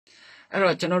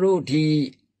저너로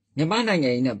디မြန်မာနိုင်ငံ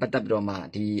에ပတ်သက်ပြီးတော့မှ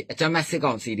ဒီအကြမ်းဖက်စစ်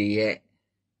ကောင်စီတွေ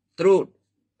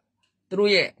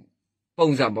ရဲ့သူတို့ရဲ့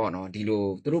ပုံစံပေါ့နော်ဒီလို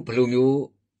သူတို့ဘယ်လို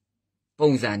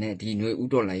မျိုးပုံစံနဲ့ဒီຫນွေဥ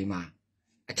တော်လိုင်း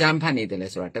မှာအကြမ်းဖက်နေ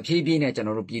တယ်လဲဆိုတာတဖြည်းဖြည်းနဲ့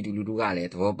ကျွန်တော်တို့ပြည်သူလူထုကလည်း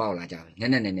သဘောပေါက်လာကြပြီ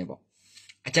နည်းနည်းပေါ့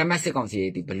အကြမ်းဖက်စစ်ကောင်စီတွေ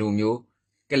ဒီဘယ်လို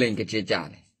မျိုးကလိန်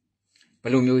ကကြစ်ကြလဲဘ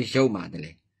ယ်လိုမျိုးရုပ်မာ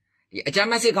တယ်လဲဒီအကြ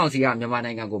မ်းဖက်စစ်ကောင်စီ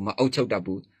ကမြန်မာနိုင်ငံကိုမအုပ်ချုပ်တတ်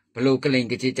ဘူးဘယ်လိုကလိန်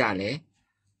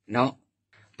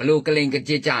ကကြစ်ကြလဲနော်ဘယ်လိုကလိန်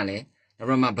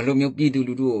ကကြစ်ကြလဲဒါပေမဲ့ဘယ်လို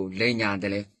မျိုးပြည်သူလူထုကိုလိန်ညာ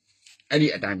တယ်လဲအဲ့ဒီ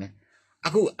အတိုင်းပဲအ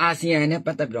ခုအာဆီယံနဲ့ပ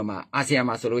တ်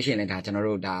သက်ပြီးတော့မှအာဆီယံမှာဆိုလို့ရှိရင်လည်းဒါကျွန်တော်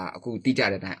တို့ဒါ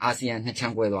အခုတိကျတဲ့အတို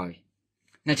င်းအာဆီယံနှစ်ချမ်း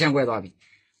ကွဲသွားပြီ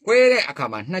ကွဲတဲ့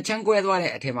အခါမှာနှစ်ချမ်းကွဲသွား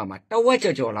တဲ့အထက်မှာတဝက်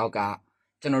ကျော်လောက်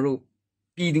ကကျွန်တော်တို့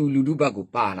ပြည်သူလူထုဘက်ကို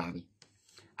ပါလာ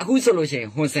ပြီအခုဆိုလို့ရှိ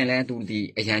ရင်ဟွန်ဆင်လဲသူဒီ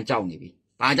အရန်ကြောက်နေ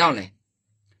ပြီဘာကြောင့်လဲ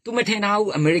သူမထင်တာ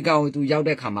ဘူးအမေရိကန်ကိုသူ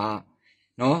ရောက်တဲ့ခါ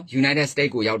မှာနော် United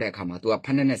States ကိုရောက်တဲ့အခါမှာသူက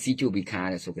ဖက်နဲ့စီးကျူပြီးခံ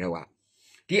ရတယ်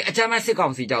ဆိုကြတော့ဒီအကြမ်းဖက်စစ်ကော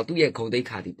င်စီကြောင့်သူ့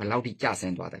ရဲ့ဂုဏ်သိက္ခာဒီဘယ်လောက်ထိကျဆ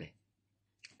င်းသွားတယ်လဲ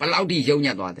ဘယ်လောက်ထိ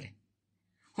ယုံညံ့သွား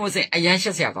တယ်ဟွန်ဆင်အရန်ရှ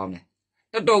က်စရာကောင်းတယ်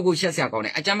တော်ကိုရှက်စရာကောင်း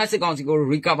တယ်အကြမ်းဖက်စစ်ကောင်စီကို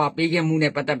recover ပေးခဲ့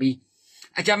မှုနဲ့ပတ်သက်ပြီး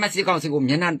အကြမ်းဖက်စစ်ကောင်စီကို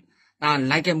မျက်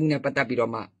နှာလိုက်ခဲ့မှုနဲ့ပတ်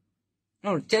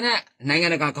သက်ပြီးတော့မှနော်ကျန်တဲ့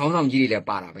နိုင်ငံတကာခေါင်းဆောင်ကြီးတွေလည်း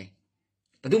ပါတာပဲ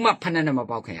ဘယ်သူမှဖက်နဲ့မ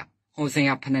ပေါက်ခင်ရဟွန်ဆင်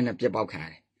ကဖက်နဲ့ပြက်ပေါက်ခံရတ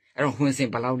ယ်အဲ့တော့ဟွန်ဆင်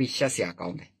ဘယ်လောက်ထိရှက်စရာကော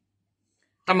င်းတယ်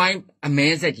တမိုင်းအမဲ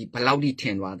ဆက်ကြီးဘယ်လောက်ထိထ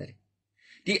င်သွား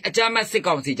တယ်ဒီအကြမ်းဖက်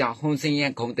စစ်ကောင်စီကြောင့်ဟွန်ဆင်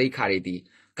ရဲ့ဂုဏ်သိက္ခာတွေဒီ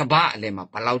ကမ္ဘာအလယ်မှာ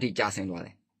ဘယ်လောက်ထိကျဆင်းသွား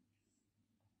လဲ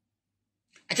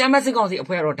အကြမ်းဖက်စစ်ကောင်စီအ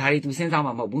ဖွဲ့ကတော့ဒါတွေသူစဉ်း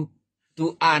စားမှာမဟုတ်ဘူးသူ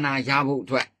အာဏာရဖို့အ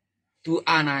တွက်သူ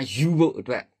အာဏာယူဖို့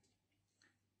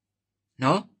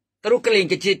အတွက်နော်သူတို့ကလိန်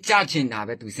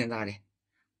ကချစ်ကြချင်တာပဲသူစဉ်းစား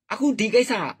တယ်အခုဒီကိ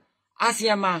စ္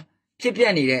စအာဆီယံမှာဖြစ်ပြ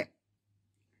နေ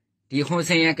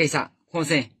တဲ့ဒီဟွန်ဆင်ရဲ့ကိစ္စဟွန်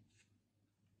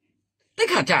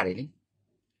ဆင်တိတ်ခါကြတယ်လေ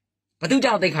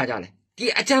ဘသူကြောင့်တိတ်ခါကြလဲဒီ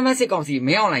အကြမ်းဖက်စစ်ကောင်စီမ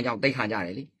င်းအောင်လှိုင်ကြောင့်တိတ်ခါကြတ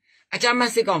ယ်လေအကြမ်း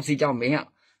ဖက်စစ်ကောင်စီကြောင့်မင်း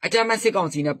အကြမ်းဖက်စစ်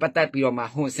ကောင်စီနဲ့ပတ်သက်ပြီးတော့မှ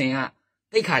ဟွန်ဆင်က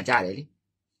တိတ်ခါကြ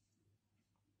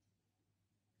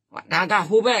တယ်လေဒါက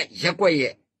ဟိုဘက်ရက်ွက်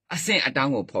ရဲ့အဆင့်အတ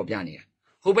န်းကိုဖော်ပြနေတာ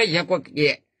ဟိုဘက်ရက်ွက်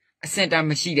ရဲ့အဆင့်တန်း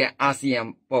မရှိ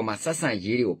တဲ့အာဆီယံပေါ်မှာ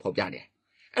ဆက်ဆံရေးတွေကိုဖော်ပြ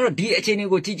တယ်အဲ့တော့ဒီအခြေ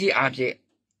အနေကိုကြည့်အားဖြ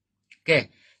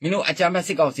င့်ကဲမင်းတို့အကြမ်းဖက်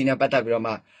စစ်ကောင်စီနဲ့ပတ်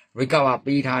သက်ပြီးတော့မှ recover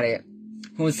ပေးထား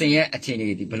တဲ့ဟွန်ဆင်ရဲ့အခြေအနေ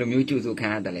ဒီဘယ်လိုမျိုးကြိုးစိုးခံ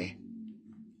ရတယ်လဲ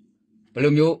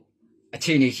ဘယ်လိုမျိုးအ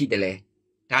ခြေအနေရှိတယ်လဲ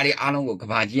ဒါတွေအားလုံးကိုက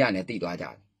ဘာကြီးရနဲ့သိသွားကြ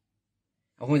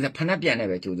တယ်ဟွန်ဆင်ဖဏက်ပြန်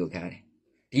နဲ့ပဲကြိုးစိုးခံရတယ်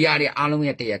ဒီဟာတွေအားလုံး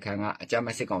ရဲ့တရားခံကအကြမ်း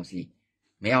ဖက်စစ်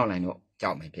ကောင်စီမင်းအောင်လှိုင်တော့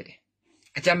ကြောက်မယ်ဖြစ်တယ်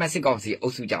အကြမ်းဖက်စစ်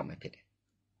ကောင်စီအုပ်စုကြောက်မယ်ဖြစ်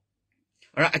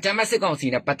တယ်အဲ့တော့အကြမ်းဖက်စစ်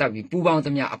ကောင်စီနဲ့ပတ်သက်ပြီးပူးပေါင်းသ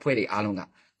မျှအဖွဲ့တွေအားလုံး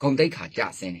ကဂုံတိတ်ခါကြ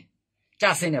ဆင်း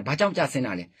တယ်ဘာကြောင့်ကြဆင်း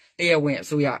တာလဲတရားဝင်အ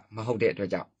စိုးရမဟုတ်တဲ့အတွက်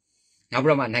ကြောင့်နောက်ပြီး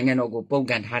တော့မှနိုင်ငံတော်ကို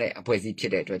ပုံကန်ထားတဲ့အဖွဲ့အစည်းဖြ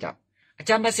စ်တဲ့အတွက်ကြောင့်အ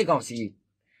ကြမ်းဖက်စစ်ကောင်စီ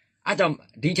အဲ့ကြောင့်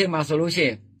ဒီချိန်မှာဆိုလို့ရှိ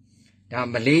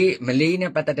ရင်ဒါမလေးနဲ့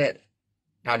ပတ်သက်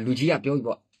တဲ့ဒါလူကြီးကပြော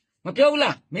ပြီပေါ့မပြော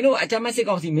ဘူးလားမင်းတို့အကြမ်းဖက်စစ်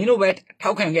ကောင်စီမ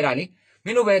င်းတို့ပဲထောက်ခံခဲ့တာလေမ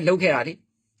င်းတို့ပဲလုပ်ခဲ့တာလေ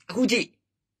အခုကြည့်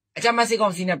အကြမ်းဖက်စစ်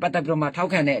ကောင်စီနဲ့ပတ်သက်ပြီးတော့မှ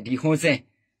ထောက်ခံတဲ့ဒီဟွန်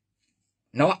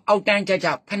ဆင်နော်အောက်တန်းကြ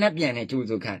ဖက်နှက်ပြန်နဲ့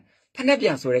ကြိုးစိုးခံဖက်နှက်ပြ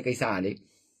န်ဆိုတဲ့ကိစ္စကလေ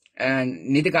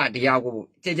နေတကတရား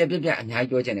ကိုကြဲပြက်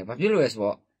အများကြီးပြောချင်တယ်ဘာဖြစ်လို့လဲ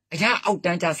ဆိုတော့အရာအောက်တ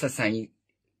န်းကြဆက်ဆံကြီး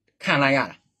ခံလိုက်ရ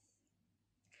တာ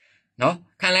နော်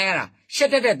ခံလိုက်ရတာရှက်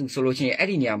တဲ့သူဆိုလို့ရှိရင်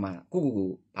အဲ့ဒီနေရာမှာ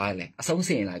ကိုဘာလဲအဆုံး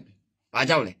စင်လိုက်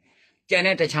ပြီဘာကြောက်လဲကြံ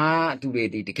တဲ့တခြားသူ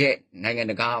တွေဒီတကယ်နိုင်ငံ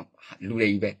တကာလူတွေ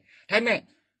ကြီးပဲဒါပေ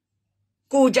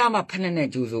မဲ့ကိုကြမှာဖက်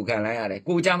နဲ့ကြိုးစိုးခံလိုက်ရ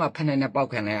တယ်ကိုကြမှာဖက်နဲ့ပေါက်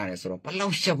ခံလိုက်ရတယ်ဆိုတော့ဘလော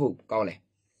က်ရှက်ဖို့ကောင်းလဲ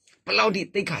ဘလောက်ဒီ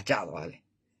တိတ်ခါကြသွားလဲ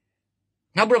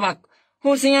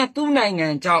နောက်ပြီးတော့ဟိုစင်ကသူ့နိုင်ငံ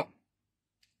ကြော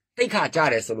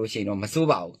င့်တိတ်ခါကြတယ်ဆိုလို့ရှိရင်တော့မစိုး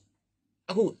ပါ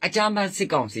ဘူးအခုအကြမ်းဖက်စစ်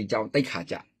ကောင်စီကြောင့်တိတ်ခါ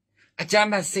ကြအကြမ်း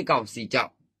ဖက်စစ်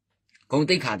ကောင်စီကြောင့်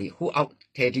ဂုံတိတ်ခါဒီဟို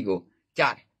အောက်ထဲထိကိုကြ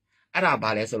တယ်အဲ့ဒါဘာ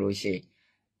လဲဆိုလို့ရှိ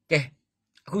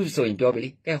ရင်ကဲအခုဆိုရင်ပြော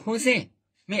ပြီလေကဲဟွန်စင်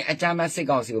မင်းအကြမ်းဖက်စစ်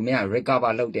ကောင်စီကိုမင်းက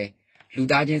recover လုပ်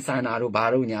တယ်လူသားချ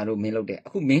င်းစာနာတို့ဘာတို့ညာတို့မင်းလုပ်တယ်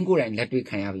အခုမင်းကိုယ်တိုင်လက်တွေ့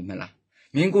ခံရပြီမလား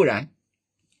မင်းကိုယ်တိုင်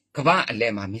ကမ္ဘာအ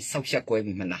လဲမှာမင်းဆောက်ရှက်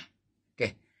ကွဲပြီမလားကဲ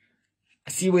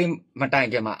အစည်းအဝေးမ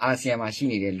တိုင်ခင်မှာအာဆီယံမှာ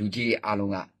ရှိနေတဲ့လူကြီးတွေအားလုံး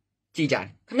ကကြည့်ကြ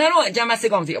တယ်ခင်ဗျားတို့အကြမ်းဖက်စစ်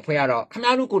ကောင်စီအဖွဲ့ကတော့ခင်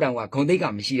ဗျားတို့ကိုယ်တိုင်ကဂုံသိက္ခာ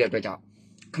မရှိတဲ့အတွက်ကြော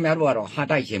င့်ခင်ဗျားတို့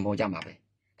ကတော့ဟာတိုက်ရင်ပေါ်ကြမှာပဲဒါ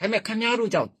ပေမဲ့ခင်ဗျားတို့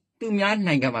ကြော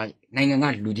င့်သူများနိုင်ငံ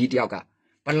ကလူကြီးတယောက်က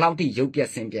ဘလောက်ထိရုပ်ပြက်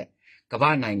ဆင်းပြက်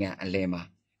ကမ္ဘာနိုင်ငံအလဲမှာ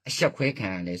အဆက်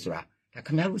ခွဲခံရလဲဆိုတာဒါခ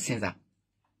င်ဗျားတို့စဉ်း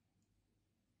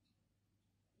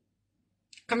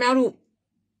စားခင်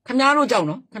ဗျားတို့ကြော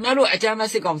င့်နော်ခင်ဗျားတို့အကြမ်း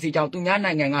ဖက်စစ်ကောင်စီကြောင့်သူများ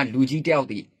နိုင်ငံကလူကြီးတယောက်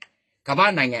တည်း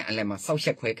ကမ္ဘာနိုင်ငံအလဲမှာ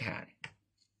စောက်ရှက်ခွဲခံရတယ်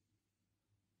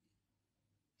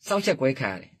စောက်ရှက်ခွဲခံ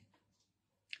ရတယ်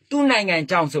သူ့နိုင်ငံ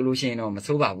ကြောင့်ဆိုလို့ရှိရင်တော့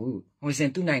မဆိုးပါဘူးဟိုစင်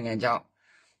သူ့နိုင်ငံကြော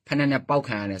င့်ဖက်နဲ့ပေါက်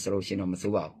ခံရတယ်ဆိုလို့ရှိရင်တော့မ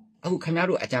ဆိုးပါဘူးအခု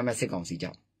ခင်ဗျားတို့အကြမ်းဖက်စစ်ကောင်စီ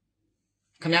ကြောင့်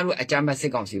Come out a jam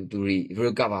seconds to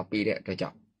recover period to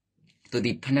job. To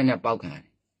the Panana Balkan.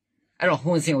 I don't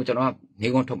hold thing which are not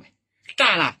going to me.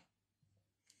 Tala!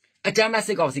 A jam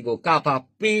seconds go, Kappa,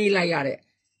 be like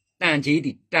Tan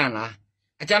J. Tala.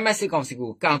 A jam seconds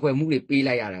go, Kappa, Moody, be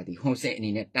like the home saying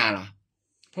in it, Tala.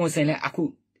 Home saying,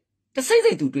 Aku. The say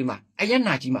they do dreamer, I am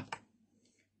not Jima.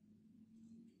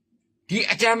 The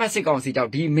Ajama seconds it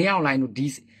out, the mail line of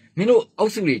this. Mino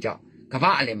also reach out. Kava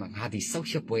Alema had the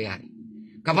social boy.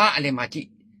 Kava Alemachi.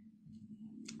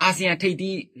 Asian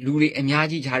Tati, Luli, and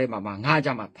Yaji Charima,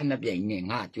 Hajama, Panabia,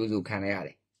 Nga, Juzu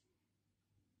Canare.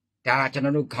 Da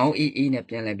Janano count in a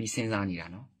piano be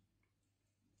Senzanirano.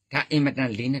 Ta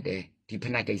imitant Lina de, the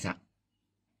Panacasa.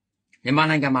 The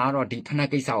Managamaro, the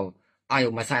Panacasa,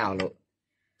 Ayo Masayalo.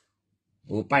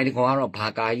 Who by the Guaro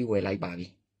Paka, you were like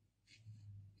Babi.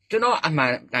 To know a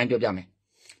man, time to Yame.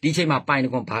 DJ ma pine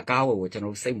con Pacao, which are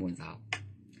no same ones out.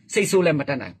 Say so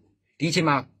lematana. DJ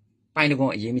ma pine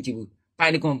con Yimitu,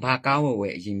 pine con Pacao,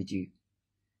 where Yimitu.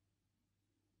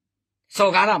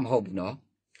 So got am hope no.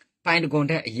 Pine con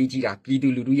that Yijira,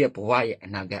 Pidu Luduya Poya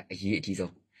and Naga a Yijizo.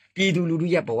 Pidu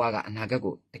Luduya Poaga and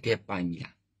Nagago, the get by Mila.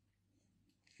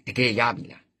 The gay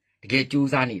Yabila, the gay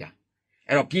Juzanida.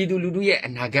 And Pidu Luduya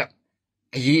and Naga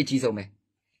a Yijizome.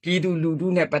 Pidu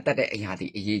Ludune Patata a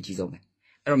Yadi a Yijizome.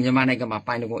 Yamanagama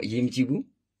Pinago Yimjibu.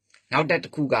 Now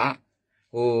that Kuga,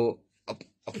 who a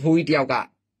Puitiaga,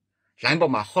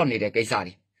 Lamboma Honey de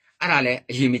Gaisari, Arale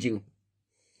Yimiju.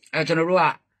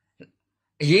 Ajanarua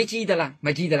Yejidala,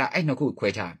 Majidala, I no good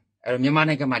queta.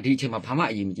 Yamanagama Dichima Pama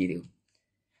Yimjidu.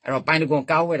 A Pinago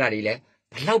Gawarile,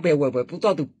 Palope were put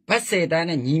out to Passe than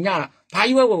a Nina,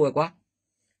 Paiwa work.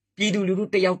 Pidu Lulu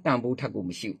Tayao Tambu Tagu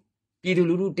Mishu. Pidu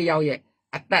Lulu Tayao ye,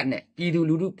 at that net, Pidu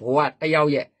Lulu Poa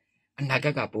Tayao ye.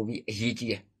 Nagaga Bobi a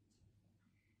Yiji.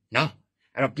 No,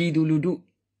 a Pidu Ludu,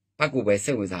 Paco by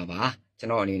Sevazava,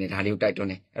 Janoni and Hadu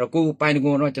Titone, a go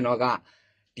Pinago Nochanoga,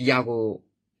 Diago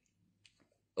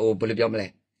o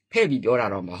Boliviamle, Pevi Dora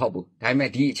on Mahobu, Time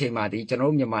at D. Chema, the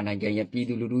Janomiaman and Gay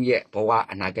Pidu Ludu, Poa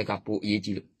and Nagaga Po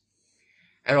Yiji.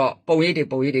 A poete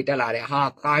Talare,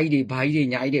 ha, Kaidi, Baidi,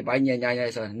 Yadi, Banya,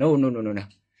 no.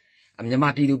 I'm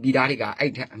Yamapidu Bidariga, I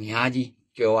am Yaji.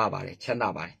 Joabare,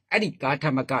 Chandabare. Adi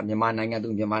Katamaka, Yamananga,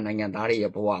 Yamananga, Daria,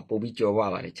 Boa, Bobi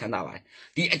Joabare, Chandabare.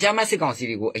 The Ajamasikan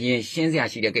City go against Shenzia,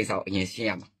 she gets out against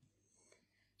Siama.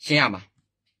 Siama.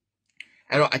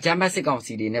 Ero Ajamasikan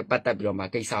City, ne Patabroma,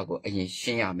 Gaysago against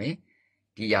Siame,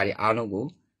 the Yari Anogo,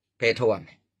 Petoam.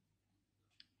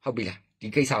 Hobila,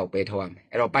 the Gaysao Petoam.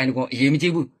 Ero Pinago,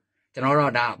 Yimijibu,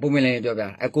 Janora,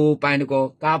 Bumele, a go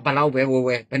Pinago, Gabalau,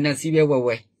 where, Penasivia,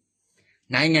 where.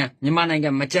 Nanga, Yamananga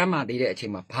Majama did a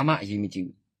chima, Pama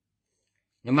Yimiju.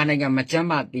 Yamananga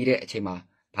Majama did a chima,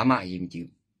 Pama Yimiju.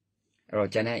 Ero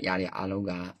Janet Yari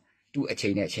Alonga, do a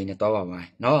chain at Dova.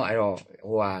 No, Ero,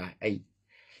 who are a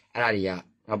Aradia,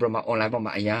 Abrama online from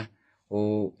Maya,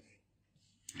 who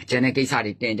Janet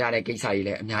Gaysari, Jana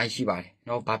Gaysari, Yashiba,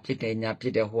 no Papite,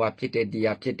 Napite, who are Pite,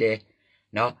 Dia Pite,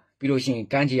 no, Piloshin,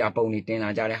 Kanji, Aponi,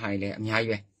 Tena, Jara Hile,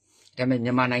 Myawe. Taman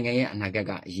Yamananga and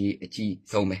Nagaga, ye,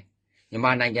 Some.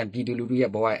 Yamananga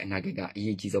Piduluria boy and Nagaga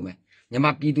Yizome.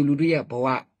 Yama Piduluria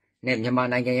boa, Nem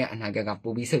Yamananga and Nagaga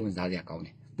Bubi Sevens are their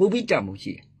county. Bubi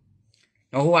Jamuchi.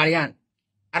 No who are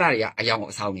Araria, a young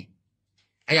Sauni.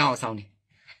 A young Sauni.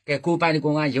 Go by the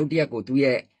Gonga Yodia go 2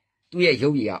 year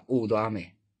Yovia, old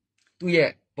army. 2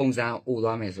 year Ponza, old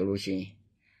army solution.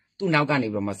 2 now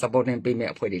gani from a supporting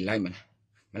payment for the lineman.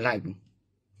 Malabu.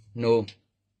 No.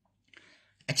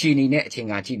 A chini net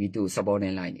ching a chibi to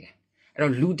subordinate line. A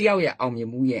Ludia on your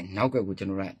muye, now go with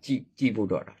general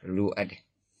Chibo, Lu Ed.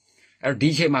 A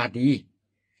DJ Mati,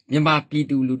 Yama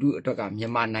Pidu Ludu Toka,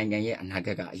 Yama Nanga and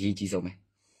Nagaga Yizome.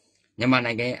 Yama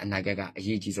Naga and Nagaga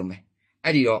Yizome.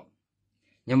 Adio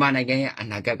Yamanaga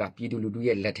and Nagaga Pidu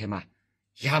Ludu let him a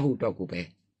Yabu Tokupe,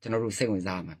 General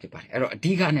Sevenzama, Pipa. A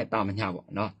Diga net Tam Yabo,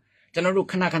 no. General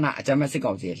Kanakana, a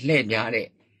Jamasikosi, led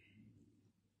Yare.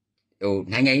 Oh,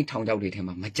 Nanga town out with him,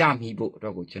 a Majam he book,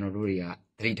 General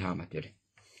 3 times.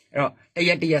 A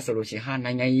Yadia solution,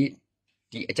 Nanga,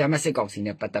 the Jamasikosi in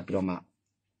a Pataploma.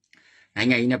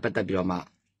 Nanga in a Pataploma.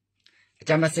 A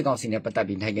Jamasikosi in a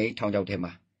Patabi, Nanga town out him.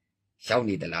 Shall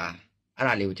need the la,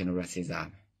 Arali General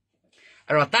Cesar.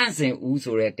 A dancing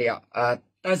Usure,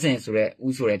 dancing Sure,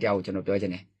 Usure, General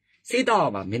Dogene. Say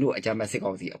down, Minu, a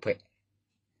Jamasikosi, a pet.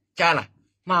 Chala,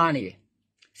 money.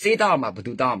 Say down, my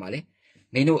Budu Damale.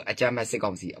 Menu a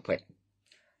Jamasikosi, a pet.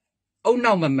 Oh,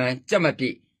 no, man,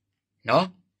 Jamapi. No?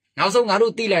 Now so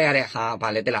Naru Tila ha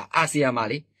paletela, Asia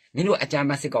Mali, Minu a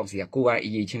Jamasikosi, a Kua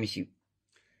e Chimishu.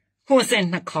 Who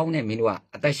sent a cone Minua,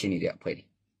 a dashini de pretty?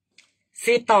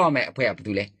 Say down, my prayer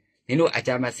Pudule. မင်းတို့အကြ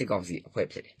မ်းစစ်ကောင်စီအဖွဲ့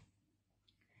ဖြစ်တယ်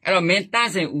အဲ့တော့မင်းတ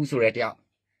န့်စင်ဦးဆိုတဲ့တယောက်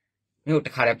မင်းတို့တ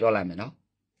ခါတည်းပြောလိုက်မယ်နော်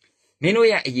မင်းတို့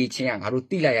ရဲ့အရေးချင်းကငါတို့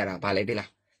တိလိုက်ရတာဗာလဲတိလား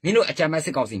မင်းတို့အကြမ်းစ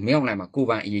စ်ကောင်စီမင်းအောင်လိုက်မှာကို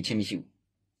ပန်အရေးချင်းမရှိဘူး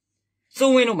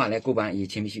စိုးဝင်းတို့မှလည်းကိုပန်အရေး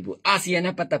ချင်းမရှိဘူးအာဆီယံ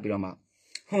နဲ့ပတ်သက်ပြီးတော့မှ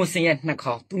ဟွန်စင်ရဲ့နှစ်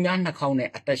ခေါင်းသူများနှစ်ခေါင်းနဲ့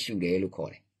အသက်ရှူတယ်လို့ခေါ်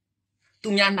တယ်သူ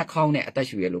များနှစ်ခေါင်းနဲ့အသက်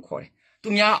ရှူတယ်လို့ခေါ်တယ်သူ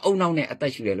များအုံနောက်နဲ့အသ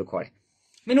က်ရှူတယ်လို့ခေါ်တယ်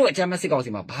မင်းတို့အကြမ်းစစ်ကောင်စီ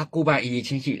မှာဘာကိုပန်အရေး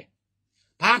ချင်းရှိလဲ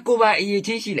ဘာကိုပန်အရေးချ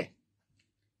င်းရှိလဲ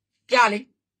ပြလေ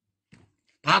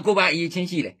ဘာကိုပန်အရေးချင်း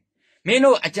ရှိလဲမင်း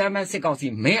တို့အကြမ်းစစ်ကောင်စီ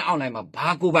မင်းအောင်လိုက်မှာဘာ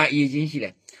ကိုပန်အရေးချင်းရှိလဲ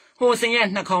ဟွန်စင်ရဲ့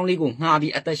နှစ်ခေါင်းလေးကိုငှား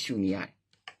ပြီးအသက်ရှူနေရတယ်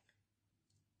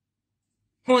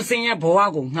ဟွန်စင်ရဲ့ဘဝ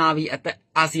ကိုငှားပြီးအသက်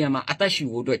အာဆီယံမှာအသက်ရှူ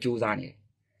ဖို့အတွက်ကြိုးစားနေတယ်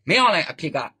မင်းအောင်လိုက်အဖြ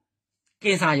စ်ကက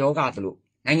င်ဆာယောဂတို့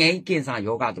နိုင်ငံရေးကင်ဆာ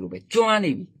ယောဂတို့ပဲကျွမ်း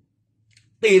နေပြီ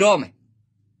သေတော့မယ်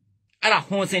အဲ့ဒါ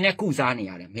ဟွန်စင်နဲ့ကုစားနေ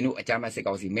ရတယ်မင်းတို့အကြမ်းစစ်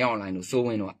ကောင်စီမင်းအောင်လိုက်လို့စိုးဝ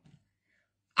င်းတော့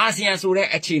အာဆီယံဆိုတဲ့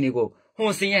အခြေအနေကိုဟွ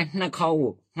န်စင်ရဲ့နှစ်ခေါင်း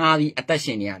ကိုငှားပြီးအသက်ရှ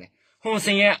င်နေရတယ်ဟွန်စ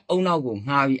င်ရဲ့အုံနောက်ကို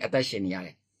ငှားပြီးအသက်ရှင်နေရတ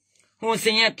ယ်ဟွန်စ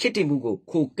င်ရဲ့ဖြစ်တည်မှုကို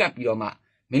ခိုကပ်ပြီးတော့မှ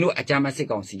မင်းတို့အကြမ်းစစ်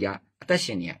ကောင်စီကအသက်ရှ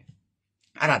င်နေရတယ်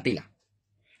အဲ့ဒါသိလား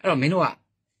အဲ့တော့မင်းတို့က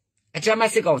အကြမ်း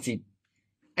စစ်ကောင်စီ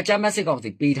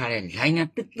ပေးထားတဲ့လိုင်းငန်း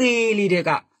တေးသေးလေးတွေက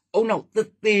အုံနောက်တေး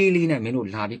သေးလေးနဲ့မင်းတို့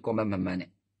လာပြီး comment မှန်နဲ့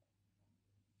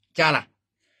ကြားလား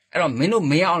အဲ့တော့မင်းတို့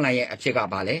မရအောင်လိုက်ရဲ့အဖြစ်က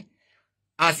ဘာလဲ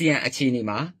အာဆီယံအခြေအနေ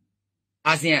မှာ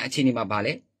ဘာ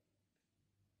လဲ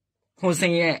ဟွန်စ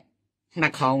င်ရဲ့နှာ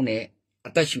ခေါင်းနဲ့အ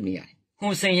သက်ရှူနေရတယ်ဟွ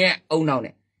န်စင်ရဲ့အုံနောက်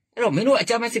နဲ့အဲ့တော့မင်းတို့အ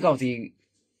ကြမ်းစစ်ကောင်စီ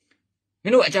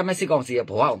ရဲ့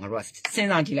ဘဝကိုငါတို့ကစဉ်း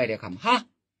စားကြည့်လိုက်တဲ့အခါမှာဟာ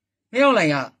မင်းအောင်လို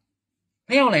င်က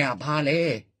ဘာလဲ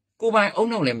ကိုပိုင်အုံ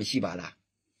နောက်လည်းမရှိပါလား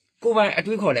ကိုပိုင်အ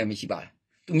တွေးခေါ်လည်းမရှိပါလား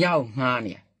သူများကိုငှား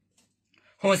နေ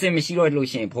ဟွန်စင်မရှိတော့လို့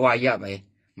ရှိရင်ဘဝရပဲ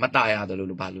မตายရတယ်လို့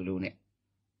ဘာလို့နဲ့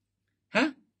ဟမ်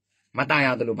မตายရ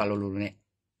တယ်လို့ဘာလို့နဲ့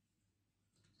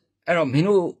အဲ့တော့မင်း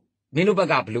တို့ဘက်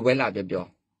ကဘယ်လိုပဲလာပြော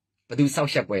ဘယ်သူစောက်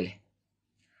ရှက်ပွဲလဲ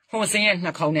ဟွန်စင်ရဲ့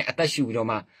နှာခေါင်းနဲ့အသက်ရှူပြီးတော့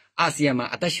မှအာဆီယံမှာ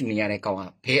အသက်ရှူနေရတဲ့ကောင်က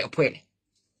ဘယ်အဖွဲ့လဲ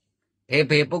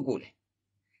ဘယ်ပုဂ္ဂိုလ်လဲ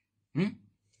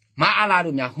မအားလာ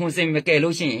တို့များဟွန်စင်မကယ်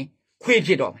လို့ရှိရင်ခွေး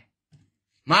ဖြစ်တော့မယ်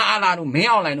မအားလာတို့မင်း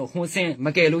အောင်လိုင်တို့ဟွန်စင်မ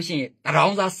ကယ်လို့ရှိရင်တရော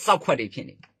င်းစားစောက်ခွက်တွေဖြစ်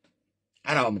နေ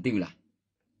အဲ့ဒါမသိဘူးလား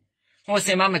ဟွန်စ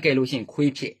င်မကယ်လို့ရှိရင်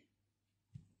ခွေးဖြစ်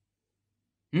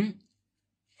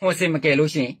ဟွန်စင်မကယ်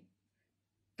လို့ရှိရင်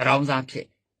တရောင်းစားဖြစ်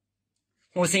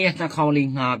ဟွန်စင်ရဲ့နှာခေါင်းလေး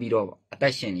ငှားပြီးတော့အသ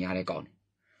က်ရှင်နေရတဲ့ကောင်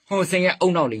ဟွန်စင်ရဲ့အုံ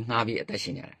နောက်လေးငှားပြီးအသက်ရှ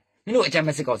င်နေရတယ်မင်းတို့အကြမ်း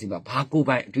စစ်ကောင်စီမှာဘာကို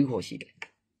ပိုင်အတွေးခေါ်ရှိတယ်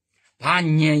ဘာ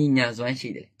ညံစွမ်းရှိ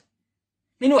တယ်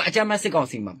မင်းတို့အကြမ်းစစ်ကောင်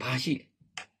စီမှာဘာရှိလဲ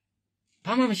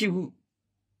ဘာမှမရှိ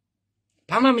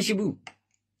ဘူး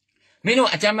မင်းတို့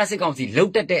အကြမ်းစစ်ကောင်စီလှု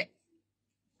ပ်တက်တဲ့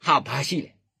ဟာဘာရှိ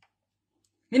လဲ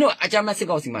မင်းတို့အကြမ်းစစ်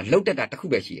ကောင်စီမှာလှုပ်တက်တာတစ်ခု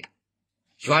ပဲရှိတယ်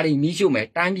ရွာတွေမီးရှို့မယ်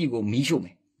တိုင်းပြည်ကိုမီးရှို့မ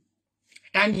ယ်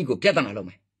တိုင်းပြည်ကိုပြဿနာလုပ်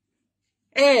မယ်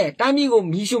တိုင်းပြည်ကို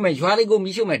မီးရှို့မယ်ရွာတွေကို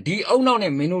မီးရှို့မယ်ဒီအုံနောက်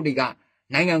နဲ့မင်းတို့တွေက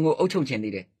နိုင်ငံကိုအုပ်ချုပ်ခြင်း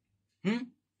သေးတယ်မ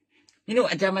င်းတို့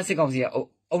အကြမ်းစစ်ကောင်စီက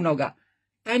အုံနောက်က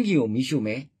တိုင်းပြည်ကိုမီးရှို့မ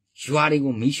ယ်ရွာတွေ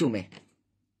ကိုမီးရှို့မယ်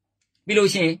ပြီးလို့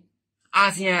ရှိရင်အာ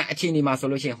ဆီယံအခြေအနေမှာဆို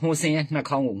လို့ရှိရင်ဟွန်စင်ရဲ့နှာ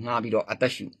ခေါင်းကိုငှားပြီးတော့အသ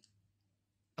က်ရှူ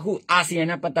အခုအာဆီယံ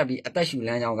နဲ့ပတ်သက်ပြီးအသက်ရှူလ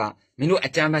မ်းကြောင်းကမင်းတို့အ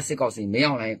ကြမ်းစစ်ကောင်စီမင်း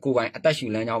အောင်လိုင်ကိုပိုင်အသက်ရှူ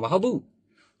လမ်းကြောင်းပါဟုတ်ဘူး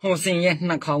ဟွန်စင်ရဲ့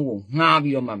နှာခေါင်းကိုငှား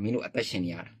ပြီးတော့မှမင်းတို့အသက်ရှင်နေ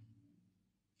ရတာ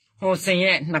ဟွန်စင်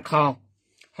ရဲ့နှာခေါင်း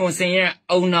ဟွန်စင်ရဲ့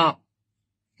အုံနော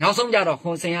က်ဆုံးကြတော့ဟွ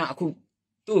န်စင်ကအခု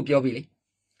သူ့ကိုပြောပြီလေ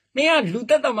မင်းကလူ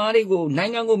သက်သမားတွေကိုနို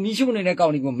င်ငံကိုမီးရှို့နေတဲ့ကော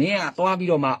င်တွေကိုမင်းကသွားပြီး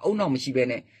တော့မှအုံနောက်မရှိဘဲ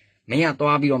နဲ့မင်းက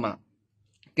သွားပြီးတော့မှ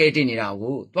ကဲတင်နေတာ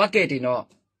ကိုသွားကဲတင်တော့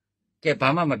ကဲဘာ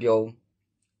မှမပြောဘူး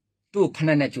သူ့ကိုဖ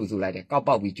က်နဲ့ကျူဆူလိုက်တယ်ကောက်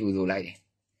ပေါက်ပြီးကျူဆူလိုက်တယ်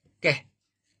ကဲ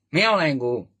မင်းအောင်လိုင်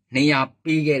ကိုနေရာ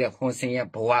ပေးခဲ့တဲ့ဟွန်စင်ရဲ့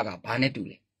ဘဝကဘာနဲ့တူ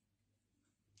လဲ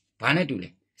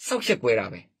စောက်ရှက်ကွဲတာ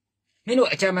ပဲမင်းတို့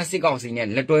အကြမ်းစစ်ကောင်စီနဲ့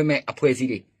လက်တွဲမဲ့အဖွဲ့အစည်း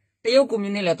တွေတရုတ်ကွန်မြူ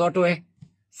နစ်လည်းတော့တွဲ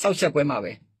စောက်ရှက်ကွဲမှာ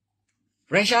ပဲ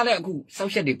ရုရှားလည်းအခုစော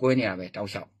က်ရှက်တွေကွဲနေတာပဲတောက်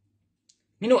လျှောက်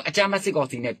မင်းတို့အကြမ်းစစ်ကောင်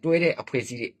စီနဲ့တွဲတဲ့အဖွဲ့အစ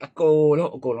ည်းတွေအကုန်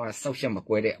လုံးကစောက်ရှက်မ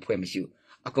ကွဲတဲ့အဖွဲ့မရှိဘူး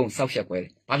အကုန်စောက်ရှက်ကွဲတ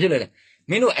ယ်ဘာဖြစ်လဲ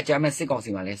မင်းတို့အကြမ်းစစ်ကောင်စီ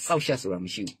မှာလည်းစောက်ရှက်ဆိုတာမ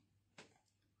ရှိဘူး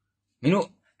မင်းတို့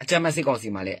အကြမ်းစစ်ကောင်စီ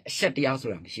မှာလည်းအရှက်တရားဆို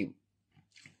တာမရှိဘူး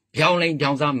ပြောင်းလိန်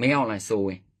ပြောင်းစားမင်းအောင်လိုင်စိုးဝ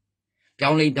င်ပြော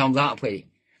င်းလိန်ပြောင်းစားအဖွဲ့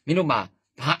မင်းတို့မှာ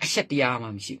ဘာအရှက်တရားမှ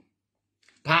မရှိဘူး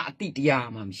ဘာအတိတရား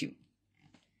မှမရှိဘူး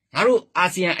ငါတို့အာ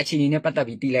ဆီယံအခြေအနေနဲ့ပတ်သက်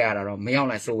ပြီးသိလိုက်ရတာတော့မင်းအောင်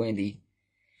လိုင်စိုးဝင်သည်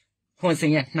ဟွန်စ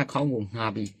င်ရဲ့နှာခေါင်းကို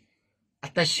ငှားပြီးအ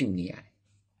သက်ရှူနေရတယ်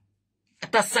အ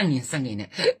သက်ဆက်ငင်နဲ့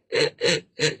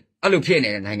အဲ့လိုဖြစ်နေ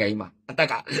တဲ့နိုင်ငံကြီးမှာအသ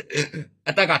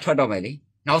က်ကထွက်တော့မယ်လေ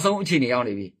နောက်ဆုံးအခြေအနေရောက်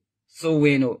နေပြီစိုးဝ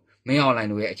င်းတို့မင်းအောင်လိုင်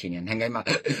တို့ရဲ့အခြေအနေနိုင်ငံကြီးမှာ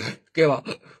ကဲပါ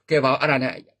အဲ့ဒါ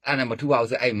နဲ့မထူပါဘူး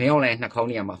ဆိုအဲ့မင်းအောင်လိုင်နှာခေါင်း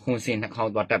နေရာမှာဟွန်စင်နှာခေါ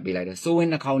င်းသွားတက်ပေးလိုက်တယ်စိုးဝင်း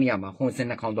နှာခေါင်းနေရာမှာဟွန်စင်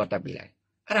နှာခေါင်းသွားတက်ပေးလိုက်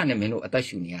အဲ့ဒါနဲ့မင်းတို့အသက်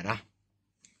ရှူနေရတာ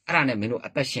အဲ့ဒါနဲ့မင်းတို့အ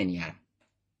သက်ရှင်နေရတာ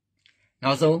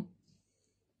နောက်ဆုံး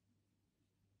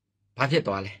ဘာဖြစ်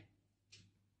သွားလဲ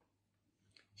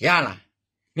ရလား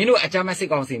မင်းတို့အကြမ်းမဲ့စစ်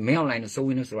ကောင်စီမင်းအွန်လိုင်းတို့စိုးဝ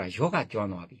င်းတို့ဆိုတာယောဂကျွမ်း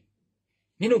သွားပြီ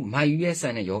မင်းတို့မာယူရဲ့ဆ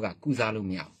န်တဲ့ယောဂကုစားလို့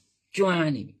မရဘူးကျွမ်း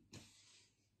နေပြီ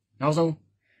နောက်ဆုံး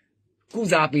ကု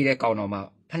စားပေးတဲ့ကောင်တော်မှာ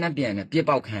ဖနှက်ပြန်နဲ့ပြစ်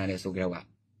ပေါက်ခံရတယ်ဆိုကြတော့က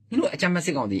မင်းတို့အကြမ်းမဲ့စ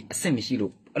စ်ကောင်စီအဆင့်မရှိ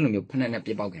လို့အဲ့လိုမျိုးဖနှက်နဲ့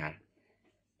ပြစ်ပေါက်ခံရတာ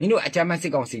မင်းတို့အကြမ်းမဲ့စ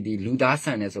စ်ကောင်စီဒီလူသားဆ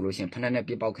န်တယ်ဆိုလို့ရှိရင်ဖနှက်နဲ့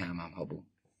ပြစ်ပေါက်ခံရမှာမဟုတ်ဘူး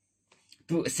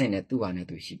သူ့အဆင့်နဲ့သူ့ဟာနဲ့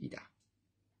သူရှိပြီးသား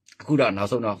အခုတော့နောက်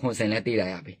ဆုံးတော့ဟွန်စင်လဲတေးလာ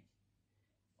ရပြီ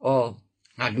အော်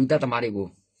ငါလူသက်သမားတွေကို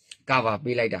ကာဗာ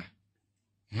ပေးလိုက်တာ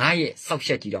ငါရဲ့စောက်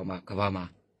ရှက်ကြီးတော်မှာကဘာမှာ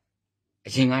အ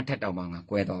ရင်ကထက်တောင်မှငါ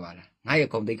ကွဲသွားပါလားငါရဲ့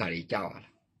ဂုံတိတ်ခါတွေကြောက်ပါ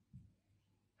လား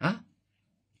ဟမ်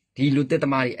ဒီလူသက်သ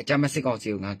မားတွေအကြမ်းမဲ့စစ်ကောင်စီ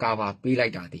ကိုငါကာဗာပေးလို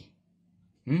က်တာဒီ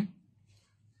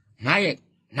ငါရဲ့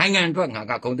နိုင်ငံအတွက်ငါ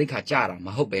ကဂုံတိတ်ခါကြတာမ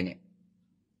ဟုတ်ပဲနဲ့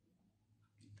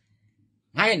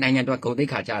ငါရဲ့နိုင်ငံအတွက်ဂုံတိတ်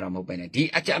ခါကြတာမဟုတ်ပဲနဲ့ဒီ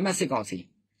အကြမ်းမဲ့စစ်ကောင်စီ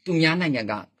သူများနိုင်ငံ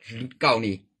ကကောင်း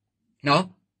နေနော်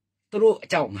သူတို့အ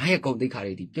ကြောင်းငါရဲ့ဂုံတိတ်ခါ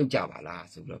တွေဒီပြုတ်ကြပါလား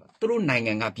ဆိုပြီးတော့သူတို့နိုင်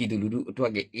ငံကပြည်သူလူထုအတွ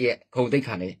က်ရဲ့ဂုံတိတ်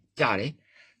ခါလည်းကြားတယ်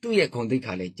သူ့ရဲ့ဂုံတိတ်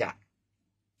ခါလည်းကြား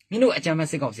မင်းတို့အကြမ်းမဲ့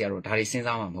စစ်ကောင်စီကတော့ဒါတွေစဉ်း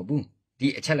စားမှာမဟုတ်ဘူးဒီ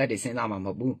အချက်လက်တွေစဉ်းစားမှာမ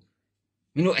ဟုတ်ဘူး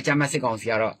မင်းတို့အကြမ်းမဲ့စစ်ကောင်စီ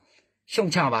ကတော့ရှုံ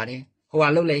ချပါတယ်ဟိုဟာ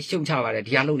လှုပ်လဲရှုံချပါတယ်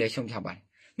ဒီဟာလှုပ်လဲရှုံချပါတယ်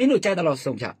မင်းတို့ကြိုက်တဲ့လောက်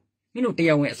ရှုံချမင်းတို့တ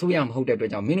ရားဝင်အစိုးရမဟုတ်တဲ့အတွ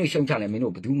က်ကြောင့်မင်းတို့ရှုံချလဲမင်း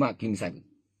တို့ဘယ်သူမှဂိမ်းမဆိုင်ဘူး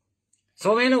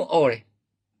စော်မဲလုံးអော်တယ်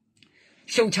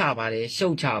ရှုံချပါတယ်ရှုံ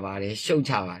ချပါတယ်ရှုံ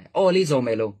ချပါတယ်អော်လေးစော်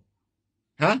မဲလုံး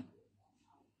ဟမ်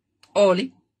အော်လေ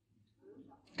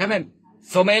ဒါပေမဲ့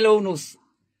စော်မဲလုံးတို့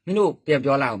မင်းတို့ပြန်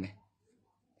ပြောလိုက်အောင်မယ်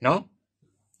နော်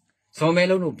စော်မဲ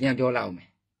လုံးတို့ပြန်ပြောလိုက်အောင်မယ်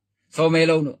စော်မဲ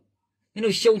လုံးတို့မင်း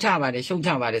တို့ရှုံချပါတယ်ရှုံချ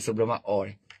ပါတယ်ဆိုပြီးတော့မှអော်တ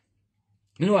ယ်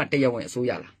မင်းတို့ကတရားဝင်အစိုး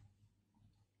ရလား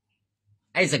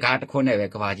အဲ့စကားတစ်ခွန်းနဲ့ပဲ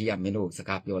ကဘာကြီးကမင်းတို့စ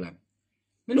ကားပြောလိုက်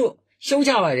မင်းတို့ရှုံ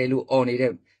ချပါတယ်လို့អော်နေ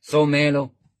တဲ့စော်မဲလုံး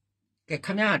ကဲခ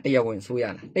မရတရားဝင်အစိုးရ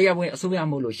လားတရားဝင်အစိုးရ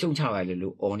မဟုတ်လို့ရှုံချပါတယ်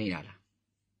လို့អော်နေတာလား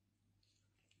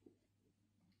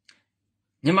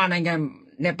မြန်မာနိုင်ငံ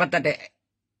နဲ့ပတ်သက်တဲ့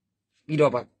ပြီး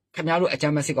တော့ခင်ဗျားတို့အကြ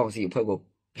မ်းမဲ့စစ်ကောင်စီအဖွဲ့ကို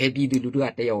ဘယ်ပြည်သူလူထုက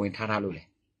တရားဝင်ထားလို့လဲ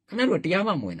ခင်ဗျားတို့တရား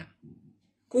မှမဝင်တာ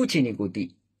ကိုယ့်အချင်းတွေကိုသိ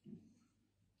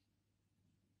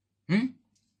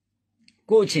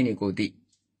ကိုယ့်အချင်းတွေကိုသိ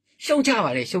ရှုံချ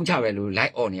ပါတယ်ရှုံချပဲလို့လို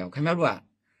က်អော်နေအောင်ခင်ဗျားတို့က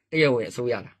တရားဝင်အစိုး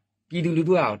ရလားပြည်သူလူ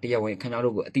ထုကတရားဝင်ခင်ဗျား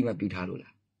တို့ကိုအတိမတ်ပြုထားလို့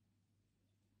လား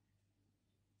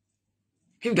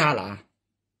ပြုထားလား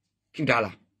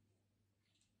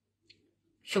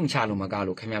ရှုံချလို့မကား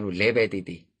လို့ခင်ဗျားတို့လဲပဲတည်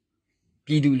တည်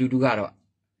ပြည်သူလူထုကတော့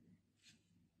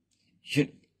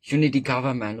unity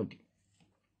government လို့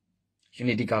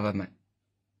unity government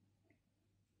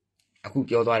အခု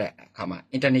ပြောသွားတဲ့အခါမှာ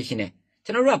international ကျွ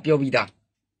န်တော်တို့ကပြောပြီးသား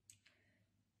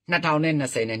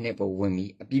2020နဲ့ပုံဝင်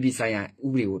ပြီးအပြည်ပြည်ဆိုင်ရာဥ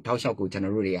ပဒေကိုတောက်လျှောက်ကိုကျွန်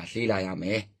တော်တို့တွေကလေးလာရမ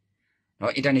ယ်เนา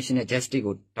ะ international justice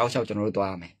ကိုတောက်လျှောက်ကျွန်တော်တို့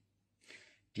သွားရမယ်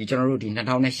ဒီကျွန်တော်တို့ဒီ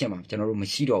2008မှာကျွန်တော်တို့မ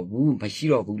ရှိတော့ဘူး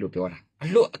လို့ပြောတာအ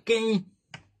လွတ်အကင်း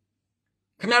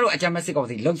ခင်ဗျားတို့အကြမ်းမဲ့စစ်ကောင်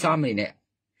စီလှုပ်ရှားမနေနဲ့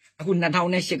အခု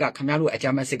2008ကခင်ဗျားတို့အကြ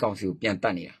မ်းမဲ့စစ်ကောင်စီကိုပြန်တ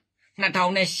က်နေတာ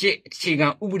2008အခြေခံ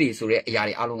ဥပဒေဆိုတဲ့အရာ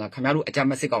တွေအလုံးကခင်ဗျားတို့အကြမ်း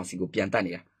မဲ့စစ်ကောင်စီကိုပြန်တက်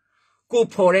နေတာကို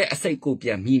ဖော်တဲ့အစိတ်ကိုပြ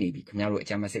န်မိနေပြီခင်ဗျားတို့အ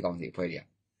ကြမ်းမဲ့စစ်ကောင်စီအဖွဲ့တွေက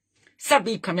ဆက်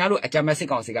ပြီးခင်ဗျားတို့အကြမ်းမဲ့စစ်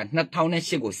ကောင်စီက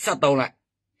2008ကိုဆက်သုံးလိုက်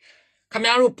ခင်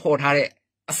ဗျားတို့ဖော်ထားတဲ့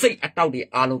အစိတ်အတောက်တွေ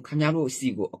အလုံးခင်ဗျားတို့စီ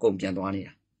ကိုအကုန်ပြန်သွားနေ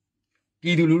တာပြ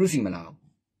ည်သူလူထုစီမလား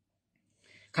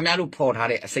ခင်ဗျားတို့ဖော်ထား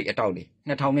တဲ့အစိတ်အတောက်တွေ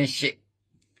2008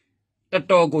တော်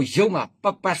တော်ကိုရုပ်မှာ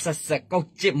ပတ်ဆက်ကောက်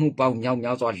ကျစ်မှုပေါင်းမြောက်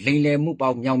များစွာလိန်လည်မှုပေါ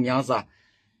င်းမြောက်များစွာ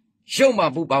ရုပ်မှာ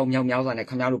ပူပေါင်းမြောက်များစွာနဲ့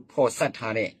ခင်ဗျားတို့ဖော်ဆက်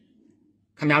ထားတဲ့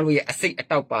ခင်ဗျားတို့ရဲ့အစိတ်အ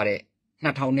တောက်ပါတဲ့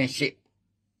2008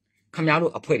ခင်ဗျား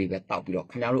တို့အဖွဲ့တွေပဲတောက်ပြီးတော့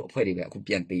ခင်ဗျားတို့အဖွဲ့တွေပဲအခု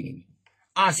ပြန်သေးနေပြီ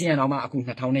အာဆီယံတော်မှအခု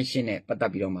2008နဲ့ပတ်သ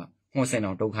က်ပြီးတော့မှဟွန်စင်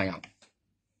တော်ဒုက္ခရောက်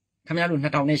ခင်ဗျားတို့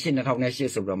2008ဆိုပြီး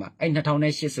တော့မှအဲ့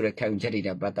2008ဆိုတဲ့ခံယူချက်တွေ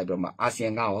နဲ့ပတ်သက်ပြီးတော့မှအာဆီယံ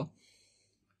ကရော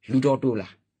လူတော်တိုး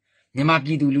လားမြန်မာပြ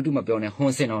ည်သူလူထုမပြောနဲ့ဟွ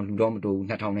န်စင်တော်လူတော်မတိုးဘူး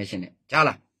2008နဲ့ကြား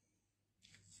လား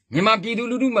မြန်မာပြည်သူ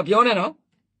လူထုမပြောနဲ့နော်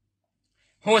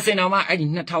ဟွန်စင်တော်မှအဲ့ဒီ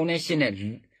2008နဲ့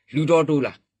လူတော်တိုး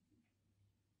လား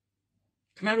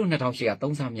ခင်ဗျားတို့2008က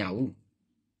သုံးစားမရဘူး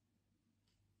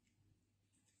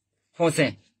ဟွန်စ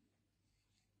င်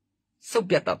စုပ်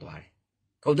ပြတ်တတ်သွားတယ်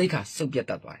ဂုတ်သိက္ခာစုပ်ပြတ်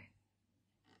တတ်သွားတယ်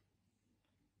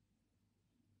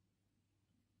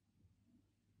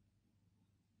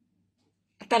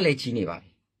အသက်လည်းကြီးနေပါ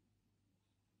ပြီ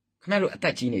ခင်ဗျားတို့အသ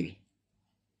က်ကြီးနေပြီ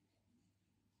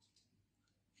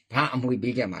ဘာအမွေ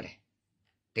ပေးခဲ့မှာလဲ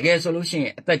တကယ်ဆိုလို့ရှိရ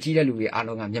င်အသက်ကြီးတဲ့လူတွေအား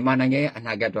လုံးကမြန်မာနိုင်ငံရဲ့အ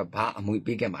နာဂတ်အတွက်ဘာအမွေ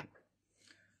ပေးခဲ့မှာလဲ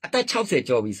အသက်60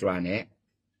ကျော်ပြီဆိုတာနဲ့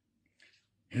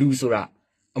လူဆိုတာ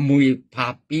အမွေဘာ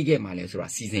ပေးခဲ့မှာလဲဆိုတာ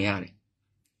စီစဉ်ရတယ်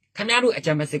ခင်ဗျားတို့အကြ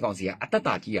မ်းမဲ့စစ်ကောင်စီကအသက်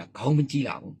တာကြီးကခေါင်းမကြီး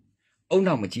လာဘူးအုံ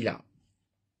နောက်မကြီးလာ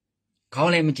ခေါ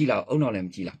င်းလည်းမကြည့်လောက်အုံနောက်လည်းမ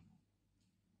ကြည့်လောက်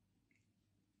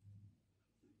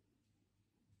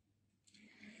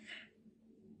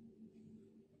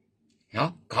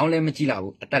နော်ခေါင်းလည်းမကြည့်လောက်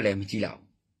ဘူးအတက်လည်းမကြည့်လောက်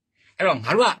အဲ့တော့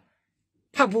ငါတို့က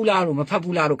ဖတ်ဘူးလားလို့မဖတ်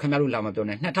ဘူးလားလို့ခင်ဗျားတို့လာမပြော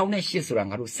နဲ့2008ဆိုတာ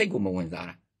ငါတို့စိတ်ကိုမဝင်စား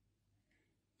တာ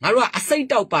ငါတို့ကအစိတ်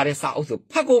တောက်ပါတဲ့စာအုပ်ဆို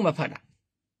ဖတ်ကိုမဖတ်တာ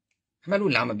ခင်ဗျား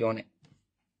တို့လာမပြောနဲ့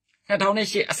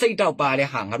2008အစိတ်တောက်ပါတဲ့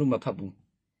ဟာငါတို့မဖတ်ဘူး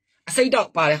အစိတ်တော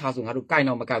က်ပါတဲ့ဟာဆိုငါတို့ကြိုင်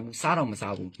တော့မကြိုက်ဘူးစားတော့မ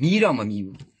စားဘူးမြည်တော့မမြည်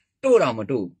ဘူးတို့တော့မ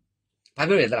တို့ဘာ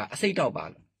ပြောလဲသလားအစိတ်တောက်ပါ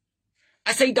လို့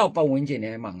အစိတ်တောက်ပတ်ဝန်းကျင်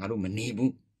ထဲမှာငါတို့မနေ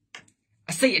ဘူး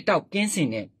အစိတ်အတောက်ကင်းစင်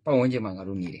တဲ့ပတ်ဝန်းကျင်မှာငါ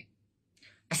တို့နေတယ်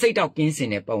အစိတ်တောက်ကင်းစင်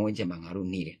တဲ့ပတ်ဝန်းကျင်မှာငါတို့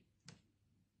နေတယ်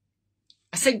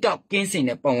အစိတ်တောက်ကင်းစင်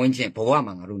တဲ့ပတ်ဝန်းကျင်ဘဝ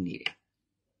မှာငါတို့နေတယ်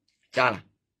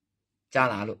ကြား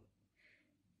လားလို့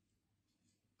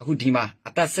အခုဒီမှာ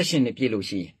အသက်16နှစ်ပြည့်လို့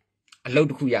ရှိရင်အလုပ်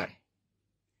တစ်ခုရတယ်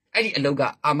အဲ့ဒီအလုပ်က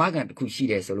အာမခံတစ်ခုရှိ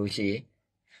တယ်ဆိုလို့ရှိရင်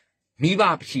မိဘ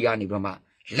ပချီကနေပြီးတော့မှ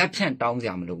လက်ဖြန့်တောင်းစ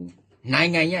ရာမလိုဘူးနို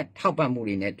င်ငံရဲ့ထောက်ပံ့မှု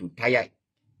တွေနဲ့တူဓာတ်ရိုက်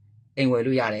အိမ်ဝယ်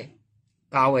လို့ရတယ်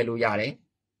ကားဝယ်လို့ရတယ်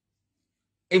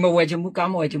အိမ်မဝယ်ချင်ဘူးကား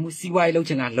မဝယ်ချင်ဘူးစီးပွားရေးလုပ်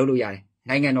ချင်တာလုပ်လို့ရတယ်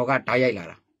နိုင်ငံတော်ကဓာတ်ရိုက်လာ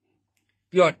တာ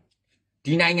ပြီးတော့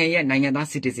ဒီနိုင်ငံရဲ့နိုင်ငံသား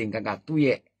citizen ကသူ့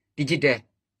ရဲ့ digital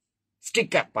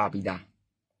sticker ပါပြီးသား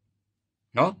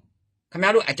နော်ခင်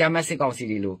ဗျားတို့အကြမ်းမဲ့စစ်ကောင်စီ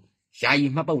တွေလို့ယာယီ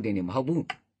မှတ်ပုတ်တင်နေမဟုတ်ဘူး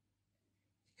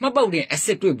မှတ်ပုတ်တင်အစ်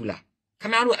စ်တွေ့ဘူးလားခ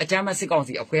င်ဗျားတို့အကြမ်းမဲ့စစ်ကောင်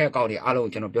စီအဖွဲ့အကောင့်တွေအားလုံး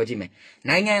ကိုကျွန်တော်ပြောကြည့်မယ်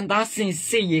နိုင်ငံသားစင်စ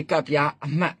စ်ရေးကပ်ပြားအ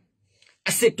မှတ်အ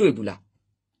စ်စ်တွေ့ဘူးလား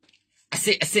အစ်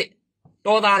စ်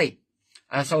တောသားတွေ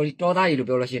sorry တောသားတွေလို့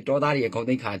ပြောလို့ရှိရင်တောသားတွေရဲ့ဂုံ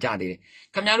သိက္ခာကြသေးတယ်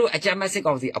ခင်ဗျားတို့အကြမ်းမဲ့စစ်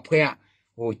ကောင်စီအဖွဲ့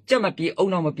ကကြက်မပြေးအုံ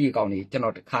နောက်မပြေးကောင်တွေကျွန်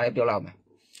တော်တခါလေးပြောလိုက်မယ်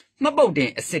မှတ်ပုတ်တင်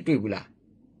အစ်စ်တွေ့ဘူးလား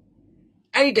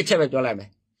အဲ့ဒီတစ်ချက်ပဲပြောလိုက်မယ်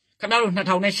ခင်ဗျားတို့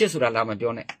2008ဆိုတာလာမ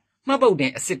ပြောနဲ့မှတ်ပုတ်တ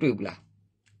င်အစ်စ်တွေ့ဘူးလား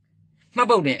မှတ်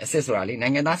ပုတ်တင်အစ်စ်ဆိုတာလေနို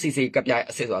င်ငံသားစီစီကပ်ပြား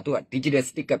အစ်စ်ဆိုတာသူက digital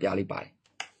stick ကပ်ပြားလေးပါတယ်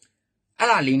အဲ့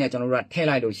ဒါလေးနဲ့ကျွန်တော်တို့ကထည့်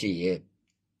လိုက်လို့ရှိရင်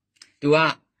သူက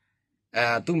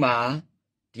သူ့မှာ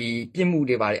ဒီပြစ်မှု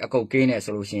တွေပါတယ်အကုန်ကင်းနေ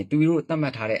ဆိုလို့ရှိရင်သူတို့သတ်မှ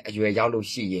တ်ထားတဲ့အရွယ်ရောက်လို့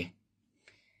ရှိရင်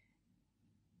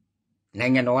နို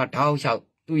င်ငံတော်ကတောက်လျှောက်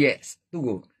သူ့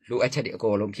ကိုလိုအပ်ချက်တွေအကု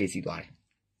န်လုံးဖြည့်ဆည်းသွားတယ်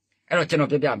အဲ့တော့ကျွန်တော်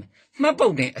ပြောပြမယ်မှတ်ပု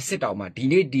တ်တင်အစ်စ်တောင်မှဒီ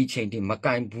နေ့ဒီချိန်ထိမက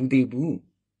င်ဘူးသေးဘူး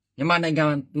မြန်မာနိုင်ငံ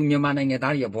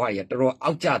သားတွေရဲ့ဘဝကြီးတော်တော်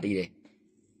အောက်ကျသေးတယ်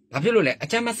ဘာဖြစ်လို့လဲအ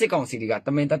ချမ်းမစစ်ကောင်စီတွေကတ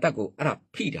မင်တတ်ကိုအဲ့ဒါ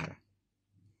ဖိထားတာ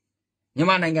မြန်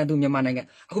မာနိုင်ငံအခုမြန်မာနိုင်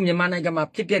ငံမှာ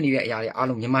ဖြစ်ပျက်နေတဲ့အရာတွေအား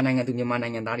လုံးမြန်မာနိုင်ငံ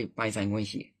သားတွေပိုင်ဆိုင်ခွင့်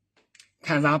ရှိတယ်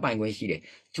ခံစားပိုင်ခွင့်ရှိတယ်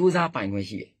စူးစမ်းပိုင်ခွင့်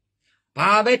ရှိတယ်ဘာ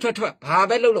ပဲထွက်ဘာ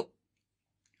ပဲလုပ်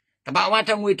တဘာဝ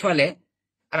ထငွေထွက်လဲ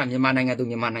အဲ့ဒါမြန်မာနိုင်ငံသား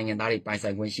တွေပိုင်ဆို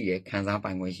င်ခွင့်ရှိတယ်ခံစား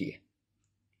ပိုင်ခွင့်ရှိတယ်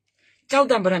ကြောက်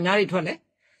တံပရများတွေထွက်လဲ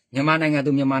မြန်မာနိုင်ငံ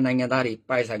သားတွေ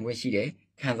ပိုင်ဆိုင်ခွင့်ရှိတယ်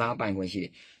ခံစားပိုင်ခွင့်ရှိတ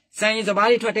ယ်စံရင်စပါး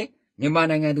တွေထွက်တယ်မြန်မာ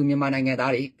နိုင်ငံ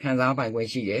သားတွေခံစားပိုင်ခွင့်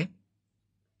ရှိတယ်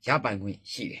ရပိုင်ခွင့်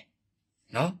ရှိတယ်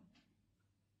နော်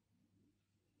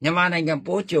မြန်မာနိုင်ငံ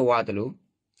ပိုးကျော်သွားတယ်လို့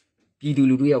ပြည်သူ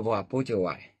လူထုရဲ့ဘဝပိုးကျော်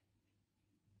သွားတယ်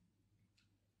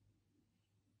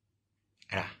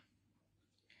အဲ့ဒါ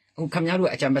အခုခင်ဗျား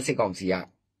တို့အကြမ်းဖက်စစ်ကောင်စီက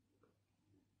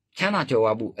ချမ်းသာကျော်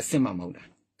သွားဖို့အစစ်မှမဟုတ်တာ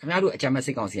ခင်ဗျားတို့အကြမ်းဖက်စ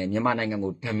စ်ကောင်စီကမြန်မာနိုင်ငံ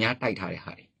ကိုဓမြတိုက်ထားတဲ့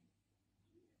ဟာတွေ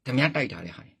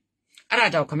အဲ့ဒါ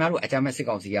ကြောင့်ခင်ဗျားတို့အကြမ်းဖက်စစ်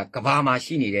ကောင်စီကကဘာမှာ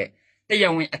ရှိနေတဲ့တ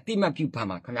ရားဝင်အတိမတ်ပြုပါ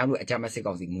မှာခင်ဗျားတို့အကြမ်းဖက်စစ်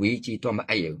ကောင်စီငွေကြီးတော့မ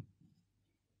အပ်ရဘူး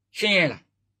ရှင်းရလား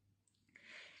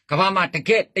ကဘာမှာတက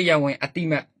ယ်တရားဝင်အတိ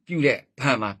မတ်ပြုတဲ့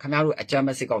ဘာမှာခင်ဗျားတို့အကြမ်းဖ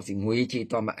က်စစ်ကောင်စီငွေကြီး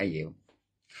တော့မအပ်ရဘူး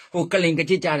ဟိုကလင်က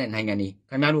ကြစ်ကြတဲ့နိုင်ငံတွေ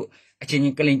ခင်ဗျားတို့အချင်းချ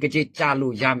င်းကလင်ကကြစ်ကြ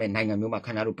လို့ရမယ်နိုင်ငံမျိုးမှာခ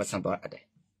င်ဗျားတို့ပတ်စံသွားအပ်တယ်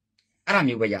အဲ့ဒါ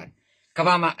မျိုးပဲရတယ်က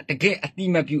ဘာမှာတကယ်အတိ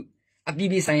မတ်ပြုအပြည်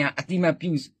ပြည်ဆိုင်ရာအတိမတ်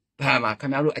ပြုဘာမှာခ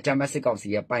င်ဗျားတို့အကြမ်းဖက်စစ်ကောင်စီ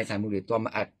ရဲ့ပိုင်ဆိုင်မှုတွေတော့မ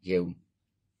အပ်ရဘူး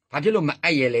ဘာဖြစ်လို့မအ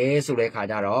ပ်ရလဲဆိုတဲ့ခါ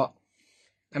ကျတော့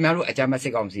ခင်ဗျားတို့အကြမ်းဖက်စ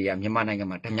စ်ကောင်စီကမြန်မာနိုင်ငံ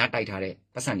မှာဓမြတိုက်ထားတဲ့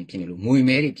ပတ်စံတွေဖြစ်နေလို့ငွေ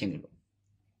မဲတွေဖြစ်နေလို့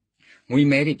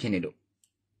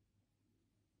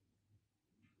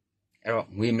အဲ့တော့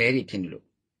ငွေမဲတွေဖြစ်နေလို့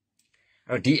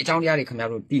အဲ့တော့ဒီအကြောင်းတရားတွေခင်ဗျား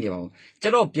တို့သိနေပါဦးကျွ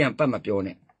န်တော်ပြန်ပတ်မပြော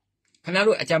နဲ့ခင်ဗျား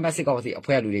တို့အကြမ်းဖက်စစ်ကောင်စီအ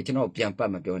ဖွဲ့လူတွေကျွန်တော်ပြန်ပ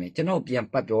တ်မပြောနဲ့ကျွန်တော်ပြန်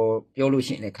ပတ်ပြောလို့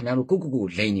ရှိရင်လည်းခင်ဗျားတို့ကို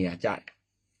လိန်နေတာကြားတယ်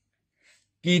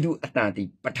ပြည်သူအတန်တီ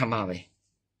ပထမပဲ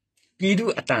ပြည်သူ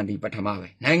အတန်တီပထမပဲ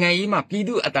နိုင်ငံရေးမှာပြည်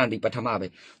သူအတန်တီပထမပဲ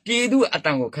ပြည်သူအတ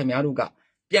န်ကိုခင်ဗျားတို့က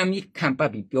ပြန်ပြီးခံပတ်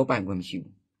ပြီးပြောပိုင်ခွင့်မရှိ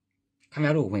ဘူးခင်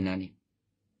ဗျားတို့ဝန်ထမ်းနေ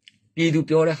ပြည်သူ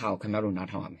ပြောတဲ့ဟာကိုခင်ဗျားတို့နား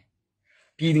ထောင်ရမယ်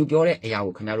ပြည်သူပြောတဲ့အရာ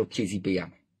ကိုခင်ဗျားတို့ဖြည့်ဆည်းပေးရ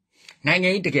မယ်နိုင်ငံ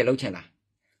ရေးတကယ်လုပ်ချင်လား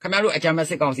ခင်ဗျားတို့အကြမ်းဖက်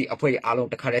စစ်ကောင်စီအဖွဲ့အားလုံး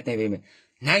တစ်ခါတည်းသင်ပေးမယ်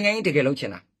နိုင်ငံရေးတကယ်လုပ်ချ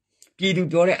င်လားပြည်သူ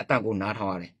ပြောတဲ့အတန်ကိုနားထော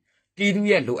င်ရတယ်ပြည်သူ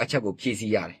ရဲ့လိုအပ်ချက်ကိုဖြည့်ဆ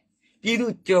ည်းရတယ်ပြည်သူ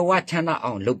ကြော်ဝချမ်းသာ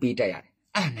အောင်လုပ်ပေးတတ်ရတယ်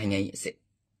အဲ့နိုင်ငံရေးအစ်စ်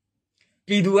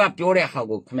ပြည်သူကပြောတဲ့ဟာ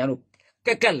ကိုခင်ဗျားတို့က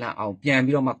က်လန်အောင်ပြန်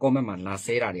ပြီးတော့မှ comment မှာလာ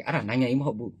ဆဲတာတွေအဲ့ဒါနိုင်ငံရေးမ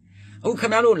ဟုတ်ဘူးအခုခ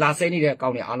င်ဗျားတို့လာဆဲနေတဲ့အကော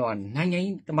င့်တွေအားလုံးကနိုင်ငံ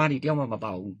ရေးတမားတွေတယောက်မှမ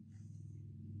ပါဘူး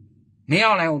没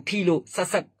有来用铁路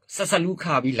杀路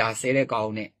卡比拉塞的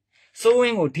高呢，所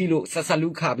以我铁路杀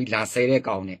路卡比拉塞的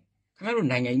高呢，看没有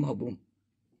男人好不？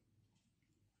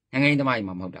男人他妈也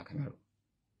蛮好的，看没有？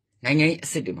男人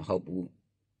是的嘛好不？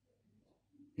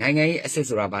男人是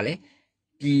说啥嘞？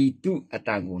比度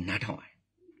当我拿头啊，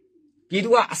比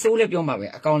度收了表嘛呗，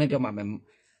高了表嘛呗，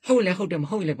后来表嘛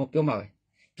呗，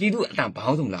比度当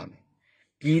包中了没？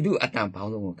比度当包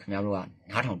中我看没有啊？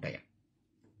拿头的呀，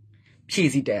屁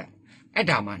事的。哎，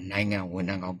他妈男人文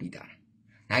能讲比的，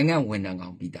男人文能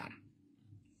讲比的，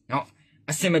喏，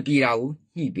什么比啦？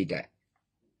你比的，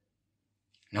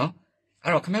喏，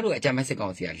啊，看没有？咱们是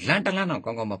讲是啊，懒得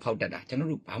刚刚嘛跑得的，咱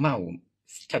们爸妈我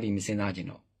特别没生啥劲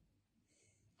咯，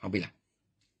好比啦。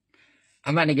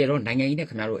阿妈那个男人一点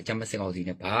看没有？咱们是讲是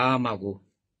呢，爸妈我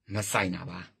没晒那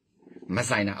吧，没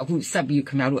晒那，我实比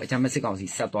看没有？咱们是讲是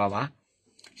10多吧，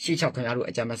西桥看没有？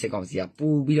咱们是讲是啊，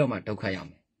不比了嘛都可以嘛。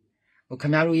我看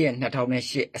没有耶，那头那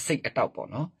些谁一刀不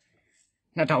喏？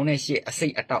那头那些谁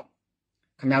一刀？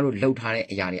看没有楼塌的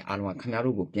压力阿罗，看没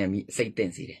有个变米谁等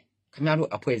死的？看没有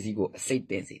阿婆是个谁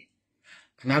等死的？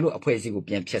看没有阿婆是个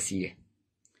变撇死的？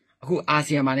我阿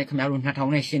西嘛呢？看没有那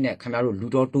头那些呢？看没有路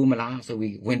多多么啦？所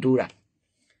以温度啦，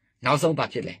脑松把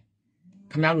撇嘞，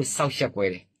看没有烧血鬼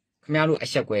嘞，看没有阿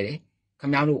血鬼嘞，看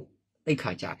没有被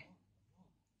卡家嘞，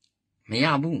没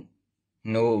呀不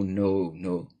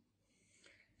 ？No。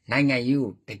男人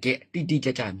有这个滴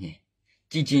这面，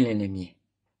几斤的面，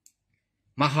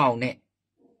蛮好呢。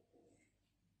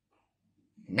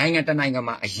男人的那个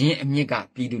嘛，人面个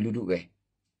比度路呗。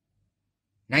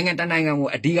男人的那个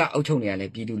我第个欧洲人来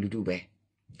比度路呗。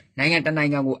男人的那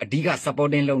个我第个十八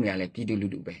点六年来比度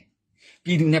路呗。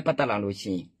比度呢不得了路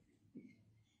线，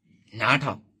哪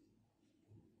套？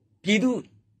比度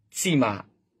是嘛？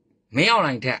没有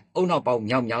人听，欧脑包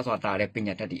秒说打来并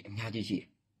且他的秒就是。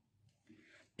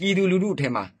比度路ထဲ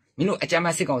မှာမင်းတို့အကြ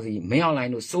မ်းစစ်ကောင်စီမင်းအောင်လို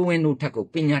င်းတို့စိုးဝင်းတို့ထက်ကို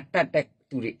ပညာတတ်တဲ့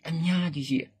သူတွေအများကြီး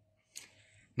ရှိတယ်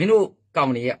မင်းတို့ကော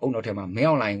င်တွေရဲ့အုံနောက်ထဲမှာမင်း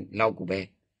အောင်လိုင်းလောက်ကိုပဲ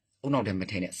အုံနောက်ထဲမ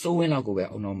ထင်းနဲ့စိုးဝင်းလောက်ကိုပဲ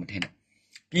အုံနောက်မထင်းနဲ့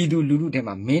ပြည်သူလူထုထဲ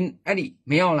မှာမင်းအဲ့ဒီ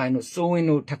မင်းအောင်လိုင်းတို့စိုးဝင်း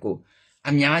တို့ထက်ကို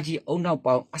အများကြီးအုံနောက်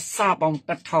ပေါင်းအစပေါင်း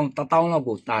1000လောက်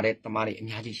ကိုတာတဲ့တမားတွေအ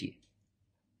များကြီးရှိတယ်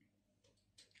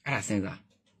အဲ့ဒါစဉ်းစား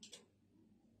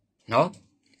နော်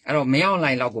အဲ့တော့မင်းအောင်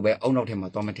လိုင်းလောက်ကိုပဲအုံနောက်ထဲမှာ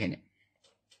တော့မထင်းနဲ့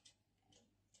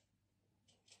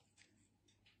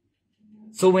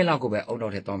စိုးဝင်းလောက်ကိုပဲအုံ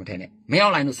တော့ထဲတော်မထဲနဲ့မင်းအော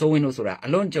င်လိုင်းတို့စိုးဝင်းတို့ဆိုတာအ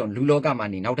လွန်ကြုံလူလောကမှာ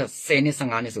နေနောက်ထပ်10နှစ်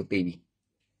15နှစ်ဆိုသေးပြီ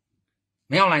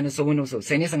မင်းအောင်လိုင်းတို့စိုးဝင်းတို့ဆို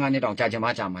10နှစ်15နှစ်တောင်ကြာချင်မှ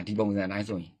ကြာမှာဒီပုံစံအတိုင်း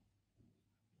ဆိုရင်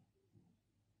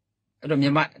အဲ့တော့မြ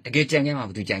န်မာတကယ်ကြံခဲ့မှာ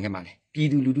ဘာသူကြံခဲ့မှာလဲပြည်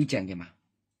သူလူထုကြံခဲ့မှာ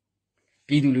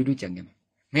ပြည်သူလူထုကြံခဲ့မှာ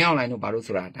မင်းအောင်လိုင်းတို့ဘာလို့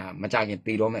ဆိုတာဒါမကြခင်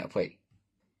တေတော့မဲ့အဖွဲ့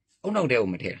အုံနောက်ထဲကို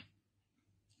မထဲတာ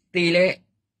တေလဲ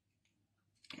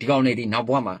ဒီကောင်နေဒီနောက်ဘ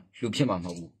ဝမှာလူဖြစ်မှာမ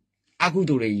ဟုတ်ဘူးအကု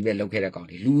သိုလ်တွေကြီးပဲလုပ်ခဲ့တဲ့ကောင်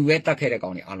တွေလူပဲတတ်ခဲ့တဲ့ကော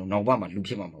င်တွေအားလုံးနောက်ဘဝမှာလူ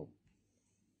ဖြစ်မှာမဟုတ်ဘူး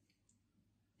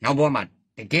နောက်ဘဝမှာ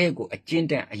တကယ်ကိုအကျဉ်း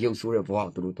တန်အယုတ်ဆိုးတဲ့ဘဝ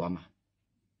ကိုသူတို့သွားမှာ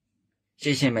ရှ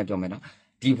င်းပဲပြောမယ်နော်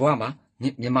ဒီဘဝမှာ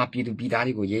မြန်မာပြည်သူပြည်သား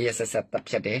တွေကိုရဲရဲဆက်ဆက်တပ်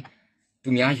ဖြတ်တယ်သူ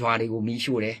များရွာတွေကိုမီး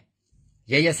ရှို့တယ်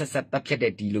ရဲရဲဆက်ဆက်တပ်ဖြတ်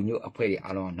တဲ့ဒီလိုမျိုးအဖွဲ့တွေ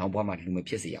အားလုံးနောက်ဘဝမှာလူမ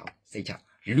ဖြစ်စေရအောင်စိတ်ချ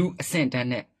လူအဆင့်တန်း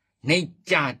နဲ့နှိပ်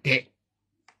ကြတဲ့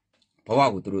ဘဝ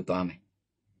ကိုသူတို့သွားမယ်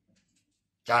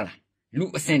ကြားလားလူ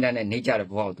အစင်တန်းနဲ့နေကြတဲ့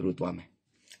ဘဝကိုသူတို့သွားမယ်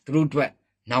သူတို့အတွက်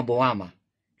နောက်ဘဝမှာ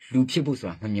လူဖြစ်ဖို့ဆို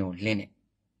တာမမျှော်လင့်နဲ့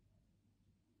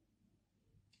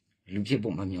လူဖြစ်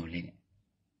ဖို့မမျှော်လင့်နဲ့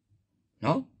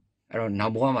နော်အဲ့တော့နော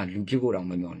က်ဘဝမှာလူဖြစ်ဖို့တောင်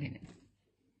မမျှော်လင့်နဲ့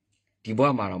ဒီဘဝ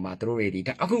မှာတော့မှသူတို့တွေဒီ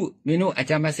အခုမင်းတို့အ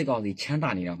ကြမ်းမဲ့စစ်ကောင်စီချမ်းသာ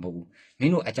နေတာမဟုတ်ဘူးမ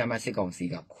င်းတို့အကြမ်းမဲ့စစ်ကောင်စီ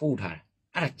ကခိုးထားတာ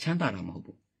အဲ့ဒါချမ်းသာတာမဟုတ်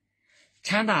ဘူးချ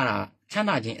မ်း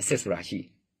သာခြင်းအစစ်ဆိုတာရှိ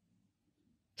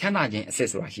ချမ်းသာခြင်းအစစ်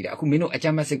ဆိုတာရှိတယ်အခုမင်းတို့အကြ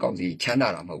မ်းမဲ့စစ်ကောင်စီချမ်းသာ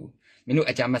တာမဟုတ်ဘူးမင်းတို့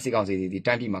အကြမ်းမဲ့စစ်ကောင်စီတွေ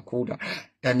တိုင်းပြည်မှာခိုးတာ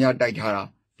ဓာတ်တိုက်ထားတာ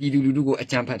ပြည်သူလူထုကိုအ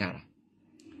ကြမ်းဖက်ထားတာ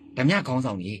ဓာတ်ခေါင်း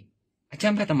ဆောင်တွေအကြ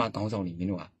မ်းဖက်သမားခေါင်းဆောင်တွေမင်း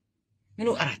တို့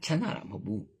အဲ့ဒါချမ်းသာတာမဟုတ်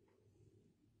ဘူး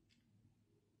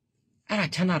အဲ့ဒါ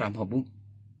ချမ်းသာတာမဟုတ်ဘူး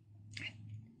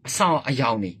အဆောင်အယော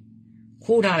င်နေ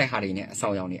ခိုးထားတဲ့ဟာတွေနဲ့အဆော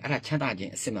င်အယောင်နေအဲ့ဒါချမ်းသာခြ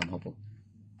င်းအစစ်မှမဟုတ်ဘူး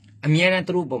အမြဲတမ်း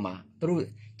သူတို့ပုံမှာသူတို့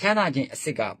ချမ်းသာခြင်းအစ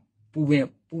စ်ကပူ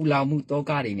လောင်မှုတော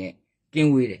ကားတွေနဲ့က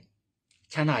င်းဝေးတယ်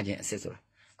ချမ်းသာခြင်းအစစ်ဆိုတာ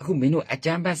အခုမင်းတို့အကြ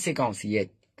မ်းဖက်စစ်ကောင်စီရဲ့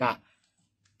က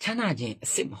ချမ်းသာခြင်းအ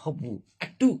စစ်မဟုတ်ဘူးအ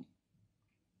တု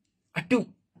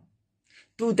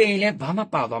သူတိန်လည်းဘာမှ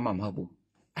ပါသွားမှာမဟုတ်ဘူး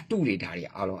အတုတွေဒါတွေ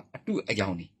အားလုံးအတုအကြော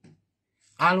င်းတွေ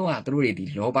အားလုံးကသူတို့တွေဒီ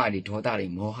လောဘတွေဒေါသတွေ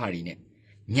မောဟတွေနဲ့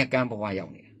ညက်ကန်းဘဝရော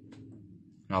က်နေတာ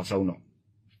နောက်ဆုံးတော့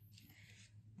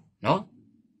နော်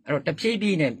အဲ့တော့တဖြည်းဖြ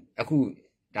ည်းနဲ့အခု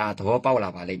ဒါသဘောပေါက်လာ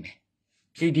ပါလိမ့်မယ်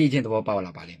ဖြည်းဖြည်းချင်းသဘောပေါက်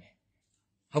လာပါလိမ့်မယ်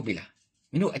ဟုတ်ပြီလား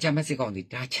မင်းတို့အကြမ်းဖက်စစ်ကောင်စီ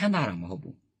ဒါချမ်းသာတာမဟုတ်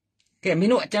ဘူးကဲမ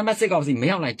င်းတို့အကြမ်းဖက်စစ်ကောင်စီမ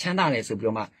ရောက်လိုက်ချမ်းသာတယ်ဆိုပြီး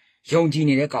တော့မှယုံကြည်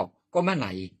နေတဲ့ကောင် comment လာ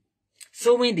ကြီး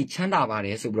စိုးဝင်းဒီချမ်းသာပါတ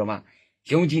ယ်ဆိုပြီးတော့မှ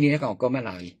ယုံကြည်နေတဲ့ကောင် comment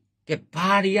လာကြီးကဲ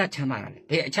ဘာတွေကချမ်းသာတာလဲ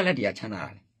ဘယ်အချက်လက်တွေကချမ်းသာတာ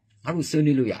လဲငါတို့ဆွေး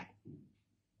နွေးလို့ရတယ်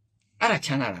အဲ့ဒါချ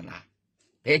မ်းသာတာလား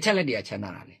ဘယ်အချက်လက်တွေကချမ်းသာ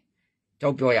တာလဲကြော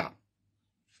က်ပြောရအောင်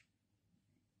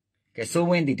ကဲစိုး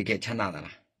ဝင်းဒီတကယ်ချမ်းသာတာ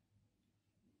လား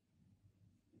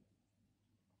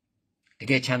တ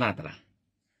ကယ်ချမ်းသာတာလား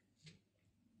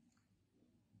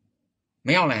မ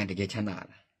ရောက်လာရင်တကယ်ချမ်းသာ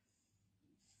တာ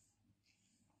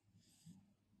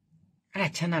အဲ့ဒါ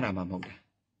ချမ်းသာတာမှမဟုတ်တာ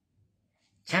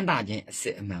ချမ်းသာခြင်းအစ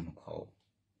စ်အမှန်မခေါ်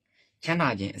ချမ်းသာ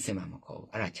ခြင်းအစစ်မှန်မခေါ်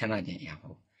အဲ့ဒါချမ်းသာခြင်းအရာမ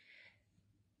ဟုတ်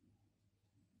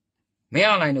မ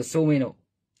ရောက်လာရင်တို့စိုးဝင်းတို့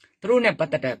သူတို့နဲ့ပတ်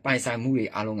သက်တဲ့ပိုင်ဆိုင်မှုတွေ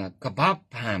အားလုံးကကဘာ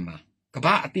ဘဏ်မှာက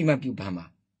ဘာအတိမပြုဘဏ်မှာ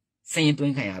စရင်သွ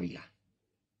င်းခံရပြီလား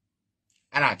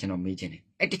အဲ့ဒါကျွန်တော်မေးချင်တယ်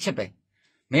အဲ့တစ်ချက်ပဲ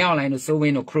မရောက်လာရင်တို့စိုးဝ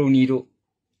င်းတို့ခရိုနီတို့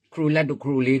ခရိုလက်တို့ခ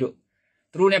ရိုလေးတို့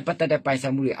သူတို့နဲ့ပတ်သက်တဲ့ပိုင်ဆို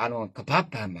င်မှုတွေအားလုံးကကဘာ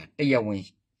ဘဏ်မှာတရားဝင်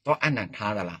တော့အနံ့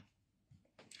ထားသလား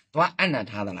တော့အနံ့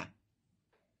ထားသလား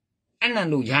အနံ့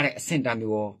လို့ရတဲ့အဆင့်တန်း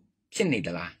မျိုးဖြစ်နေသ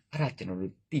လားအဲ့ဒါကျွန်တော်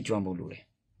တို့သိကျွမ်းဖို့လိုတယ်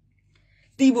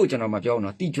သိဖို့ကျွန်တော်မပြောဘူး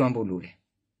နော်သိကျွမ်းဖို့လိုတယ်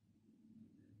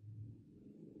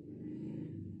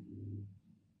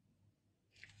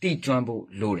သိကျွမ်းဖို့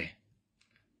လိုတယ်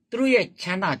သူတို့ရဲ့ချ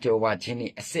မ်းသာကြွယ်ဝခြင်း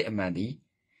နဲ့အစစ်အမှန်ဒီ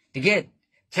တကယ်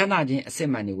ချမ်းသာခြင်းအစစ်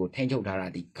အမှန်တွေကိုထိန်းချုပ်ထားတာ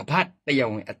ဒီကပတ်တရား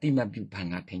ဝင်အတိမတ်ပြုဘဏ်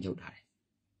ကထိန်းချုပ်ထားတယ်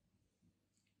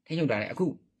ထိန်းချုပ်ထားတယ်အခု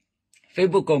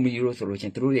Facebook ကုမ္ပဏီတို့ဆိုလို့ချ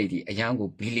င်းသူတို့တွေဒီအရန်ကို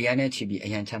ဘီလီယံနဲ့ချီပြီးအ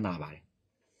ရန်ချမ်းသာပါတယ်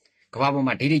ကမ္ဘာပေါ်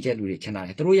မှာဒိဋ္ဌိကျက်လူတွေချမ်းသာတ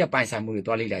ယ်သူတို့ရဲ့ပိုင်ဆိုင်မှုတွေ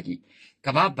တွားလိုက်လိုက်ကြည့်က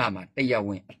မ္ဘာဘဏ်မှာတရားဝ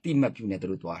င်အတိမတ်ပြုနေသူ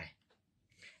တို့တွားတယ်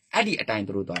အဲ့ဒီအတိုင်း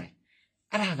သူတို့တွားတယ်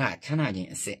အဲ့ဒါကချမ်းသာခြင်း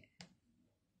အစစ်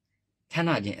ချမ်း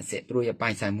သာခြင်းအစစ်သူတို့ရဲ့ပို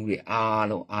င်ဆိုင်မှုတွေအား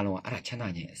လုံးအဲ့ဒါချမ်းသာ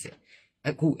ခြင်းအစစ်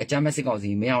အခုအကြမ်းမဲ့စစ်ကောင်စီ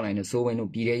မရောက်နိုင်လို့စိုးဝင်း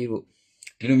တို့ပြည်သေးတို့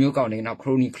ဒီလိုမျိုးကောင်းနေနောက်ခ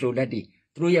ရိုနီခရိုလက်တွေ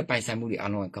သူတို့ရဲ့ပိုင်ဆိုင်မှုတွေ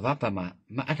အားလုံးကကမ္ဘာဘဏ်မှာ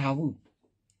မအပ်ထားဘူး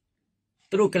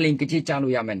သူတို့ကလင်ကကြည့်ကြ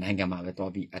လို့ရမယ့်နိုင်ငံမှာပဲ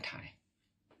တော်ပြီးအပ်ထားတယ်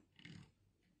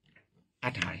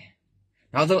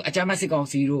နောက်ဆုံးအကြမ်းမဲ့စစ်ကောင်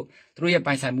စီတို့သူတို့ရဲ့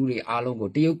ပိုင်ဆိုင်မှုတွေအားလုံးကို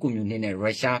တရုတ်ကွန်မြူနစ်နဲ့ရု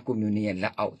ရှားကွန်မြူနစ်ရဲ့လ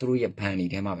က်အောက်သူတို့ရဲ့ဘဏ်တွေ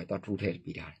ထဲမှာပဲတော်ထူထည့်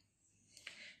ပြီးထားတယ်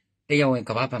တရားဝင်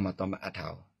ကမ္ဘာဘဏ်မှာတော်မအပ်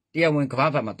ထားဘူးတရားဝင်ကမ္ဘာ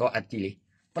ဘဏ်မှာတော်အပ်ကြည့်လေ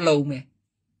ပလုံပဲ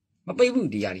မပိတ်ဘူး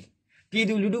ဒီဟာပြည်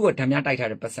သူလူထုကဓမြတိုက်ထား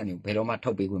တဲ့ပတ်စံတွေကိုဘယ်တော့မှ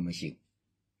ထုတ်ပေးခွင့်မရှိဘူး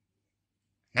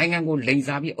နိုင်ငံကိုလိန်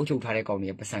စားပြီးအုပ်ချုပ်ထားတဲ့ကောင်တွေ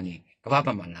ရဲ့ပတ်စံတွေကမ္ဘာဘ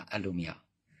ဏ်မှာလာအပ်လို့မရ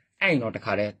အဲ့တော့တ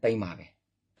ခါတည်းတိမ့်ပါပဲ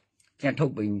ပြန်ထု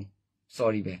တ်ပေးဘူး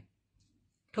sorry ပဲ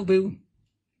ထုတ်ပေးဘူး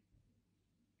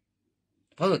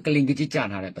ဘာလို့ကလင်ကကြည့်ကြ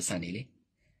ထားတဲ့ပတ်စံတွေလေ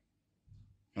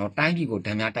တော့တိုင်းပြည်ကိုဓ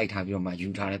မြတိုက်ထားပြီးတော့မှယူ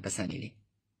ထားတဲ့ပတ်စံတွေလေ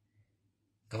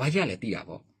ကမ္ဘာကြီးကလည်းသိတာ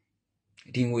ပေါ့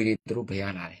ဒီငွေတွေသူတို့ဘယ်ရ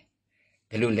လာတယ်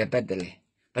ဘယ်လိုလက်ပတ်တယ်လဲ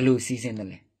ဘယ်လိုစီးစင်းတယ်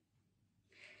လဲ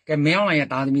ကဲမင်းအောင်လိုင်ရဲ့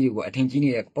သားသမီးတွေကိုအထင်ကြီးနေ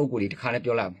တဲ့ပုံကိုယ်တွေတခါလဲ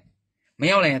ပြောလိုက်မ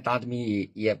င်းအောင်လိုင်ရဲ့သားသမီး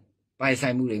ရဲ့ပိုင်ဆို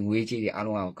င်မှုတွေငွေကြေးတွေအား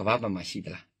လုံးကကမ္ဘာဘဏ်မှာရှိသ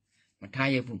လားမထား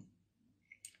ရဘူး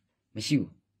မရှိ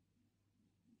ဘူး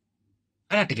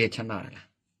အဲ့ဒါတကယ်ချမ်းသာလား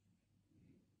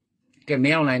ကဲမ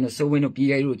င်းအောင်လိုင်တို့စိုးဝင်းတို့ပြည်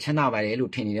ရဲတို့ချမ်းသာပါတယ်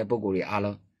လို့ထင်နေတဲ့ပုံကိုယ်တွေအား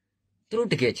လုံးသူတို့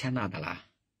တကယ်ချမ်းသာသလား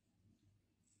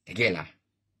တကယ်လား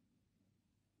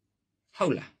ဟု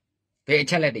တ်လားဘယ်အ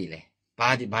ချက်လက်တွေလဲဘာ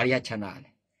တွေကချမ်းသာလဲ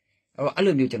အဲ့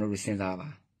လိုမျိုးကျွန်တော်တို့စဉ်းစားပါ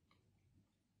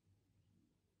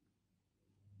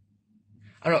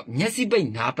အဲ့တော့မျက်စိပိတ်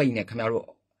နားပိတ်နဲ့ခင်ဗျားတို့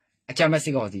အကြမ်းမဲ့စ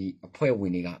စ်ကောင်စီအဖွဲ့ဝ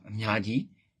င်တွေကအများကြီး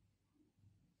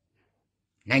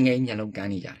နိုင်ငံရေးမျက်လုံးက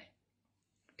န်းနေကြတယ်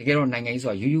တကယ်တော့နိုင်ငံရေး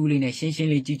ဆိုတာယူယူလေးနဲ့ရှင်းရှင်း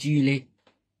လေးကြီးကြီးလေး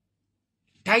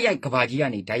ဓာတ်ရိုက်ကဘာကြီးက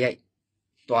နေဓာတ်ရိုက်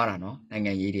သွားတာနော်နိုင်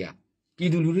ငံရေးတွေကပြည်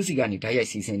သူလူထုစီကနေဓာတ်ရိုက်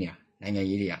စီးဆင်းနေတာနိုင်ငံ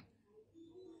ရေးတွေက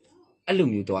အဲ့လို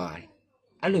မျိုးသွားရတယ်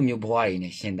အဲ့လိုမျိုးဘဝတွေ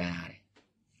နဲ့ရှင်းတန်းရတယ်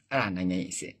အဲ့ဒါနိုင်ငံ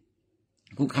ရေးအစစ်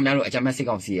အခုခင်ဗျားတို့အကြမ်းမဲ့စစ်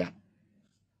ကောင်စီက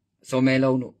စောမဲ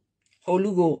လုံးတို့ဟို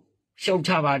လူကိုရှုံ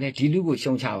ချပါတယ်ဒီလူကို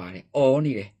ရှုံချပါတယ်အော်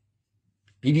နေတယ်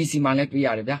BBC မှာလည်းတွေ့ရ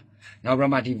တယ်ဗျာနောက်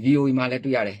ပြီးမှဒီ VOA မှာလည်း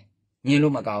တွေ့ရတယ်ညင်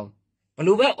လို့မကောင်းဘ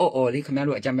လို့ပဲအော်လေးခင်ဗျား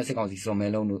တို့အကြမ်းမဲ့စစ်ကောင်စီစောမဲ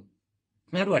လုံးတို့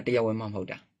ခင်ဗျားတို့ကတရားဝင်မဟုတ်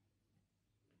တာ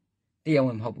တရားဝ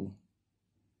င်မဟုတ်ဘူး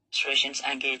Administrations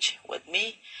engage with me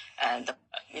and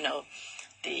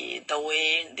the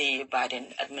way the Biden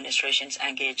administrations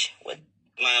engage with.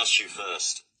 Can I ask you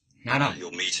first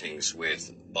your meetings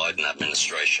with Biden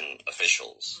administration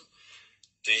officials?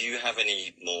 Do you have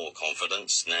any more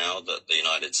confidence now that the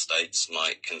United States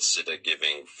might consider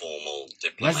giving formal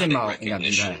diplomatic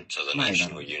recognition to the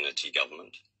National Unity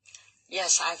Government?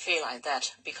 Yes, I feel like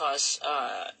that because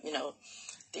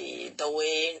the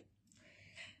way.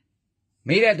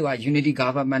 မိတဲ့သူက Unity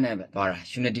Government နဲ့သွားတာ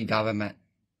Unity Government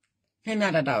မျှမျှ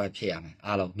တတပဲဖြစ်ရမယ်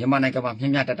အားလုံးမြန်မာနိုင်ငံမှာမျှ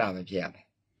မျှတတပဲဖြစ်ရမယ်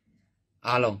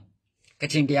အားလုံးက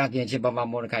ချင်တရားပြင်ချင်းပမာ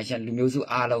မော်ဒခိုင်ရှန်လူမျိုးစု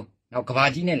အားလုံးနောက်ကဘာ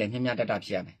ကြီးနဲ့လည်းမျှမျှတတဖြ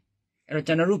စ်ရမယ်အဲ့တော့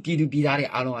ကျွန်တော်တို့ပြည်သူပြည်သားတွေ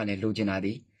အားလုံးကလည်းလိုချင်တာ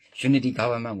ဒီ Unity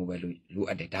Government ကိုပဲလို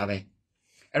အပ်တယ်ဒါပဲ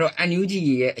အဲ့တော့ NUG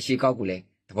ရဲ့အရှိကောက်ကိုလည်း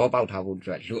သဘောပေါက်ထားဖို့အ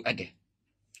တွက်လိုအပ်တယ်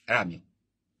အဲ့ဒါမျိုး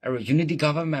အဲ့တော့ unity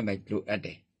government ပဲလိုအပ်တ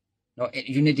ယ်နော်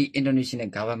unity international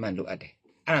government လိုအပ်တယ်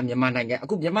အဲ့ဒါမြန်မာနိုင်ငံအ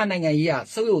ခုမြန်မာနိုင်ငံကြီးက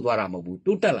ဆုတ်ယုတ်သွားတာမဟုတ်ဘူး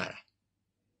တိုးတက်လာတာ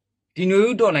ဒီနွေ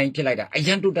ဦးတော်လိုင်းဖြစ်လိုက်တာအရ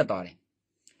င်တိုးတက်သွားတယ်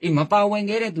အေးမပါဝင်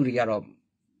ခဲ့တဲ့သူတွေကတော့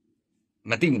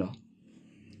မသိဘူးနော်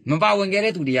မပါဝင်ခဲ့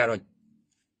တဲ့သူတွေကတော့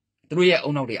သူတို့ရဲ့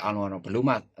အုံနောက်တွေအားလုံးကတော့ဘလို့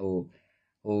မှ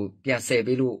ပြန်ဆယ်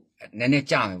ပေးလို့နည်းနည်း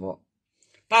ကြာမယ်ပေါ့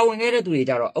ပါဝင်ခဲ့တဲ့သူတွေ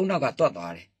ကြတော့အုံနောက်ကတွတ်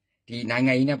သွားတယ်ဒီနိုင်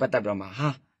ငံကြီးနဲ့ပတ်သက်ပြီးတော့မှဟာ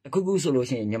တခုခုဆိုလို့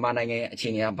ရှိရင်မြန်မာနိုင်ငံရဲ့အခြေ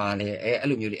အနေကဘာလဲအဲ့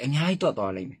လိုမျိုးတွေအများကြီးတွတ်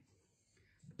သွားလိမ့်မယ်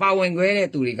ပါဝင်ခဲ့တဲ့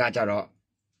သူတွေကကြတော့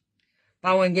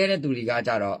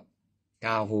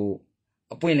ဒါ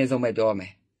အပွင့်လင်းဆုံးပဲပြောရမ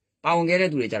ယ်ပါဝင်ခဲ့တဲ့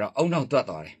သူတွေကြတော့အုံနောက်တွတ်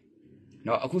သွားတယ်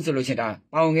နော်အခုဆိုလို့ရှိရင်ဒါ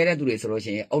ပါဝင်ခဲ့တဲ့သူတွေဆိုလို့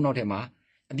ရှိရင်အုံနောက်ထဲမှာ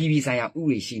အပြည်ပြည်ဆိုင်ရာဥပ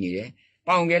ဒေရှိနေတယ်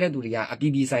ပေါင်ခဲ့တဲ့သူတွေကအပြ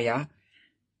ည်ပြည်ဆိုင်ရာ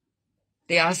တ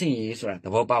ရားစီရင်ရေးဆိုတာသ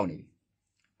ဘောပေါက်နေပြီ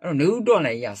အဲ့တော့နေဦးတော်လ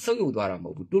ည်းကြီးကဆုတ်ယုတ်သွားတာမဟု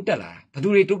တ်ဘူးတိုးတက်လာတာဘသူ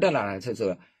တွေတိုးတက်လာတာဆို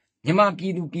တော့မြန်မာပြ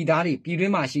ည်သူပြည်သားတွေပြည်တွ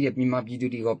င်းမှာရှိတဲ့မြန်မာပြည်သူ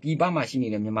တွေရောပြည်ပမှာရှိနေ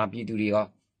တဲ့မြန်မာပြည်သူတွေရော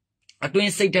အတွ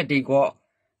င်းစိတ်ဓာတ်တွေရော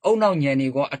အုံနောက်ညံတွေ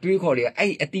ရောအတွေးခေါ်တွေ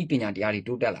အဲ့အသိပညာတရားတွေ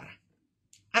တိုးတက်လာတာ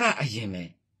အဲ့ဒါအရင်ပဲ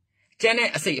ကျန်တဲ့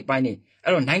အစိတ်အပိုင်းတွေ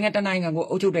အဲ့တော့နိုင်ငံတကာနိုင်ငံကို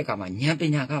အုပ်ချုပ်တဲ့အခါမှာဉာဏ်ပ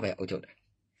ညာကပဲအုပ်ချုပ်တယ်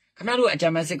ခင်ဗျားတို့အကြ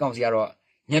မ်းဖက်စစ်ကောင်စီကတော့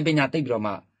ဉာဏ်ပညာသိပ်ပြီးတော့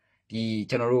မှဒီ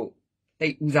ကျွန်တော်တို့တိ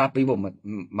တ်ဦးစားပေးဖို့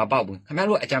မပေါက်ဘူးခင်ဗျား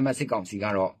တို့အကြမ်းဖက်စစ်ကောင်စီက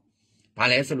တော့ဘာ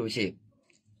လဲဆိုလို့ရှိရင်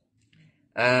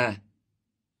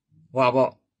ဟွာပေါ့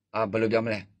ဘယ်လိုပြောမ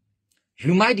လဲ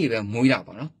လူမိုက်တွေပဲမွေးတာ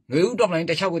ပေါ့နော်ငွေဦးတော်လိုင်း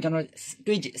တစ်ချောက်ကိုကျွန်တော်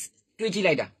တွေးကြည့်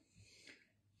လိုက်တာ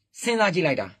စဉ်းစားကြည့်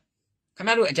လိုက်တာခင်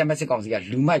ဗျားတို့အကြမ်းဖက်စစ်ကောင်စီက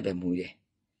လူမိုက်ပဲမွေးတယ်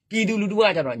ပြည်သူလူထုက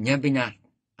ကြတော့ဉာဏ်ပညာ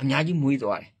အများကြီးမွေး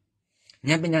သွားတယ်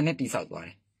ဉာဏ်ပညာနဲ့တိဆောက်သွားတ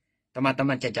ယ်တ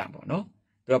မကြကြပေါ့နော်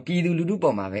ပြီးတော့ပြည်သူလူထု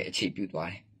ပေါ်မှာပဲအခြေပြုသွား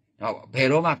တယ်နော်ဘယ်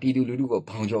တော့မှပြည်သူလူထုကို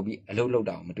ဘောင်ကျော်ပြီးအလုပ်လုပ်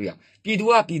တာမတွေ့ရပြည်သူ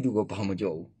ကပြည်သူကိုဘောင်မ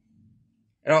ကျော်ဘူး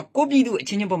အဲ့တော့ကိုပြည်သူအ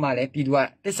ချင်းချင်းပေါ်မှာလည်းပြည်သူက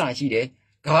တစ္ဆာရှိတယ်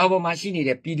ကမ္ဘာပေါ်မှာရှိနေ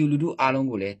တဲ့ပြည်သူလူထုအားလုံး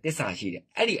ကိုလည်းတစ္ဆာရှိတယ်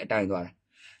အဲ့ဒီအတိုင်းသွားတာ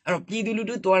အဲ့တော့ပြည်သူလူ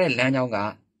ထုသွားတဲ့လမ်းကြောင်းက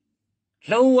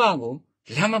လုံးဝကို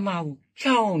လမ်းမမှားဘူး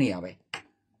ဖြောင်းနေရပဲ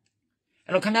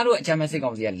အဲ့တော့ခင်ဗျားတို့အကြမ်းဖက်စစ်ကော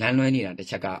င်စီကလမ်းလွဲနေတာတစ်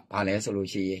ချက်ကဘာလဲဆိုလို့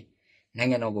ရှိရင်နို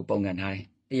င်ငံတော်ကိုပုံကန်ထားတယ်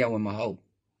တရားဝင်မဟုတ်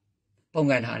ပုံ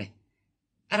ကန်ထားတယ်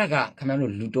အဲ့ဒါကခင်ဗျား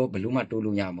တို့လူတော့ဘလို့မှတိုး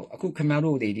လို့ရမှာမဟုတ်အခုခင်ဗျား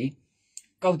တို့တွေဒီ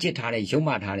ကောက်ကျစ်ထားတဲ့ရုံ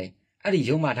မှထားတဲ့အဲ့ဒီ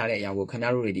ရုံမှထားတဲ့အရာကိုခင်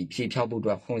ဗျားတို့တွေဒီဖြေဖြောက်ဖို့အ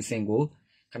တွက်ဟွန်စင်ကို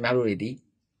ခင်ဗျားတို့တွေဒီ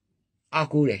အား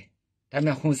ကိုးတယ်ဒါပေ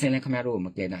မဲ့ဟွန်စင်လည်းခင်ဗျားတို့ကိုမ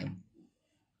ကယ်နိုင်ဘူး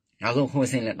နောက်ဆုံးဟွန်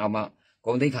စင်လည်းတော့မှ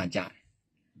ဂုံသိက္ခာကြတယ်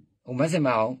ဟိုမက်ဆင်မ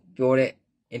အောင်ပြောတဲ့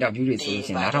အင်တာဗျူးတွေဆိုလို့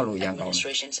ရှိရင်နားထောင်လို့ရန်ကောင်းတယ်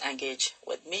administrations engage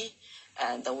with me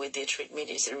and the way they treat me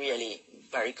is really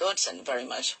very good and very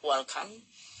much welcome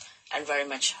and very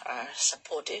much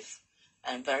supportive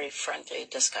and very friendly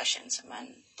discussions among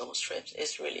those trips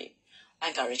is really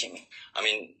encouraging me. I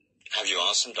mean, have you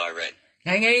asked them direct?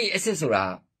 နိုင်ငံရေးအစစ်ဆိုတာ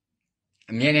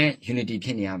အမြဲတမ်း unity ဖြ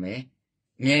စ်နေရမယ်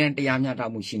အမြဲတမ်းတရားမျှတ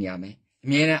မှုရှိနေရမယ်အ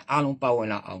မြဲတမ်းအားလုံးပါဝင်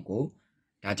လာအောင်ကို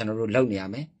ဒါကျွန်တော်တို့လုပ်နေရ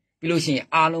မယ်ပြီးလို့ရှိရင်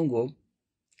အားလုံးကို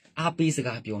အားပေးစ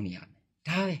ကားပြောနေရမယ်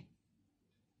ဒါပဲ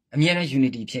အမြဲတမ်း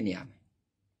unity ဖြစ်နေရမယ်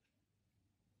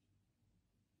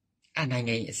အနိုင်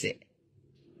ငံရေးအစစ်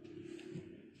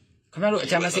ခင်ဗျားတို့အ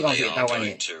ကြမ်းဖက်စစ်ကောင်စီတာဝန်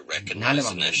နဲ့နားလည်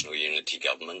ပါ national unity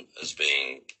government as being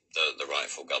the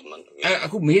rightful government အ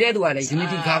ခုမေးတဲ့သူကလည်း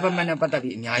unity government နဲ့ပတ်သက်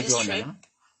ပြီးအများကြီးပြောနေတာနော်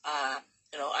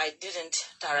you know I didn't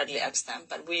directly ask them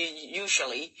but we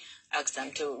usually ask them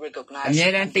to recognize အမြဲ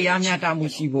တမ်းတရားမျှတမှု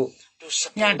ရှိဖို့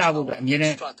မျှတဖို့အမြဲတ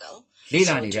မ်းလေး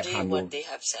လာနေတဲ့အခါမျိုး what they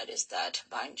have said is that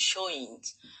by showing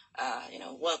you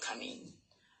know welcoming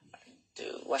to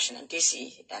Washington DC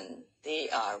and they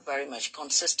are very much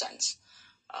consistent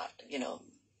you know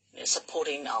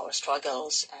supporting our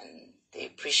struggles and they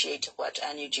appreciate what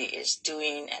NUG is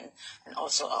doing and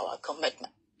also our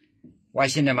commitment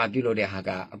Washington မှာပြုလုပ်တဲ့ဟာက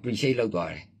appreciate လုပ်သွား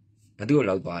တယ်ဘယ်သူ့ကို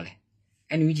လုပ်သွားလဲ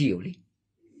NUG ကိုလေ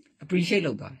appreciate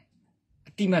လုပ်သွားတယ်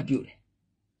အတိမတ်ပြုတယ်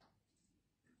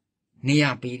နေ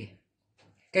ရာပေးတယ်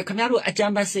ကဲခင်ဗျားတို့အကြ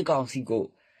မ်းဖက်စစ်ကောင်စီကို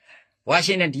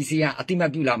Washington DC ကအတိမ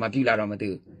တ်ပြုလာမပြုလာတော့မသိ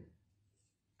ဘူး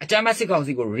အကြမ်းဖက်စစ်ကောင်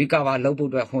စီကို recover လုပ်ဖို့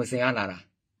အတွက်ဟွန်စင်ရလာတာ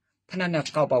ဖဏနဲ့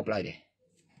ကောက်ပေါက်ပလိုက်တယ်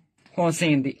ဟွန်စ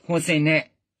င်နဲ့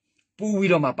ပူး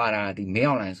ပြီးတော့မှပါတာဒီမင်း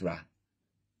အောင်လိုင်းဆိုတာ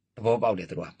သဘောပေါက်တယ်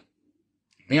သူတို့က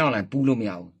မင်းအောင်လိုင်းပူးလို့မ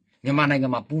ရဘူးမြန်မာနိုင်ငံ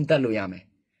မှာပူးတက်လို့ရမယ်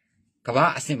ကမ္ဘာ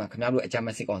အဆင့်မှာခင်ဗျားတို့အကြမ်းဖ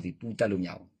က်စစ်ကောင်စီပူးတက်လို့မ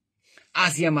ရဘူးအာ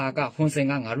ဆီယံမှာကဟွန်စင်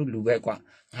ကငါတို့လူပဲကွာ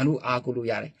ငါတို့အားကိုလို့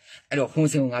ရတယ်အဲ့တော့ဟွန်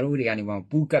စင်ကိုငါတို့တွေကနေမှ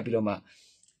ပူးကပ်ပြီးတော့မှ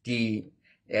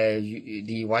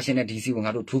ဒီဝါရှင်တန် DC ကို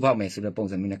ငါတို့ထိုးဖောက်မယ်ဆိုတဲ့ပုံ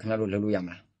စံမျိုးနဲ့ခင်ဗျားတို့လုပ်လို့ရမ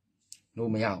လား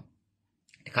လို့မရဘူး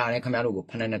တခါလဲခင်ဗျားတို့ကို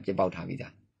ဖဏနဲ့ပြစ်ပေါက်ထားပြီး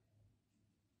သား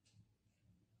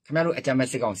ခင်ဗျားတို့အကြမ်းဖက်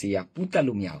စစ်ကောင်စီကပူးတက်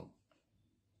လို့မရဘူး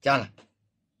ကြားလား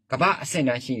ကမ္ဘာအဆင့်တ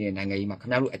န်းရှိနေတဲ့နိုင်ငံကြီးမှာခင်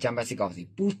ဗျားတို့အကြမ်းဖက်စစ်ကောင်စီ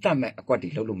ပူးတက်မဲ့အကွက်တွေ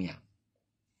လုပ်လို့မရ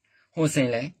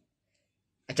Honsele,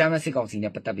 a Jamasik in a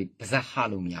patabi,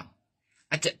 Bazahalumia.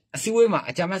 A Siwema,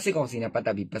 a Jamasik in a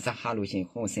patabi, Bazahalushin,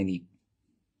 Honseni.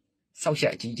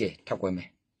 Sausha GJ,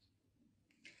 Takweme.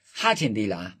 Hatchin de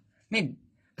la, men,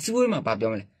 Siwema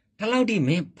Babion, Talaudi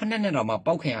me, Pananama,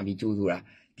 Pauka, be Judura,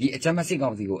 the Jamasik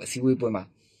of the Siwema,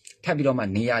 Tabidoma,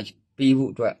 Nia,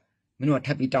 Pivu, Mino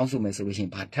Tabi Down solution,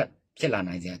 but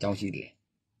Chelana is a John City.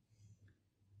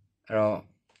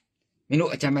 Mino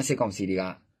a Jamasik of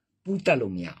Syria,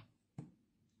 Putalumia.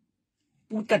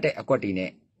 Puta de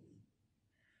Aquatine.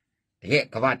 The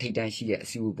yet Cavati dan she at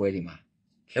Siwu Boedima.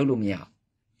 Helumia.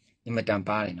 In Madame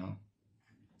Parino.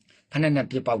 Panana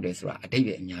Pipaudes, a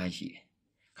David and Yashi.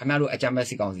 Camaro a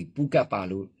Jamasik of the Puka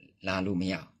Palu, La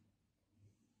Lumia.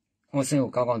 Honsen will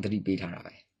go on to repeat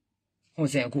her.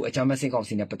 Honsen who a Jamasik of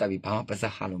Sinapatavi Pampa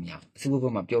Halumia,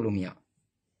 Siwuma Piolumia.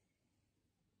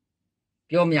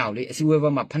 Pio Miauli,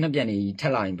 Siwuma Panabiani,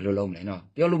 Tala in Blulome, no,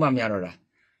 Pioluma Miara.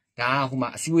 Da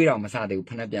Huma Siwira Masada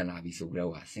Panabiana, so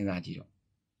grow, Sinagiro.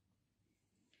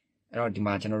 Around the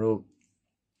Marginal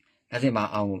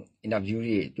Azima own in a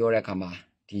beauty, Yorakama,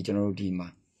 the general Dima.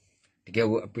 The girl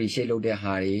will appreciate their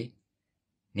Harry,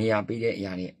 Nia Bide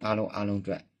Yani, Alon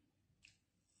Dra.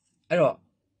 Ero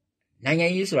Nanga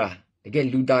Isra, the girl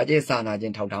Luda Jesana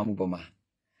Gentle Muboma.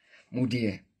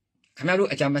 Moody.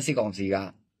 Kamaru a Jamasik on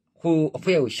Siga, who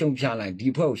fail Shomchana,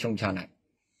 Depo Shomchana.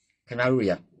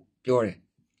 Kamaruya, Jore.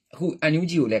 Who a new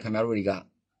Jew like Camaruriga.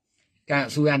 Can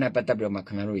Suana Patabroma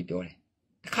Camarui Dore.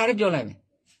 The Caribbean.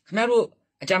 Camaru,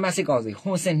 a Jamasikosi,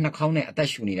 Honsen Nakone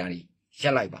attachunidari,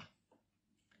 Shalaiba.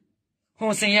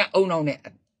 Honsen own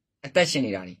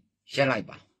attachunidari,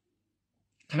 Shalaiba.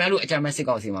 Camaru a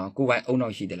Jamasikosima, go by Ono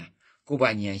Shidela, go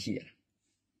by Nian Shidela.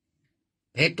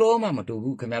 Petro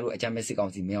Mamatu, Camaru a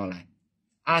Jamasikosi Meoline.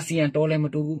 Asian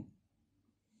Tolematu.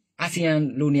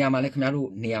 Asian Lunia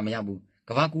Malekamaru, Niamayabu.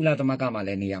 Kavakula to Makama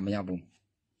Lenia Mayabu.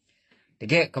 The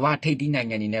get Kavati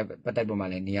Nang and never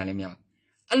Patabumale Nialemia.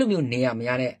 Alumio Nea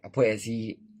Miane, a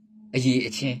poesy, a ye a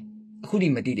chain, a hoodie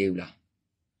Matideula.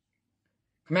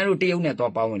 Camaro Deuna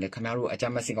Topa and the Camaro a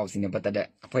Jamasik in the Patada,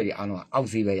 a pretty anno,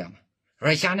 Aussie Bayam.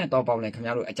 Rashana Topa and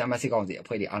Camaro a Jamasik, a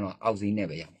pretty anno, Aussie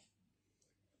never yam.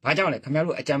 Pajana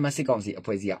Camaro a Jamasik, a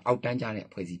poesia, outdanjane, a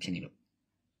poesy chinilo.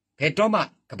 Petroma,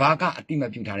 Kabaka, a team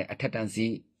of Butane, a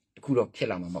tetancy, the cool of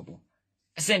Pilama Mabu.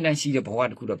 A sentence she of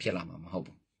what could of Pilama Mabu.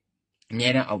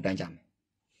 Niena outdanjam.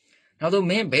 Now the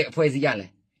main bay poesia.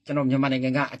 General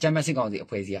Yamananga, a Jamasik on the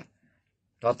poesia.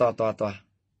 Tota.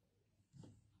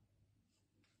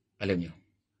 Alumio.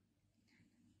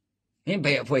 Main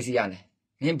bay poesia.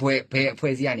 Main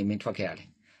poesia, mean Twakale.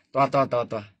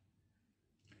 Tota.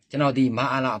 General the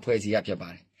Maala poesia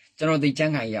Pabari. General the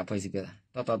Janghaya poesia.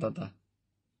 Tota.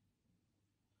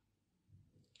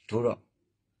 Turo.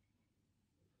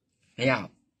 Yeah.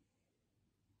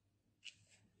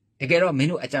 The girl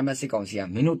Minu a Jamasik on Sia,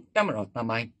 Minu Tamaro,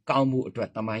 Tamai, Kalmu to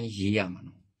Tamai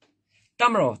Yamano.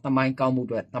 Tamaro, Tamai Kalmu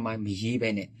to Tamai Miyi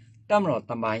Bene, Tamaro,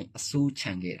 Tamai, a Su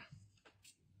Changera.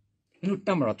 Minu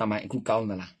Tamaro, Tamai,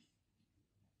 Kukaumala.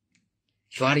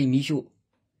 Shwari Mishu,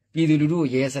 Vidulu,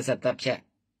 yes, as a tap chat.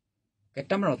 Get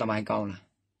Tamaro, Tamai Kauna.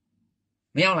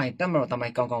 Meoline, Tamaro,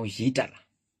 Tamai Kong Yitala.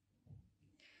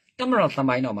 Tamaro,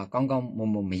 Tamai Noma, Kong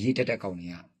Momo Miyita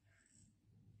Kaunia.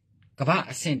 Kaba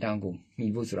a sent down go,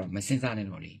 me Busra, my sensan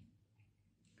and Oli.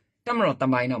 Tamaro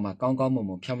Tamaino, my Gongo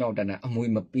Momo, Piamo than a Mui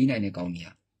Mapina in a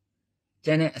Gonia.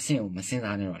 Janet a sin, my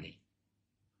sensan and Oli.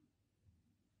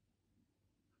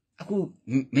 Aku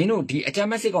Menu di a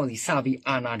Jamasik on the Savi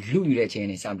Anna Louis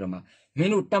Chain in Sabrama,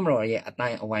 Menu Tamaro ye a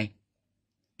time away.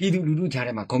 Pidu Lulu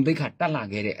Jarema, Complica Tala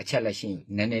get a chalashin,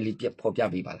 Nanelli Popia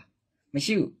Bibala.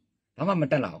 Monsieur, Lama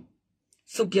Matalao.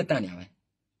 So Pietania.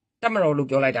 Tamaro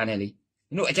look your light Anelli.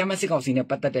 No, a Jamasik in a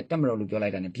patata tamaro look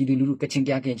like an Pidu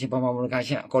Kachinga and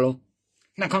Chipamaka Colo.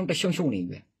 Nakon the show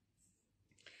neighbor.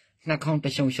 Nakon the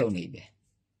show neighbor.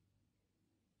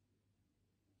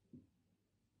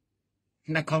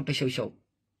 Nakon the show.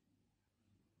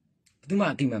 Do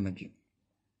not remember you.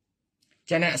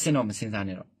 Janet Sinom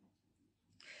Sinsanero.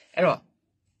 Ero.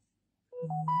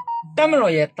 Tamaro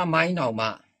yet Tamai no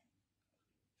ma.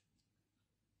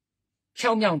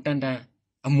 Chow Young Tanda,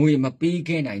 a Mui Mapi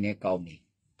gain I ne Goni.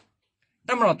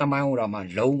 Tamaro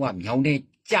Tamaurama, low one, Yone,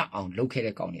 Ja on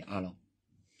located Goni Alo.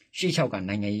 She shall got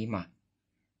Nangayima.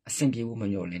 A simple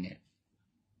woman you're in it.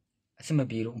 A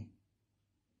simple room.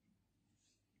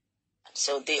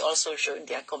 So they also showed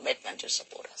their commitment to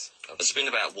support us. It's been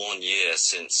about 1 year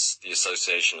since the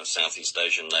Association of Southeast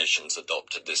Asian Nations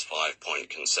adopted this 5-point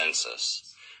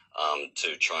consensus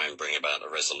to try and bring about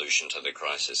a resolution to the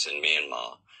crisis in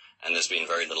Myanmar. And there's been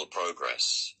very little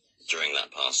progress during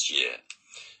that past year.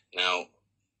 Now,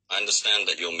 I understand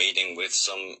that you're meeting with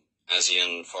some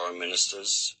ASEAN foreign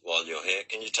ministers while you're here.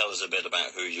 Can you tell us a bit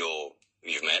about who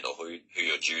you've met or who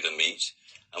you're due to meet,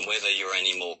 and whether you're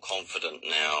any more confident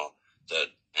now that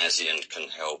ASEAN can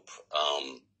help?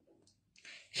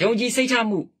 ယုံကြည်စိတ်ချ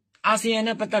မှုအာဆီယံ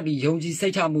နဲ့ပတ်သက်ပြီးယုံကြည်စိ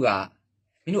တ်ချမှုက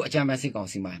မင်းတို့အကြမ်းဖက်စစ်ကောင်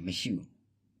စီမှာမရှိဘူး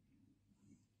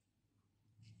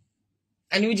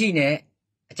အန်ယူဂျီနဲ့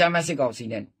အကြမ်းဖက်စစ်ကောင်စီ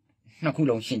နဲ့နှစ်ခု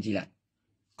လုံးရှင်းကြည့်လိုက်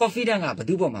confidence ကဘယ်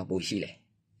သူ့ပေါ်မှာပိုရှိလဲ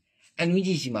အန်ယူ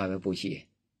ဂျီရှိမှာပဲပိုရှိတယ်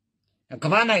က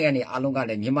မ္ဘာနိုင်ငံတွေအားလုံးက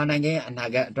လည်းမြန်မာနိုင်ငံရဲ့အနာ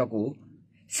ဂတ်အတွက်ကို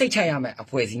စိတ်ချရမယ့်အ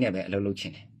ဖွဲ့အစည်းနဲ့ပဲအလုပ်လုပ်ချ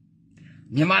င်တယ်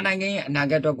မြန်မာနိုင်ငံရဲ့အနာ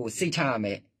ဂတ်အတွက်ကိုစိတ်ချရမ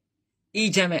ယ့်အေ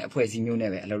ဂျင့်မဲ့အဖွဲ့အစည်းမျိုး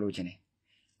နဲ့ပဲအလုပ်လုပ်ချင်တယ်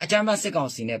အကြမ်းဖက်စစ်ကောင်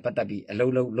စီနဲ့ပတ်သက်ပြီးအလု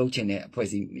ပ်လုပ်ချင်တဲ့အဖွဲ့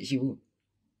အစည်းမရှိဘူး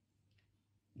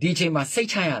ဒီအချိန်မှာစိတ်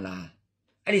ချရလား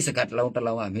အဲ့ဒီစကားတစ်လုံးက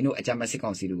မင်းတို့အကြမ်းဖက်စစ်ကော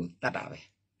င်စီတွေကိုတတ်တာပဲ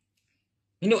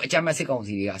မင်းတို့အကြမ်းဖက်စစ်ကောင်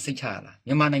စီတွေကစိတ်ချရလား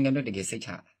မြန်မာနိုင်ငံတို့တကယ်စိတ်ချ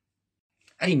ရလား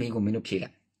အဲ့ဒီမင်းကိုမင်းတို့ဖြေ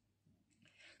လိုက်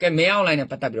ကဲမဲအောင်လိုင်းနဲ့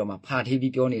ပတ်သက်ပြီးတော့မှဖာထေး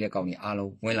ပြီးပြောနေတဲ့ကောင်တွေအား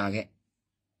လုံးဝင်လာခဲ့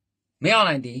မဲအောင်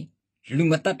လိုင်းဒီလူ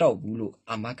မတတ်တော့ဘူးလို့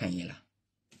အာမခံရင်လား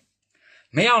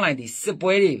မဲအောင်လိုင်းဒီစစ်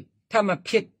ပွဲတွေထပ်မ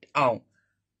ဖြစ်အောင်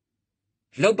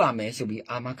လောက်ပါမယ်ဆိုပြီး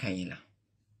အာမခံရင်လား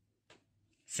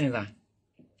စဉ်းစား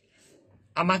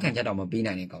အာမခံချက်တော့မပေး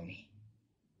နိုင်တဲ့ကောင်တွေ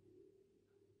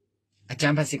အကြ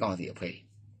မ်းဖက်စစ်ကောင်စီအဖွဲ့တွေ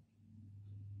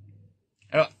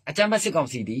အဲ့တော့အကြမ်းဖက်စစ်ကောင်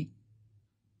စီဒီ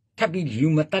ထပ်ပြီးလူ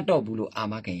မတတ်တော့ဘူးလို့အာ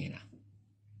မခံရင်လား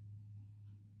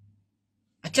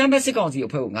အကြမ်းဖက်စစ်ကောင်စီအ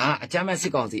ဖွဲ့ကိုငါအကြမ်းဖက်စ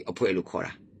စ်ကောင်စီအဖွဲ့လို့ခေါ်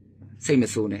တာစိတ်မ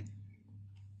ဆိုးနဲ့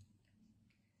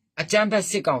အကြမ်းဖက်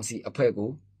စစ်ကောင်စီအဖွဲ့ကို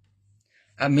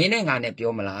မင်းနဲ့ငါနဲ့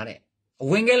ပြောမလားတဲ့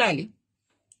ဝင်ခဲ့လိုက်လေ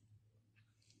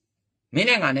မင်း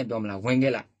နဲ့ငါနဲ့ပြောမလားဝင်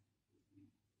ခဲ့လိုက်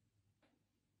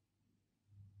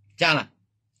ကြားလား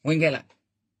ဝင်ခဲ့လိုက်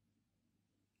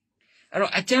အဲ့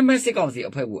တော့အကြမ်းဖက်စစ်ကောင်စီ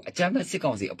အဖွဲ့ကိုအကြမ်းဖက်စစ်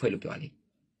ကောင်စီအဖွဲ့လို့ပြောလေ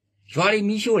ရွာတွေ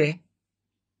မီးရှို့တယ်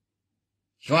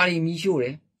ရွာတွေမီးရှို့တ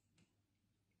ယ်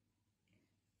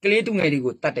ကလေးသူငယ်တွေ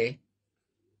ကိုတတ်တယ်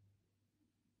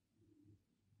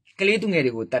ကလေးသူငယ်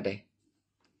တွေကိုတတ်တယ်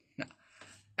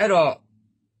အဲ့တော့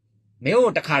မင်း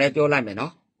တို့တခါတည်းပြောလိုက်မယ်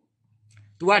နော်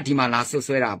तू ကဒီမှာလာဆွ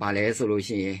ဆွဲတာဗာလဲဆိုလို့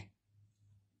ရှိရင်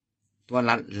तू က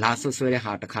လာဆွဆွဲတဲ့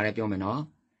ဟာတခါတည်းပြောမယ်နော်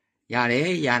ရတယ်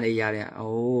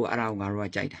အိုးအဲ့ဒါကိုငါတို့က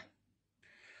ကြိုက်တာ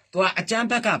तू ကအကျန်း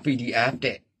ဘက်က PDF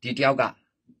တဲ့ဒီတယောက်က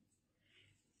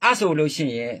အဲ့ဆိုလို့ရှိ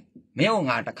ရင်မင်းတို့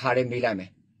ငါတခါတည်းမေးလိုက်မ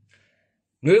ယ်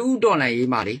ຫນွေဥတော်နိုင်ရေး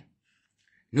မှာလေ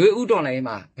ຫນွေဥတော်နိုင်ရေး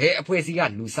မှာဘယ်အဖွဲ့အစည်းက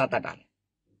လူစတတ်တာလဲ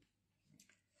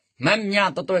မမ်းမြ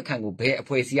တော်တော်ခံကိုဘယ်အ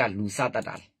ဖွဲ့အစည်းကလူစတတ်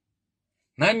တာလဲ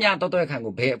မမ်းမြတော်တော်ခံ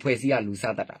ကိုဘယ်အဖွဲ့အစည်းကလူစ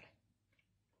တတ်တာလဲ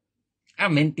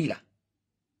အဲ့မင်းတိလား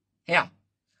ဟဲ့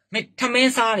မင်းထမ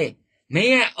င်းစားတယ်မင်း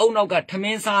ရဲ့အုံနောက်ကထမ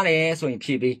င်းစားတယ်ဆိုရင်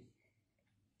ဖြေပေး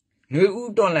ຫນွေဥ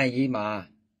တော်နိုင်ရေးမှာ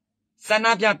စန္ဒ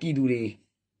ပြပြည်သူတွေ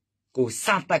ကိုစ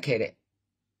တတ်ခဲ့တဲ့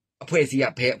အဖွဲ့အစည်းက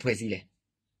ဘယ်အဖွဲ့အစည်းလဲ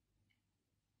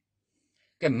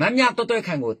ကဲမမ်းမြတော်တော်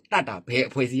ခံကိုတတ်တာဘယ်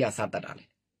အဖွဲ့အစည်းကစတတ်တာလဲ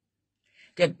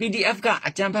ကဲ PDF က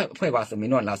အကြမ်းဖက်အဖွဲ့ပါဆိုမ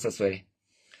င်းတို့ကလာဆွဆွဲတယ်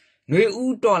ຫນွေဥ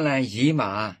တော်လန်ရေးမှာ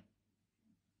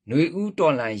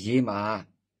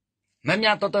မမ်းမြ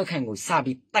တော်တော်ခံကိုစ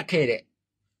ပြီးတတ်ခဲ့တဲ့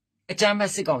အကြမ်းဖ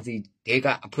က်စစ်ကောင်စီတဲက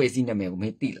အဖွဲ့အစည်းနာမည်ကိုမ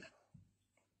င်းသိလား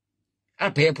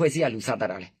အဲ့ဘယ်အဖွဲ့အစည်းကလူစတတ်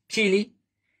တာလဲဖြေလေ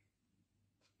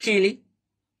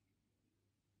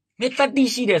မင်းတတိ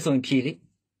ရှိတယ်ဆိုရင်ဖြေလေ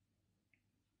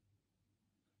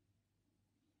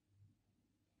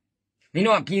မင်း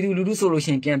တို့ကပြည်သူလူထုဆိုလို့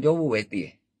ရှိရင်ပြန်ပြောဖို့ပဲသိတ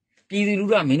ယ်ပြည်သူလူ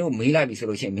ထုကမင်းတို့မေးလိုက်ပြီဆို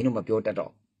လို့ရှိရင်မင်းတို့မပြောတတ်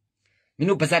တော့မင်း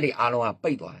တို့ပါဇက်တွေအားလုံးကပိ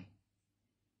တ်သွားတယ်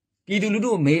ပြည်သူလူ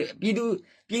ထုမေးပြည်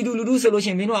သူလူထုဆိုလို့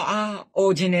ရှိရင်မင်းတို့က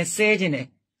အော်ခြင်းနဲ့ဆဲခြင်းနဲ့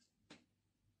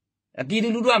ပြည်သူ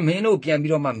လူထုကမင်းတို့ပြန်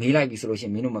ပြီးတော့မှမေးလိုက်ပြီဆိုလို့ရှိရ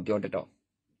င်မင်းတို့မပြောတတ်တော့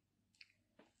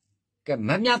ကဲမ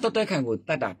မ်းမြတော်တော်ခံကိုတ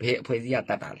တ်တာဘယ်အဖွဲ့အစည်းက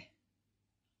တတ်တာလဲ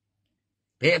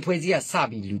ဘယ်အဖွဲ့အစည်းကစ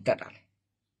ပြီးလူတတ်တာလဲ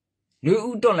ຫນွေ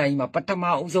ဥတော်လိုင်းမှာပထမ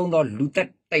အဦးဆုံးသောလူသက်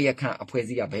တရခန့်အဖွဲ့အစ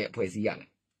ည်းကဘယ်အဖွဲ့အစည်းရလဲ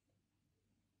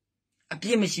အပြ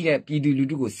စ်မရှိတဲ့ပြည်သူလူ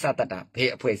ထုကိုစတတ်တာဘ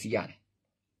ယ်အဖွဲ့အစည်းရလဲ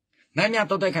မမ်းမြ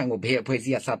တော်တော်ခံကိုဘယ်အဖွဲ့အစ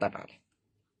ည်းကစတတ်တာလဲ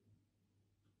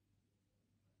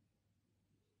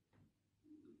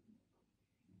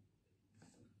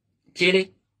ဖြေလေ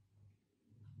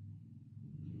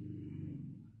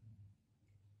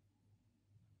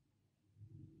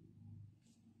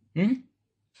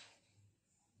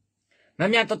မ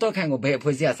မ်းမြတော်တော်ခံကိုဘယ်အ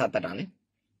ဖွဲ့အစည်းကစတတ်တာလဲ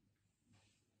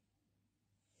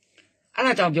အဲ့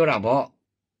ဒါကြောင့်ပြောတာပေါ့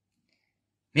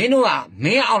မင်းတို့ကမ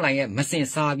င်းအောင်လိုင်းရဲ့မစင်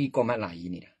စားပြီးကွန်မန့်လာ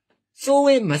ရေးနေတာစိုးဝ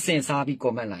င်းမစင်စားပြီးကွ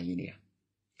န်မန့်လာရေးနေတာ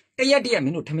တရက်မ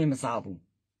င်းတို့ထမင်းမစားဘူး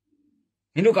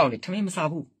မင်းတို့ကောင်တွေထမင်းမစား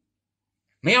ဘူး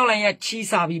မင်းအောင်လိုင်းရဲ့ချီ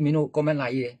စားပြီးမင်းတို့ကွန်မန့်လာ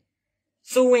ရေးတယ်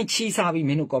စိုးဝင်းချီစားပြီးမ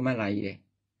င်းတို့ကွန်မန့်လာရေးတယ်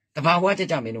တဘာဝကြ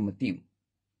ကြမင်းတို့မသိဘူး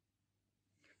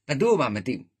ဘယ်သူမှမ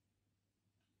သိဘူး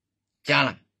ကြား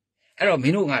လားအဲ့တော့မ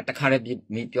င်းတို့ကတခါတည်း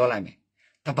မင်းပြောလိုက်မယ်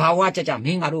တဘာဝကြမ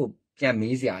င်းငါတို့ပြန်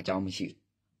မေးစရာအကြောင်းမရှိဘူး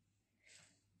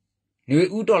ຫນွေ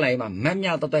ဥတော်လိုက်မှာမက်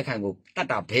မြောက်တသက်ခံကိုတတ်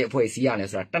တာဘယ်အဖွဲ့စည်းရလဲ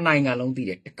ဆိုတာတနိုင်ငံလုံးသိ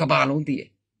တယ်ကဘာလုံးသိတယ်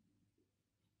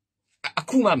အ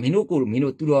ခုမှမင်းတို့ကိုမင်း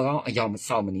တို့သူတော်ကောင်းအယောင်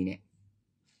ဆောင်မနေနဲ့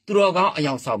သူတော်ကောင်းအ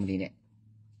ယောင်ဆောင်မနေနဲ့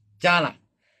ကြားလား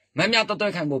မက်မြောက်တသ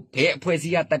က်ခံကိုဘယ်အဖွဲ့စ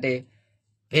ည်းရတတ်တယ်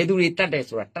ဘယ်သူတွေတတ်တယ်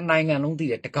ဆိုတာတနိုင်ငံလုံးသိ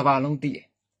တယ်ကဘာလုံးသိတယ်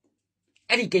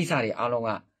အဲ့ဒီကိစ္စတွေအားလုံးက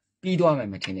ပြီးသွားမယ်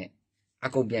မထင်နဲ့အ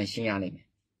ကုန်ပြန်ရှင်းရလိမ့်မယ်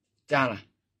ကြားလား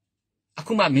အ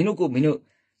ခုမှမင်းတို့ကိုမင်းတို့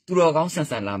သူတော်ကောင်းဆန်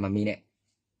ဆန်လာမမီးနဲ့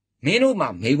မင်းတို့မှ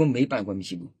မေးခွန်းမေးပန်ခွင့်မ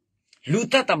ရှိဘူးလူ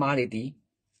သက်သမားတွေဒီ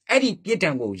အဲ့ဒီပြစ်ဒ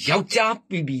ဏ်ကိုယောက်ျား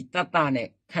ပီပီတတ်တနဲ့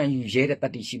ခံယူရဲတဲ့တ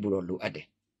တိရှိဖို့တော့လိုအပ်တယ်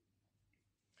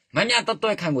မမြတ်တ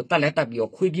တ်ခံကိုတတ်လဲတတ်ပြီး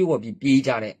တော့ခွေးပြေးဝပြီးပြေး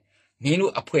ကြတဲ့မင်း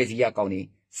တို့အဖွဲ့စည်းရကောင်းနေ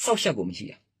စောက်ရှက်ကိုမရှိ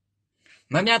တာ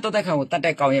မမြတ်တတ်ခံကိုတတ်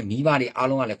တဲ့ကောင်ရဲ့မိဘတွေအား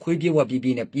လုံးကလည်းခွေးပြေးဝ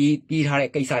ပြေးနဲ့ပြေးထားတဲ့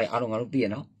ကိစ္စတွေအားလုံးငါတို့သိရ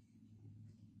နော်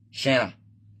ရှင်းလား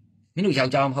မင်းတို့ယော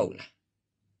က်ျားမဟုတ်လား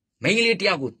မိန်းကလေးတ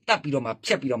ယောက်ကိုတတ်ပြီးတော့မှဖြ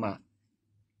တ်ပြီးတော့မှ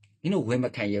မင်းတို့ဝဲမ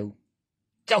ခံရဘူး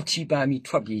ကြောက်ချီပန်းပြီး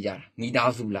ထွက်ပြေးကြတာမိ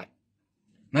သားစုလိုက်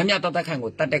မမြတ်တတ်ခံ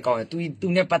ကိုတတ်တဲ့ကောင်ရဲ့သူ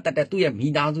နဲ့ပတ်သက်တဲ့သူ့ရဲ့မိ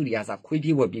သားစုတွေကစားခွေး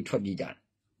ပြေးဝပြေးထွက်ပြေးကြတာ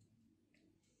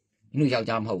မင်းတို့ယော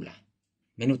က်ျားမဟုတ်လား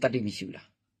မင်းတို့တတ်တိမရှိဘူးလား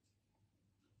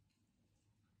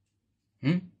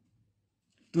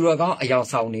သူတော်ကောင်းအယောင်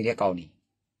ဆောင်နေတဲ့ကောင်นี่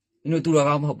မင်းတို့သူတော်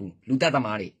ကောင်းမဟုတ်ဘူးလူတတ်သ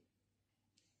မားတွေ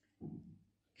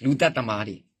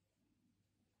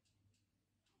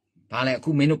ဘာလဲအခု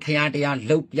မင်းတို့ဖျားတရား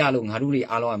လှုပ်ပြလို့ငါတို့တွေ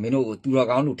အားလုံးကမင်းတို့ကိုသူတော်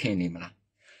ကောင်းလို့ထင်နေမလား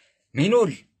မင်းတို့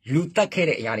လူတက်ခဲ့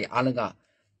တဲ့အရာတွေအားလုံးက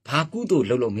ဘာကုသိုလ်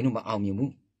လှုပ်လို့မင်းတို့မအောင်မြင်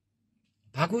ဘူး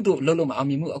ဘာကုသိုလ်လှုပ်လို့မအောင်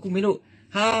မြင်ဘူးအခုမင်းတို့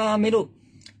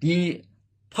ဒီ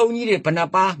ဖုန်ကြီးတွေဘဏ္ဍ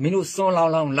ပါမင်းတို့စွန်းလော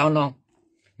င်း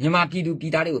မြန်မာပြည်သူပြ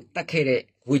ည်သားတွေကိုတက်ခဲ့တဲ့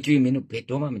ဝေကျွေးမင်းတို့ဘယ်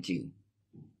တော့မှမကြည့်ဘူး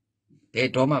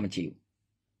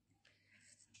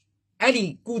အဲ့ဒီ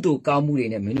ကုသိုလ်ကောင်းမှုတွေ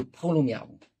နဲ့မင်းတို့ဖုံးလို့မရ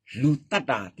ဘူးလူတတ်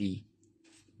တာဒီ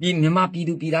မြန်မာပြည်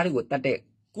သူပြည်သားတွေကိုတတ်တဲ့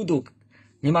ကုသိုလ်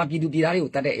မြန်မာပြည်သူပြည်သားတွေ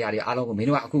ကိုတတ်တဲ့အရာတွေအားလုံးကိုမင်း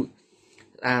တို့ကအခု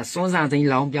စွန်းစာသိန်း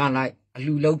လောင်းပြလိုက်အ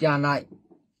လှလုံးပြလိုက်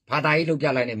ဘာသာရေးလုပ်ပြ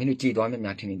လိုက်နဲ့မင်းတို့ကြည်သွားမြ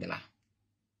တ်ထင်နေသလား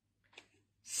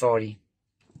sorry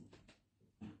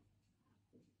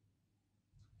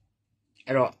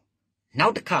အဲ့တော့နော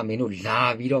က်တစ်ခါမင်းတို့လာ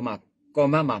ပြီးတော့မှ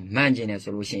comment မှာမှန်ကျင်တယ်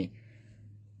ဆိုလို့ရှိရင်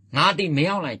ငါတိမ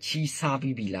ရောက်လိုက်ချီစား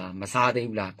ပြီးပြီလားမစားသေး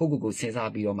ဘူးလားကိုစဉ်း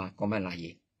စားပြီးတော့မှ comment လာ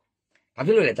ရေးဘာဖြ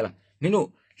စ်လို့လဲတလားမင်းတို့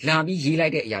လာပြီးရေးလို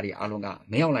က်တဲ့အရာတွေအားလုံးက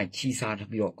မရောက်လိုက်ချီစား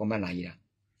ပြီးတော့ comment လာရေးတာ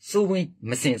စိုးဝင်း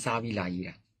မစင်စားပြီးလာရေး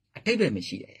တာအတိတ်ပဲမ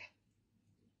ရှိတယ်အဲ့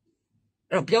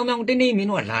တော့ပြောင်းတင်းမင်း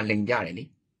တို့ကလာလိန်ကြတယ်လေ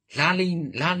လာလိ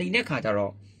န်တဲ့ခါကျ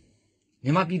တော့မြ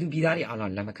န်မာပြည်သူပြည်သားတွေအား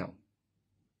လုံးလက်မခံဘူး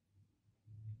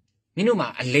မင်းတို့မှာ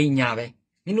အလိန်ညာပဲ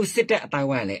မင်းတို့စစ်တဲ့အတိုင်း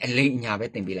ဝိုင်းလည်းအလိန်ညာပဲ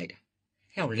တင်ပေးလိုက်တာ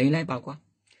ဟဲ့လိန်လိုက်ပါကွာ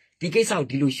ဒီကိစ္စကို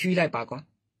ဒီလိုရွှေ့လိုက်ပါကွာ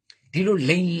ဒီလို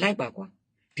လိန်လိုက်ပါကွာ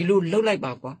ဒီလိုလှုပ်လိုက်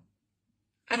ပါကွာ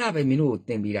အဲ့ဒါပဲမင်းတို့ကို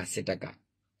တင်ပေးတာစစ်တပ်က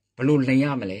ဘလို့လိန်ရ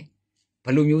မလဲဘ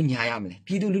လို့မျိုးညာရမလဲ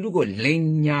ပြည်သူလူထုကိုလိန်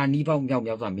ညာနီးပေါင်းမြောက်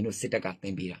ဆိုတာမင်းတို့စစ်တပ်ကတ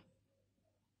င်ပေးတာ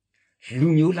လူ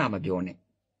မျိုးလာမပြောနဲ့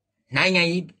နို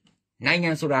င်ငံ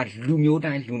ဆိုတာလူမျိုး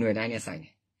တိုင်းလူနွယ်တိုင်းနဲ့ဆိုင်တ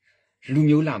ယ်လူ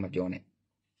မျိုးလာမပြောနဲ့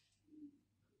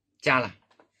ကြားလား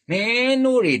မင်း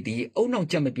တို့တွေဒီအုံနောက်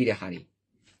ချက်မပြည့်တဲ့ဟာတွေ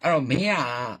အဲ့တော့မင်း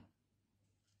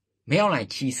ရောက်လိုက်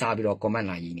ချီစားပြီးတော့ comment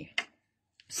လာရင်းနေ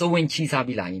စိုးဝင်ချီစား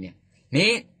ပြီးလာရင်းနေမ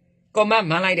င်း comment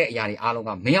မှန်းလိုက်တဲ့အရာတွေအားလုံးက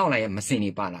မင်းရောက်လိုက်ရဲ့မစင်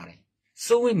တွေပါလာတယ်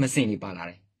စိုးဝင်မစင်တွေပါလာ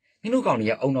တယ်မင်းတို့ကောင်တွေ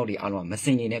ရဲ့အုံနောက်တွေအားလုံးကမစ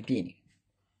င်တွေနဲ့ပြည့်နေ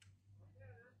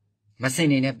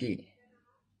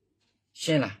ရှ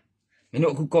င်းလားမင်း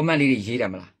တို့အခု comment လေးတွေရေးတ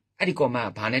ယ်မလားအဲ့ဒီ comment က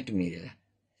ဘာနဲ့တူနေတယ်လဲ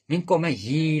မင်း comment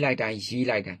ရေးလိုက်တိုင်း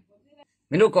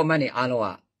မင်းတို့ comment တွေအားလုံးက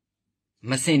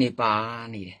မစင်တွေပါ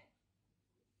နေတယ်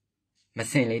မ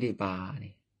စင်လေးတွေပါနေ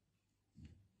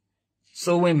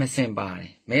စိုးဝင်မစင်ပါတ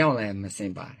ယ်မရောက်လည်းမစ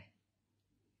င်ပါတယ်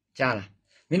ကြားလား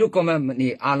မင်းတို့ comment တွေ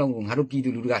အားလုံးကိုငါတို့ပြည်သူ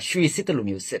လူထုကရွှေစစ်တယ်လို့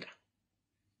မျိုးစစ်တာ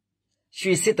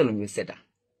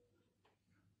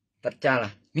တကြား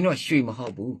လားမင်းတို့ရွှေမဟု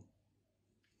တ်ဘူး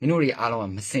မင်းတို့တွေအားလုံးက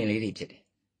မစင်လေးတွေဖြစ်တယ်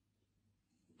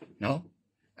နော်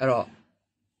အဲ့တော့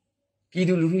ပြည်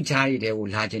သူလူထုခြားရတဲ့ကို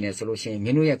လာခြင်းတယ်ဆိုလို့ရှိရင်မ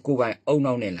င်းတို့ရဲ့ကိုယ်ပိုင်အုံ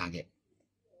နောက်နဲ့လာခဲ့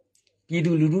ပြည်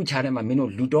သူလူထုခြားတဲ့မှာမင်း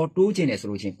တို့လူတော်တိုးခြင်းတယ်ဆို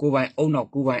လို့ရှိရင်ကိုယ်ပိုင်အုံနောက်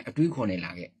ကိုယ်ပိုင်အတွေးခေါ်နေ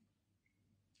လာခဲ့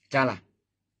ကြားလား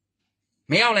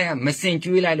မရောက်လိုက်မစင်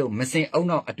ကျွေးလိုက်လို့မစင်အုံ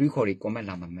နောက်အတွေးခေါ်တွေ comment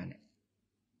လာမှမှန်းတယ်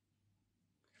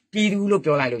ပြည်သူလို့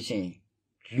ပြောလိုက်လို့ရှိရင်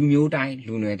လူမျိုးတိုင်း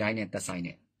လူနွယ်တိုင်းနဲ့သက်ဆိုင်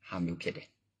တဲ့ဟာမျိုးဖြစ်တယ်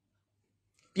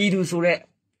ပြည်သူဆိုတဲ့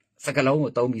စကားလုံး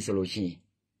ကိုသုံးပြီးဆိုလို့ရှိရင်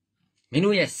မင်း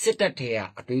တို့ရဲ့စစ်တပ်ထဲက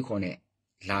အတွေးခေါ်နဲ့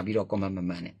လာပြီးတော့ comment မ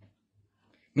မှန်နဲ့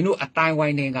မင်းတို့အတိုင်းဝို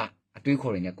င်းတွေကအတွေး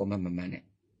ခေါ်တွေနဲ့ comment မမှန်နဲ့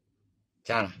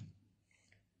ကြားလား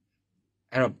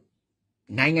အဲ့တော့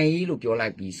နိုင်ငံရေးလို့ပြောလို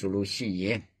က်ပြီးဆိုလို့ရှိရ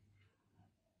င်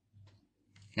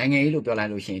နိုင်ငံရေးလို့ပြောလို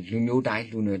က်လို့ရှိရင်လူမျိုးတိုင်း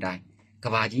လူနွယ်တိုင်းက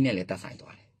ဘာကြီးနဲ့လည်းတက်ဆိုင်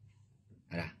သွားတယ်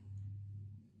ဟဲ့လား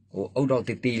ဟိုအုတ်တော့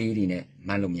တေးလေးတွေနဲ့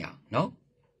မှန်းလို့မရအောင်နော်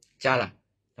ကြားလား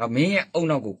ဒါမင်းရဲ့အုတ်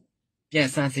နောက်ကိုပြန်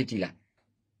ဆန်းစစ်ကြည့်လိုက်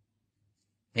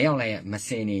မင်းအောင်လိုက်ရဲ့မစ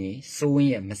င်နေစိုးဝင်း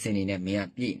ရဲ့မစင်နေနဲ့မင်းက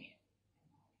ပြည့်နေ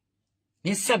မ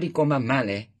င်းဆက်ပြီးကွန်မန့်မှန်း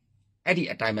လဲအဲ့ဒီ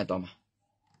အတိုင်းပဲတော့မှာ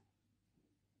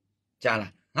ကြား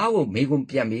လားငါ့ကိုမေးခွန်း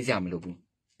ပြန်မေးစရာမလိုဘူး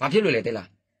ဘာဖြစ်လို့လဲတဲ့လား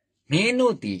မင်း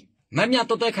တို့ဒီမမြတ်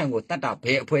တော်တက်ခံကိုတတ်တာဘ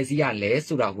ယ်အဖွဲ့အစည်းရလဲ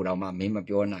ဆိုတာဟိုတော့မှမင်းမ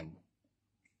ပြောနိုင်ဘူး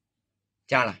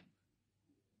ကြားလား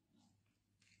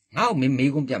ငါ့ကိုမင်း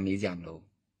မေးခွန်းပြန်မေးစရာမလို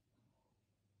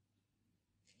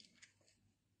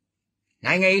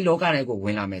နိုင်ငံရေးလောကထဲကိုဝ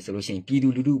င်လာမယ်ဆိုလို့ရှိရင်ပြည်သူ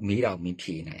လူထုမေးတာကိုမင်း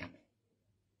ဖြေနိုင်ရမယ်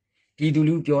ပြည်သူ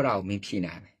လူထုပြောတာကိုမင်းဖြေ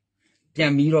နိုင်ရမယ်ပြ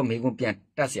န်ပြီးတော့မေးခွန်းပြန်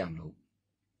တတ်စရာမလို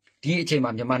ဒီအချိန်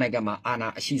မှာမြန်မာနိုင်ငံမှာအာဏာ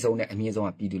အရှိဆုံးနဲ့အမြင့်ဆုံးက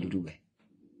ပြည်သူလူထုပဲ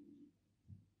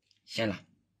ရှင်းလား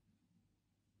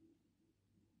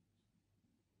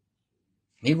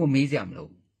မေးခွန်းမေးစရာမလို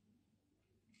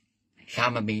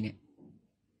ရှားမမေးနဲ့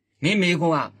မင်းမေးခွ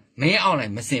န်းကမင်းအောင်လို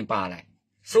က်မစင်ပါလိုက်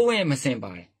စိုးဝင်းမစင်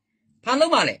ပါတယ်ဘာ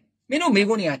လို့မလဲမင်းတို့မေး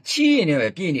ခွန်းတွေကချီးရင်လည်းပဲ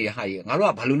ပြည့်နေတဲ့ဟာကြီးငါ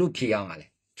တို့ကဘာလို့ဖြေရအောင်လဲ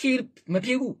ဖြေမ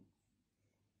ဖြေဘူး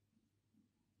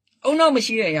အုံနောက်မ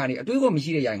ရှိတဲ့အရာတွေအတွေးကိုမ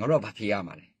ရှိတဲ့အရာငါတို့ကဘာဖြေရ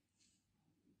မှာလဲ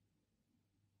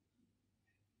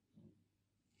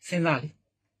စဉ်းစားလေ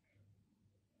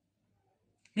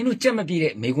မင်းတို့ကြက်မပြည့်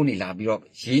တဲ့မေးခွန်းတွေလာပြီးတော့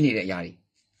ရေးနေတဲ့အရာတွေ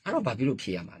အဲ့တော့ဘာဖြစ်လို့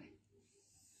ဖြေရမှာလဲ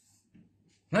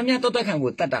မမြတ်တော်တက်ခံ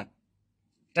ကိုတတ်တာ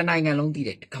တနိုင်ငံလုံးသိတ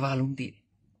ယ်တစ်ကမ္ဘာလုံးသိတယ်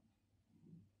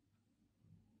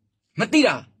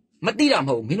မသိတာမ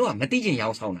ဟုတ်မင်းတို့ကမသိချင်ရော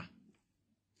င်းဆောင်တာ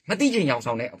မသိချင်ရောင်း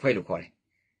ဆောင်တဲ့အဖွဲလို့ခေါ်တယ်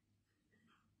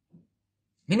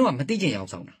မင်းတို့ကမသိချင်ရော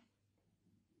င်းဆောင်တာ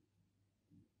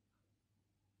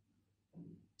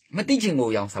မသိချင်ကို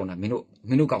ရောင်းဆောင်တာမင်း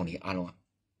တို့ကောင်းနေအားလုံးက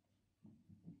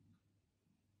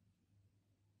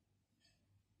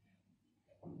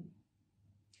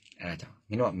အဲ့ဒါကြောင့်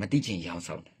မင်းတို့ကမသိချင်ရောင်း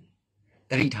ဆောင်တယ်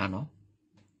တတိထားနော်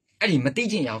အဲ့ဒီမသိ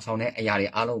ချင်ရောင်းဆောင်တဲ့အရာတွေ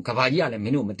အားလုံးကဘာကြီးကလည်းမ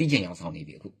င်းတို့မသိချင်ရောင်းဆောင်နေ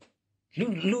ပြီအခု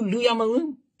လူရမဝင်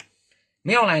မ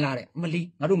ရောက်လိုက်လားတဲ့မလီ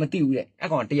ငါတို့မသိဘူးတဲ့အ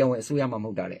ကောင်တရားဝင်အစိုးရမှမဟု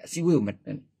တ်တာတဲ့အစည်းအဝေးကိုမင်း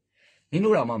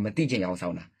တို့တော့မှမသိချင်ရောင်းဆော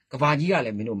င်တာကဘာကြီးကလ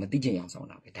ည်းမင်းတို့မသိချင်ရောင်းဆောင်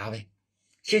တာပဲဒါပဲ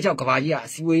ရှေ့ချောက်ကဘာကြီးကအ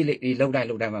စည်းအဝေးလေးလှုပ်တိုင်း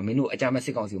မှာမင်းတို့အကြမ်းမဲ့စ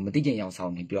စ်ကောင်စီကိုမသိချင်ရောင်းဆော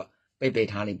င်နေပြီးတော့ပိတ်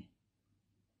ထားလိမ့်မယ်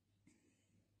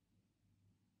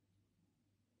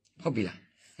ဟုတ်ပြီလား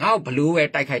ငါ့ကိုဘလို့ပဲ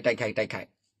တိုက်ခိုက်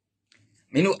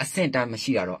မင်းတို့အဆင့်တန်းမ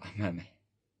ရှိတာတော့အမှန်ပဲ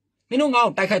မင်းတို့ငါ့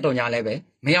ကိုတိုက်ခိုက်တော့ညာလဲပဲ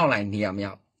မရောက်လိုက်နေရမ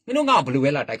ရောက်မင်းတို့ငါ့ကိုဘလို့ပဲ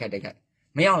လာတိုက်ခိုက်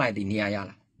မရောက်လိုက်ဒီနေရာရ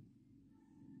လား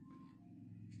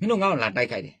မင်းတို့ငါ့ကိုလာတိုက်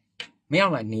ခိုက်တယ်မရော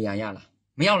က်လိုက်နေရာရလား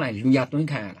မရောက်လိုက်လူရသွင်း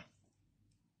ခံရလား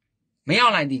မရော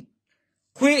က်လိုက်ဒီ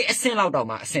ခွေးအဆင့်လောက်တော့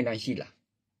မှအဆင့်တန်းရှိလား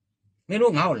မင်း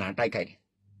တို့ငါ့ကိုလာတိုက်ခိုက်တယ်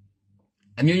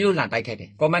အမျိုးမျိုးလာတိုက်ခိုက်တယ်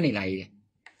ကောမန့်နေလာရေးတယ်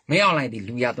မရောက်လိုက်ဒီ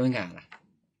လူရသွင်းခံရလား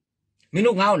မင်း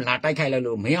တို့ငါ့ကိုလာတိုက်ခိုက်လိုက်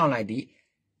လို့မရောက်လိုက်ဒီ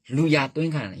လူရသွ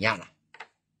င်းခံရလား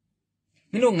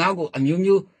မင်းတို့ငါ့ကိုအမျိုး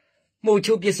မျိုးမှုတ်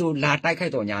ချုပ်ပစ်ဆိုလာတိုက်ခို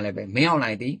က်တော်ညာလဲပဲမင်းအောင်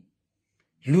လိုက်သည်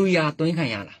လူရသွင်းခံ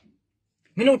ရလား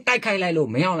မင်းတို့တိုက်ခိုက်လိုက်လို့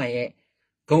မင်းအောင်လိုက်ရဲ့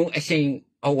ဂုံအရှိန်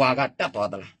အဝါကတက်သွား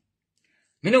သလား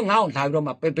မင်းတို့ငါ့ကိုလာပြီးတော့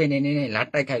မှပေနေလာ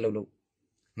တိုက်ခိုက်လို့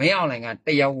မင်းအောင်လိုက်ကတ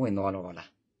ရားဝင်သွားတော့လား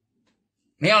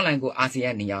မင်းအောင်လိုက်ကိုအာဆီယံ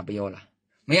နေရာပြောလား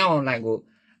မင်းအောင်လိုက်ကို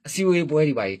အစည်းအဝေးပွဲ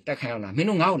တွေပါတက်ခိုင်းအောင်လားမင်း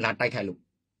တို့ငါ့ကိုလာတိုက်ခိုက်လို့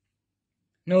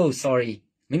no sorry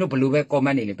မင်းတို့ဘလို့ပဲ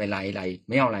comment နေလေပဲလာရေး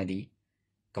မင်းအောင်လိုက်သည်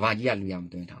ကဘာကြီးကလူရမ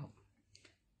သွင်းထားဘူး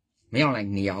မင်းအောင်လိုက်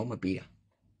နေအောင်မပေးတာ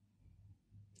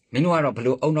မင်းတို့ကတော့ဘ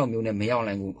လို့အုံနောက်မျိုးနဲ့မင်းအောင်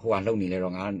လိုက်ကိုဟိုဟာလုံနေလဲ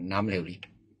တော့ငါနားမလဲဘူးလေ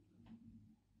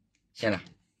ရှင်းလား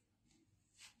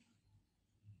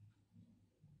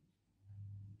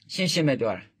ရှင်းမဲ့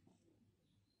ပြောတာ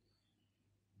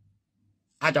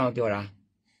အားကြောင့်ပြောတာ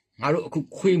ငါတို့အခု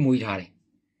ခွေးမွေးထားတယ်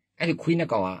အဲ့ဒီခွေးနှစ်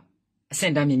ကောင်ကအဆ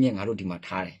င့်တန်းမြင့်ငါတို့ဒီမှာ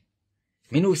ထားတယ်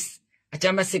မင်းတို့အကြ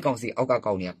မ်းမဲ့စစ်ကောင်စီအောက်က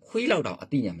ကောင်တွေကခွေးလောက်တောင်အ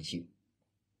သိဉာဏ်မရှိဘူး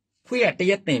ခွေးကတ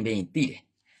ရက်တင်ပြီးရင်သိတယ်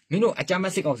မင်းတို့အကြမ်း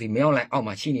မဲ့စစ်ကောင်စီမင်းအောင်လိုင်းအောက်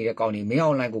မှာရှိနေတဲ့ကောင်တွေမင်း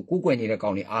အောင်လိုင်းကိုကူးကွယ်နေတဲ့ကော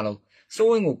င်တွေအားလုံးစိုး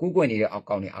ဝင်းကိုကူးကွယ်နေတဲ့အောက်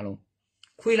ကောင်တွေအားလုံး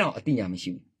ခွေးလောက်အသိဉာဏ်မရှိ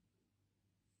ဘူး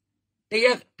တရ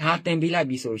က်ဒါတင်ပေးလိုက်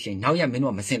ပြီဆိုလို့ရှိရင်နောက်ရက်မင်း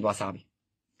တို့ကမစင်သွားစားပြီ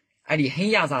အဲ့ဒီဟ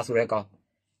င်းရစာဆိုတဲ့ကောင်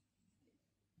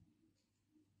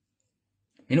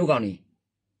မင်းတို့ကောင်နေ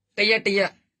တရက်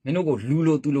မင်းတို့ကိုလူ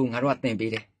လိုသူလိုငါတို့ကတင်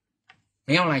ပေးတယ်မ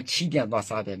င်းအောင်လိုင်းချီးပြန်သွား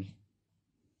စားပြန်ပြီ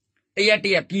တရက်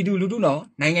ပြည်သူလူထုနော်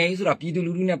နိုင်ငံရေးဆိုတာပြည်သူ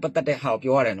လူထုနဲ့ပတ်သက်တဲ့ဟာကို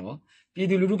ပြောရတယ်နော်ပြည်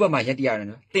သူလူထုဘက်မှာရက်တရတယ်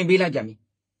နော်တင်ပေးလိုက်ပြန်ပြီ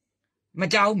မ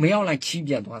ကြောက်မင်းအောင်လိုက်ချီး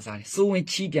ပြန်သွားစားတယ်စိုးဝင်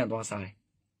ချီးပြန်သွားစားတယ်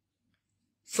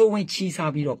စိုးဝင်ချီး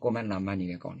စားပြီးတော့ comment လာမှတ်နေ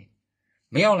တဲ့ကောင်တွေ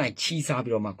မင်းအောင်လိုက်ချီးစား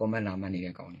ပြီးတော့မှ comment လာမှတ်နေ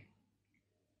တဲ့ကောင်တွေ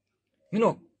မင်း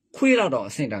တို့ခွေးတော့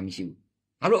အဆင့်တန်းမရှိဘူး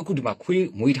ငါတို့အခုဒီမှာခွေး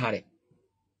မွေးထားတယ်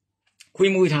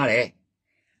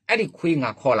အဲ့ဒီခွေးငါ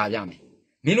ခေါ်လာကြမယ်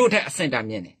Minote a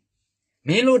centamine.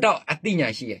 Milo dot a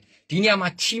thina she.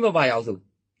 Dinama chima by also.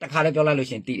 The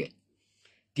Calabiolution did it.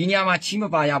 Dinama chima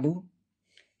by abu.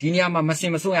 Dinama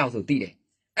Massimo also did it.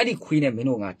 Eddie Queen and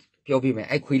Minonga. Piobi,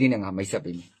 I queen and I myself.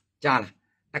 Jala.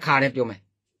 The Calabiome.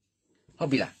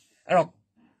 Hobila.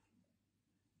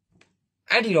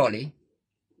 Eddie Lolly.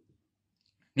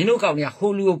 Minoka,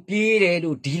 Holu Pire,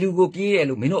 Dilugo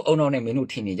Pire, Mino on a Mino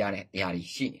Tinijana Yari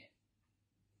Sheen.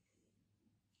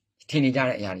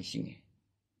 Tinijana Yari Sheen.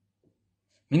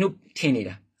 Minu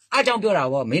Tinida. I don't build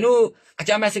our Minu, a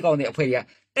Jamasic on the Aquaria,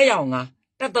 Tayonga,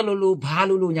 Tatalulu,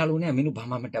 Balulu, Yaluna, Minu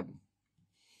Bamatabu.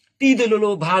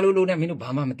 Tidulu, Balulu, Minu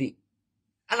Bamamati.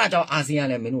 Alaja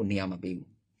Asian and Minu Niama Baby.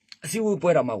 As you will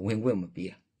put on my wing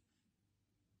beer.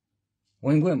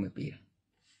 Wing beer.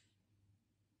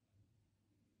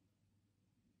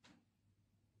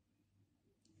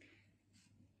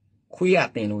 Queer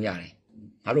thing, Luyare.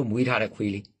 I don't wait at a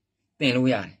queely. Then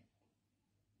Luyare.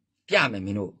 Piame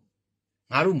Mino.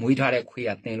 I don't wait at a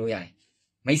queer thing, Luyare.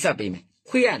 Mesa payment.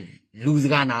 Queer lose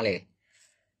ganale.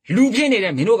 Lupin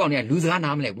and Minogon lose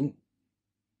ganamle.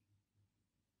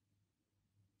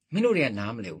 Minoria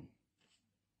namle.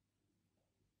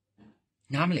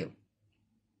 Namle.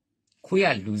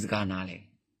 Queer lose ganale.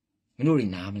 Minori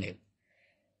namle.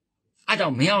 I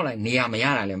don't meow like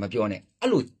Niamayana Mapione.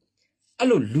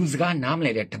 Allo lose gan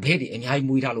namle the tabedi and I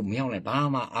moved out meow like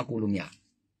Bama Akulumia.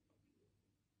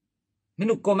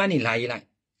 Minu comani like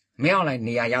meow like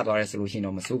Niayado resolution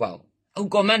of Masubao. Oh,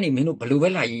 comani Minu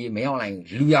Paluvela meow like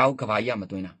Luya Cavaya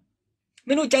Matuina.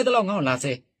 Minu Chadalong on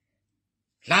Lasse.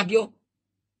 Labio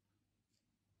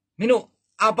Minu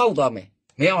about me.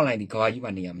 Meow like the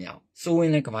Kawaiba near meow. So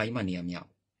in the Kawaiba near meow.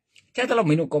 Chadalo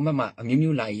Minu Comama, a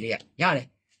minu like Yare.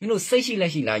 Minu say she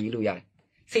like Luya.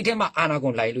 Say tema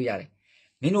Anagon like Luya.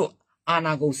 Minu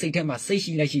Anago say tema say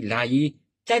she like lie.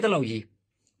 Chadalo ye.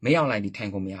 Meow like the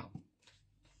tango meow.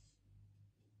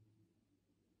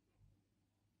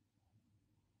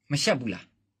 Mashabula.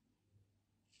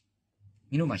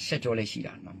 Minu Mashajole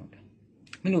Shida, Mamma.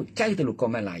 Minu Chadalo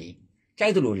Comalai.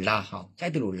 Chadalo la how.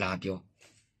 Chadalo labio.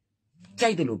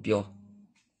 Chadalo bio.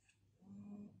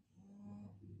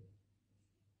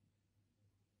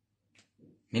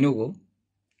 Minugo.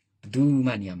 Do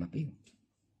mania mapping.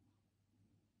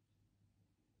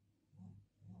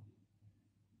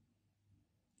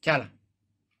 Chala.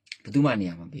 Do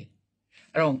mania mapping.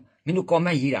 Around Minu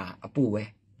Coma Yira, a poor.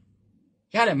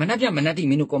 Yale, Manapia Manati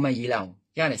Minu Coma Yilao.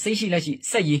 Yale, say she like she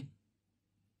say ye.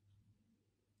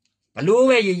 Hello,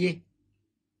 ye.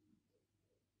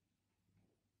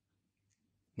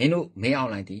 Minu may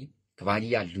outline the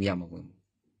Cavadia Luyamawim.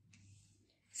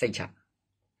 Say cha.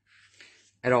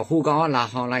 At all who got la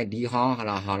how like the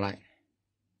how like.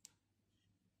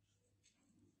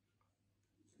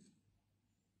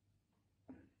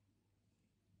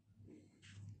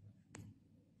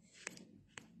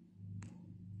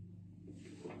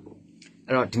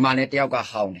 At all, demanded Yaga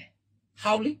Howne.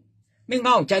 Howley? Ming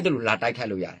out Jadulu la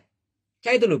Dikaluya.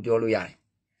 Jadulu Bioluya.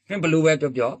 Remember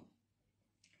Luwe Bio?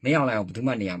 May outline of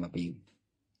Dumania Mabi.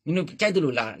 You know,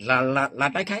 Jadulu la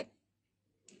Dikai?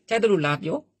 Jadulu la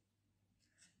Bio?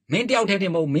 Many out at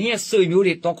him, oh, me as so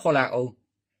you talk hola, oh.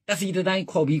 That's either than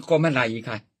call me common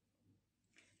laika.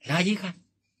 Laika?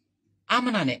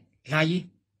 Amanane, lai.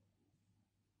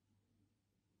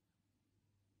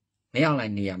 May I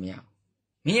like near meow.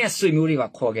 Me as so you were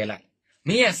cogella.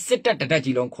 Me as sit at the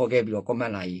Dajilon cogabio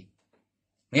common lai.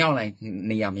 May I like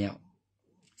near meow.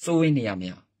 So in near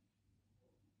meow.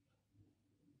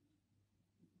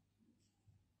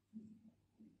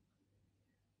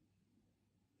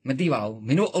 Madiva,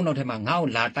 Minu Onotema, now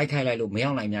la Taikailo,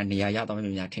 Meola, Nia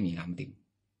Yatamia Tini Lamdi.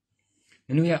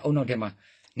 Minuya Onotema,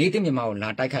 Native Mao,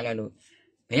 la Taikailo,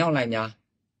 Meola,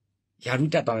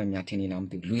 Yaruta Tamia Tini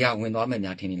Lamdi, Luya, when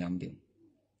Omania Tini Lamdi.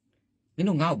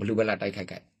 Minu now blue la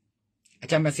Taika. A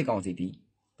Jamasic city,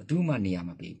 but do my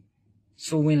Niamabi.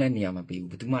 So when Niamabi,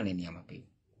 but do my Niamabi.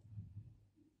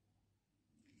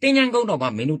 Tenyango no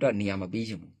Minuta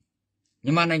Niamabijum.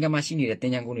 Yamana Yamashini, the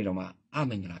Tenyango Noma,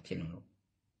 Amengla Piano.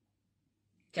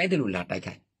 Chadulu la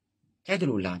Taika.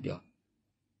 Chadulu labio.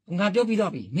 Ngabio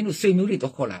Bidobi, Minu Simuli to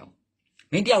Colao.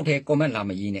 Maybe out here comment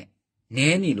lama yine.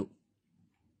 Nanny look.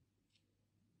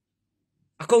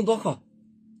 A condoko.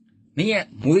 Me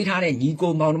at Muitare,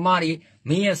 Nico Maunomari,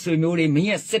 me at Simuli,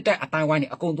 me at Seta at Taiwan,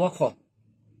 a condoko.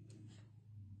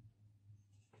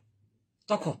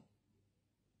 Toko.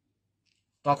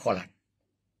 Tokola.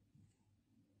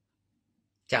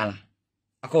 Chala.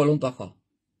 A colon toko.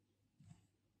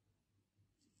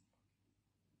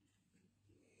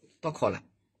 Tokola.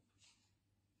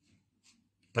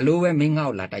 Blue and Ming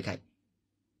out la Taika.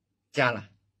 Chala.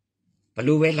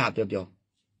 Balue lap your.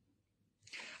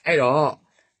 I don't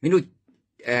mean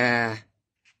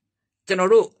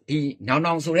General, the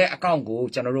now so account go,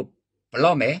 General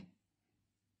Palome.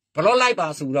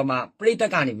 Palolaiba Surama,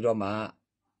 Pretagani Roma.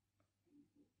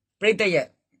 Prete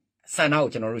San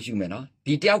out General Human,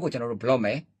 Detail General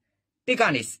Palome.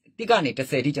 Tigani to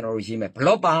say General Regime,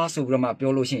 Palopa Surama,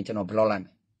 Piolo General Palolam.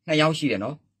 Now she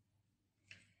no.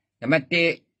 The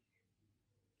Mate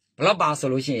Palopa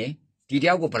solution,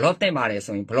 Detail go Palote Mares,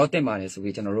 so in Palote Mares,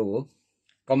 which in a row.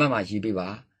 Come my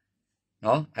GBA.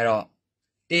 No, I don't.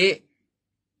 T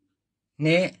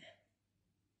Ne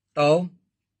To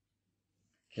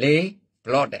Le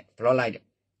Plot light.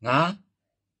 Nga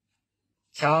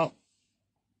Chow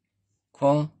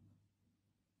Ko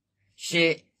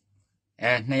She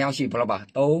and now she Ploba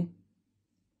To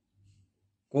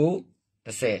Go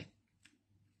the say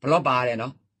Ploba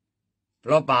no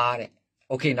Ploba.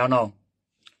 Okay, no.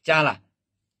 Chala.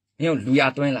 You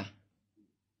Luya Twinla.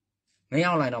 May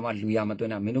I line of Luyama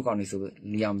Duna Minucon is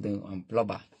Liam on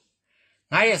Bloba.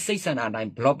 I say San and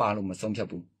I'm Blobalum some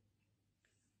chapu.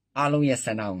 Alo yes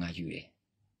and now as you.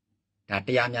 That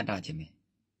the Yamia Dajime.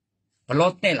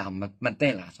 Pelotella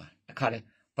Matella. The color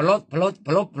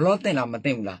Pelotella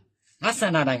Matella.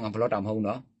 Asana I'm a plot am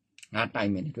home, not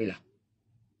time in Twilla.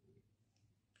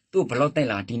 Two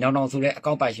Pelotella, Dino also a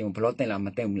compassion Pelotella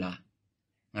Matella.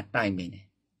 Not time in it.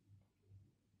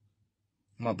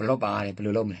 My Bloba,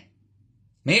 Blulome.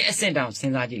 May I send down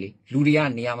Saint Lagili,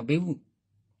 Ludian Niama Bebu?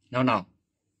 No.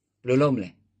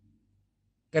 Blulomle.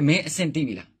 Can may send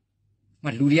Tibila.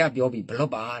 My Ludia Biobi,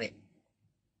 Blobare.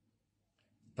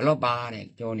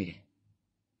 Blobare, Johnny.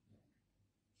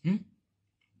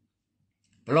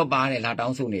 Blobare, la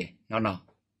down so near. No.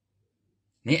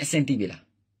 May I send Tibila.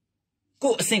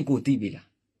 Go sing good Tibila.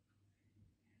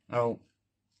 Oh,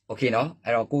 okay, no,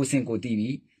 I'll go sing good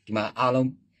TV. My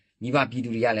alum, Niva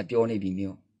Piduria, let Johnny be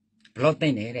new.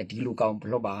 Plotting a deal count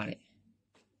Blobare.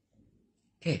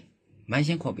 Okay,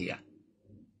 mention copy.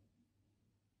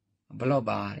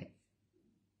 Blobare.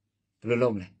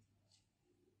 Blulomle.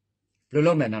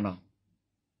 Blulomle, no.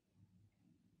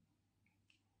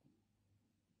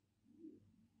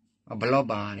 A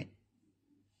Blobare.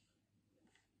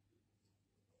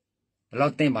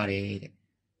 Blotting Barre.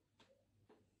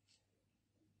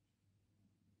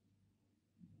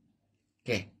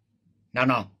 Okay,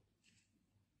 no.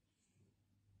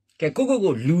 Cái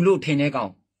cô lulu thế này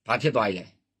con, phát triển toại lệ.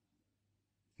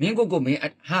 Miếng cô mình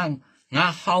hàng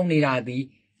ngã hao này ra đi,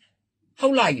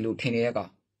 hao lại lulu thế này con,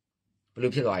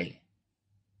 lulu phát toại lệ.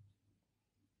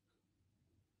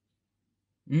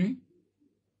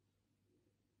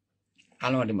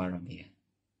 Alo đi mà làm gì?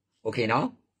 Ok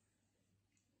nó,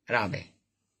 ra về,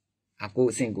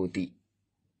 cô xin cô tí,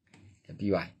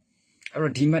 bị vậy. Rồi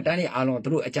thì mà đây alo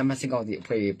tôi ở trong mắt sinh con thì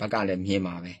phải bắt cả làm gì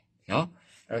mà về, nó,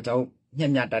 rồi cháu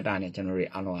nhâm nhạt ta này cho nó rồi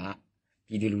alo à,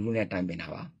 đi đi lulu này time bên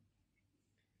nào à?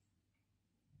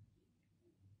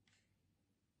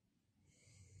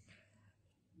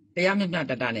 Thế em nhâm nhạt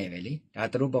ta này vậy đi, đã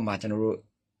tôi bảo mà cho nó rồi,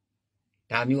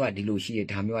 tham yêu đi lulu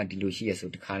xí số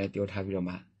khá là tiêu thà bây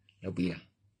mà, lâu bì à,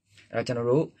 rồi cho nó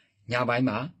rồi nhà bài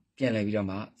mà, tiền lại bây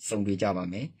mà, xong bây giờ mà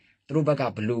mấy. Tôi bắt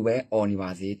gặp blue on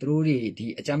vào gì, tôi đi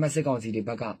thì chăm sóc con gì đi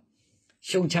bắt gặp,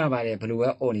 xong cha bài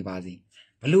blue on vào gì,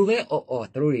 blue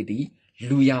tôi đi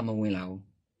Luya mà quên lâu,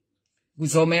 cú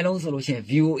số mấy lần số lúc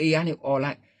VOA này all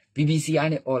lại, BBC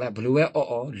này all lại blue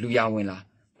Luya quên là,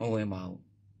 quên màu,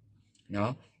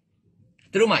 nó,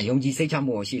 tôi mà dùng gì sẽ chăm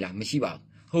mua gì là mấy gì bảo,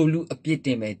 hồ lu ấp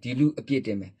tiền mày, đi lu ấp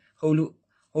tiền mày,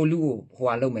 hồ lu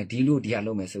hoa lâu mày, đi lu dia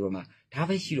lâu mày số mà, thà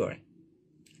phải xí rồi.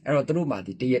 Rồi tôi mà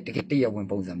thì cái quên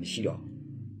bông gì xí rồi,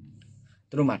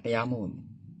 tôi mà tay áo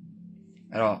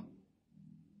rồi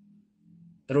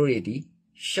tôi đi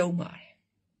show mà,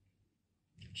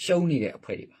 show này để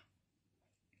phải đi ba,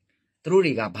 tôi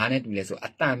đi gặp bạn ấy tụi lấy số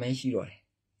ta mấy xí rồi,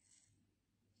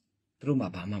 tôi mà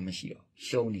bạn mà mấy xí rồi,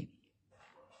 show này,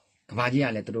 cái gì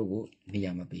là tôi cũng đi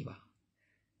làm mà bị ba,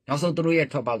နောက်ဆုံးtôiရဲ့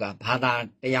ထွက်ပေါက်ကဘာသာ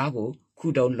တရားကိုခု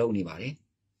တုံးလုံးနေပါတယ်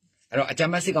အဲ့တော့အကြ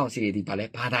မ်းဖက်စစ်ကောင်စီတွေဒီဗာလဲ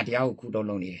ဘာသာတရားကိုခုတုံး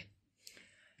လုံးနေတယ်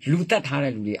လူတက်ထား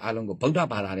တဲ့လူတွေအားလုံးကိုဗုဒ္ဓ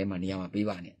ဘာသာထဲမှာနေရာမှာပေး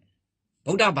ပါနဲ့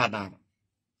ဗုဒ္ဓဘာသာ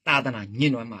သာသနာညှ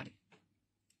ဉ်းနှွမ်းပါတယ်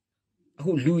အ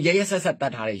ခုလူရဲရဲဆက်ဆက်တ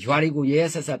တ်ထားတယ်ရွာတွေကိုရဲရဲ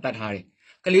ဆက်ဆက်တတ်ထားတယ်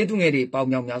ကလေးသူငယ်တွေပေါင်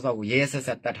မြောင်များစွာကိုရဲရဲဆက်ဆ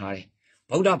က်တတ်ထားတယ်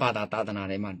ဗုဒ္ဓဘာသာသာသနာ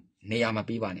ထဲမှာနေရာမှာ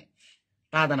ပေးပါနဲ့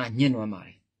သာသနာညှဉ်းနှွမ်းပါတ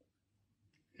ယ်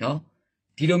နော်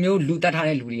ဒီလိုမျိုးလူတတ်ထား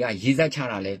တဲ့လူတွေကရေစက်ချ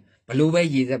တာလဲဘလို့ပဲ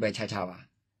ရေစက်ပဲချပါ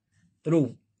သူတို့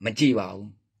မကြည့်ပါဘူး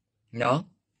နော်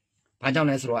ဘာကြောင့်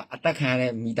လဲဆိုတော့အသက်ခံရ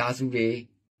တဲ့မိသားစုတွေ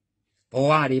ဘ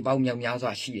ဝတွေပေါင်းမြောင်များ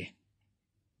စွာရှိတယ်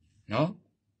နော်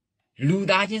လူ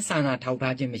သားချင်းစာနာထောက်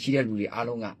ထားခြင်းမရှိတဲ့လူတွေအား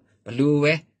လုံးက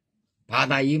Blue,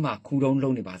 Badayima, Kudon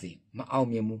Lonely Bazi,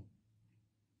 Maomimu.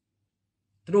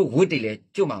 Through Woodile,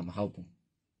 Jumam, Hope.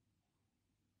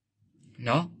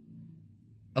 No?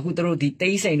 I could throw the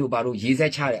taste no baru, Yiza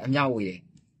and Yawe.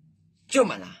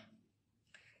 Jumala.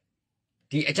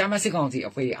 The Ajamasikonsi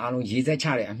of a Anu Yiza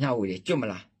and Yawe,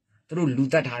 Jumala. Through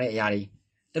Luta Tare Yari.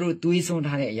 Through Tuison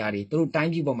Tare Yari. Through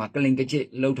time people Makalingachi,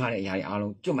 low Tare Yari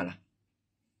Anu, Jumala.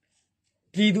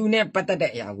 Pidu ne patata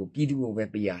yago, pidu over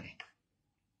piare.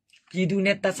 Pidu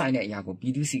net that sign at yago,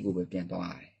 pidu si over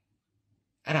piantoare.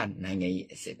 Aran nine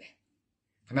a sebe.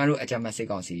 Camaro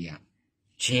Ajamasigon Syria.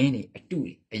 Cheney, a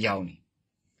tui, a yawny.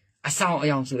 A sound a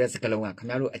young Surescalona,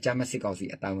 Camaro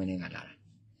Ajamasicosi, a town in Gala.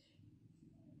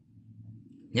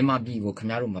 Yama bigo,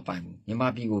 Camaro Mapamu,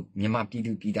 Yama bigo, Yama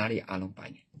pidu pidari along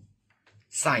pine.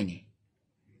 Sign.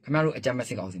 Camaro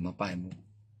Ajamasicosi, Mapamu.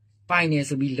 Pine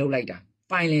will be low later.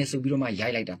 Finally, so below my yai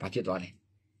like that, Pachitore.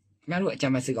 Maru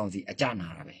Jamasigonzi, a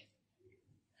jana.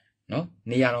 No,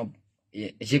 Niano,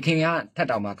 Jikia,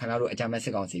 Tatama, Canaro, a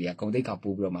Jamasigonzi, a Codica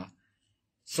Pubroma.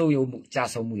 So you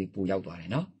just so many Puyauare,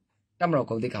 no? Tamro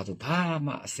Codica to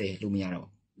Pama, say Lumiano.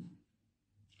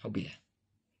 How be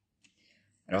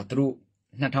that? Through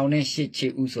Natone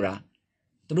Shichi Usura,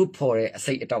 through Pore,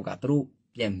 say a dog, through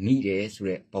Yam Mide,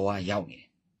 Sure, Boa Yauni.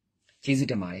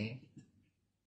 Chizit Mare.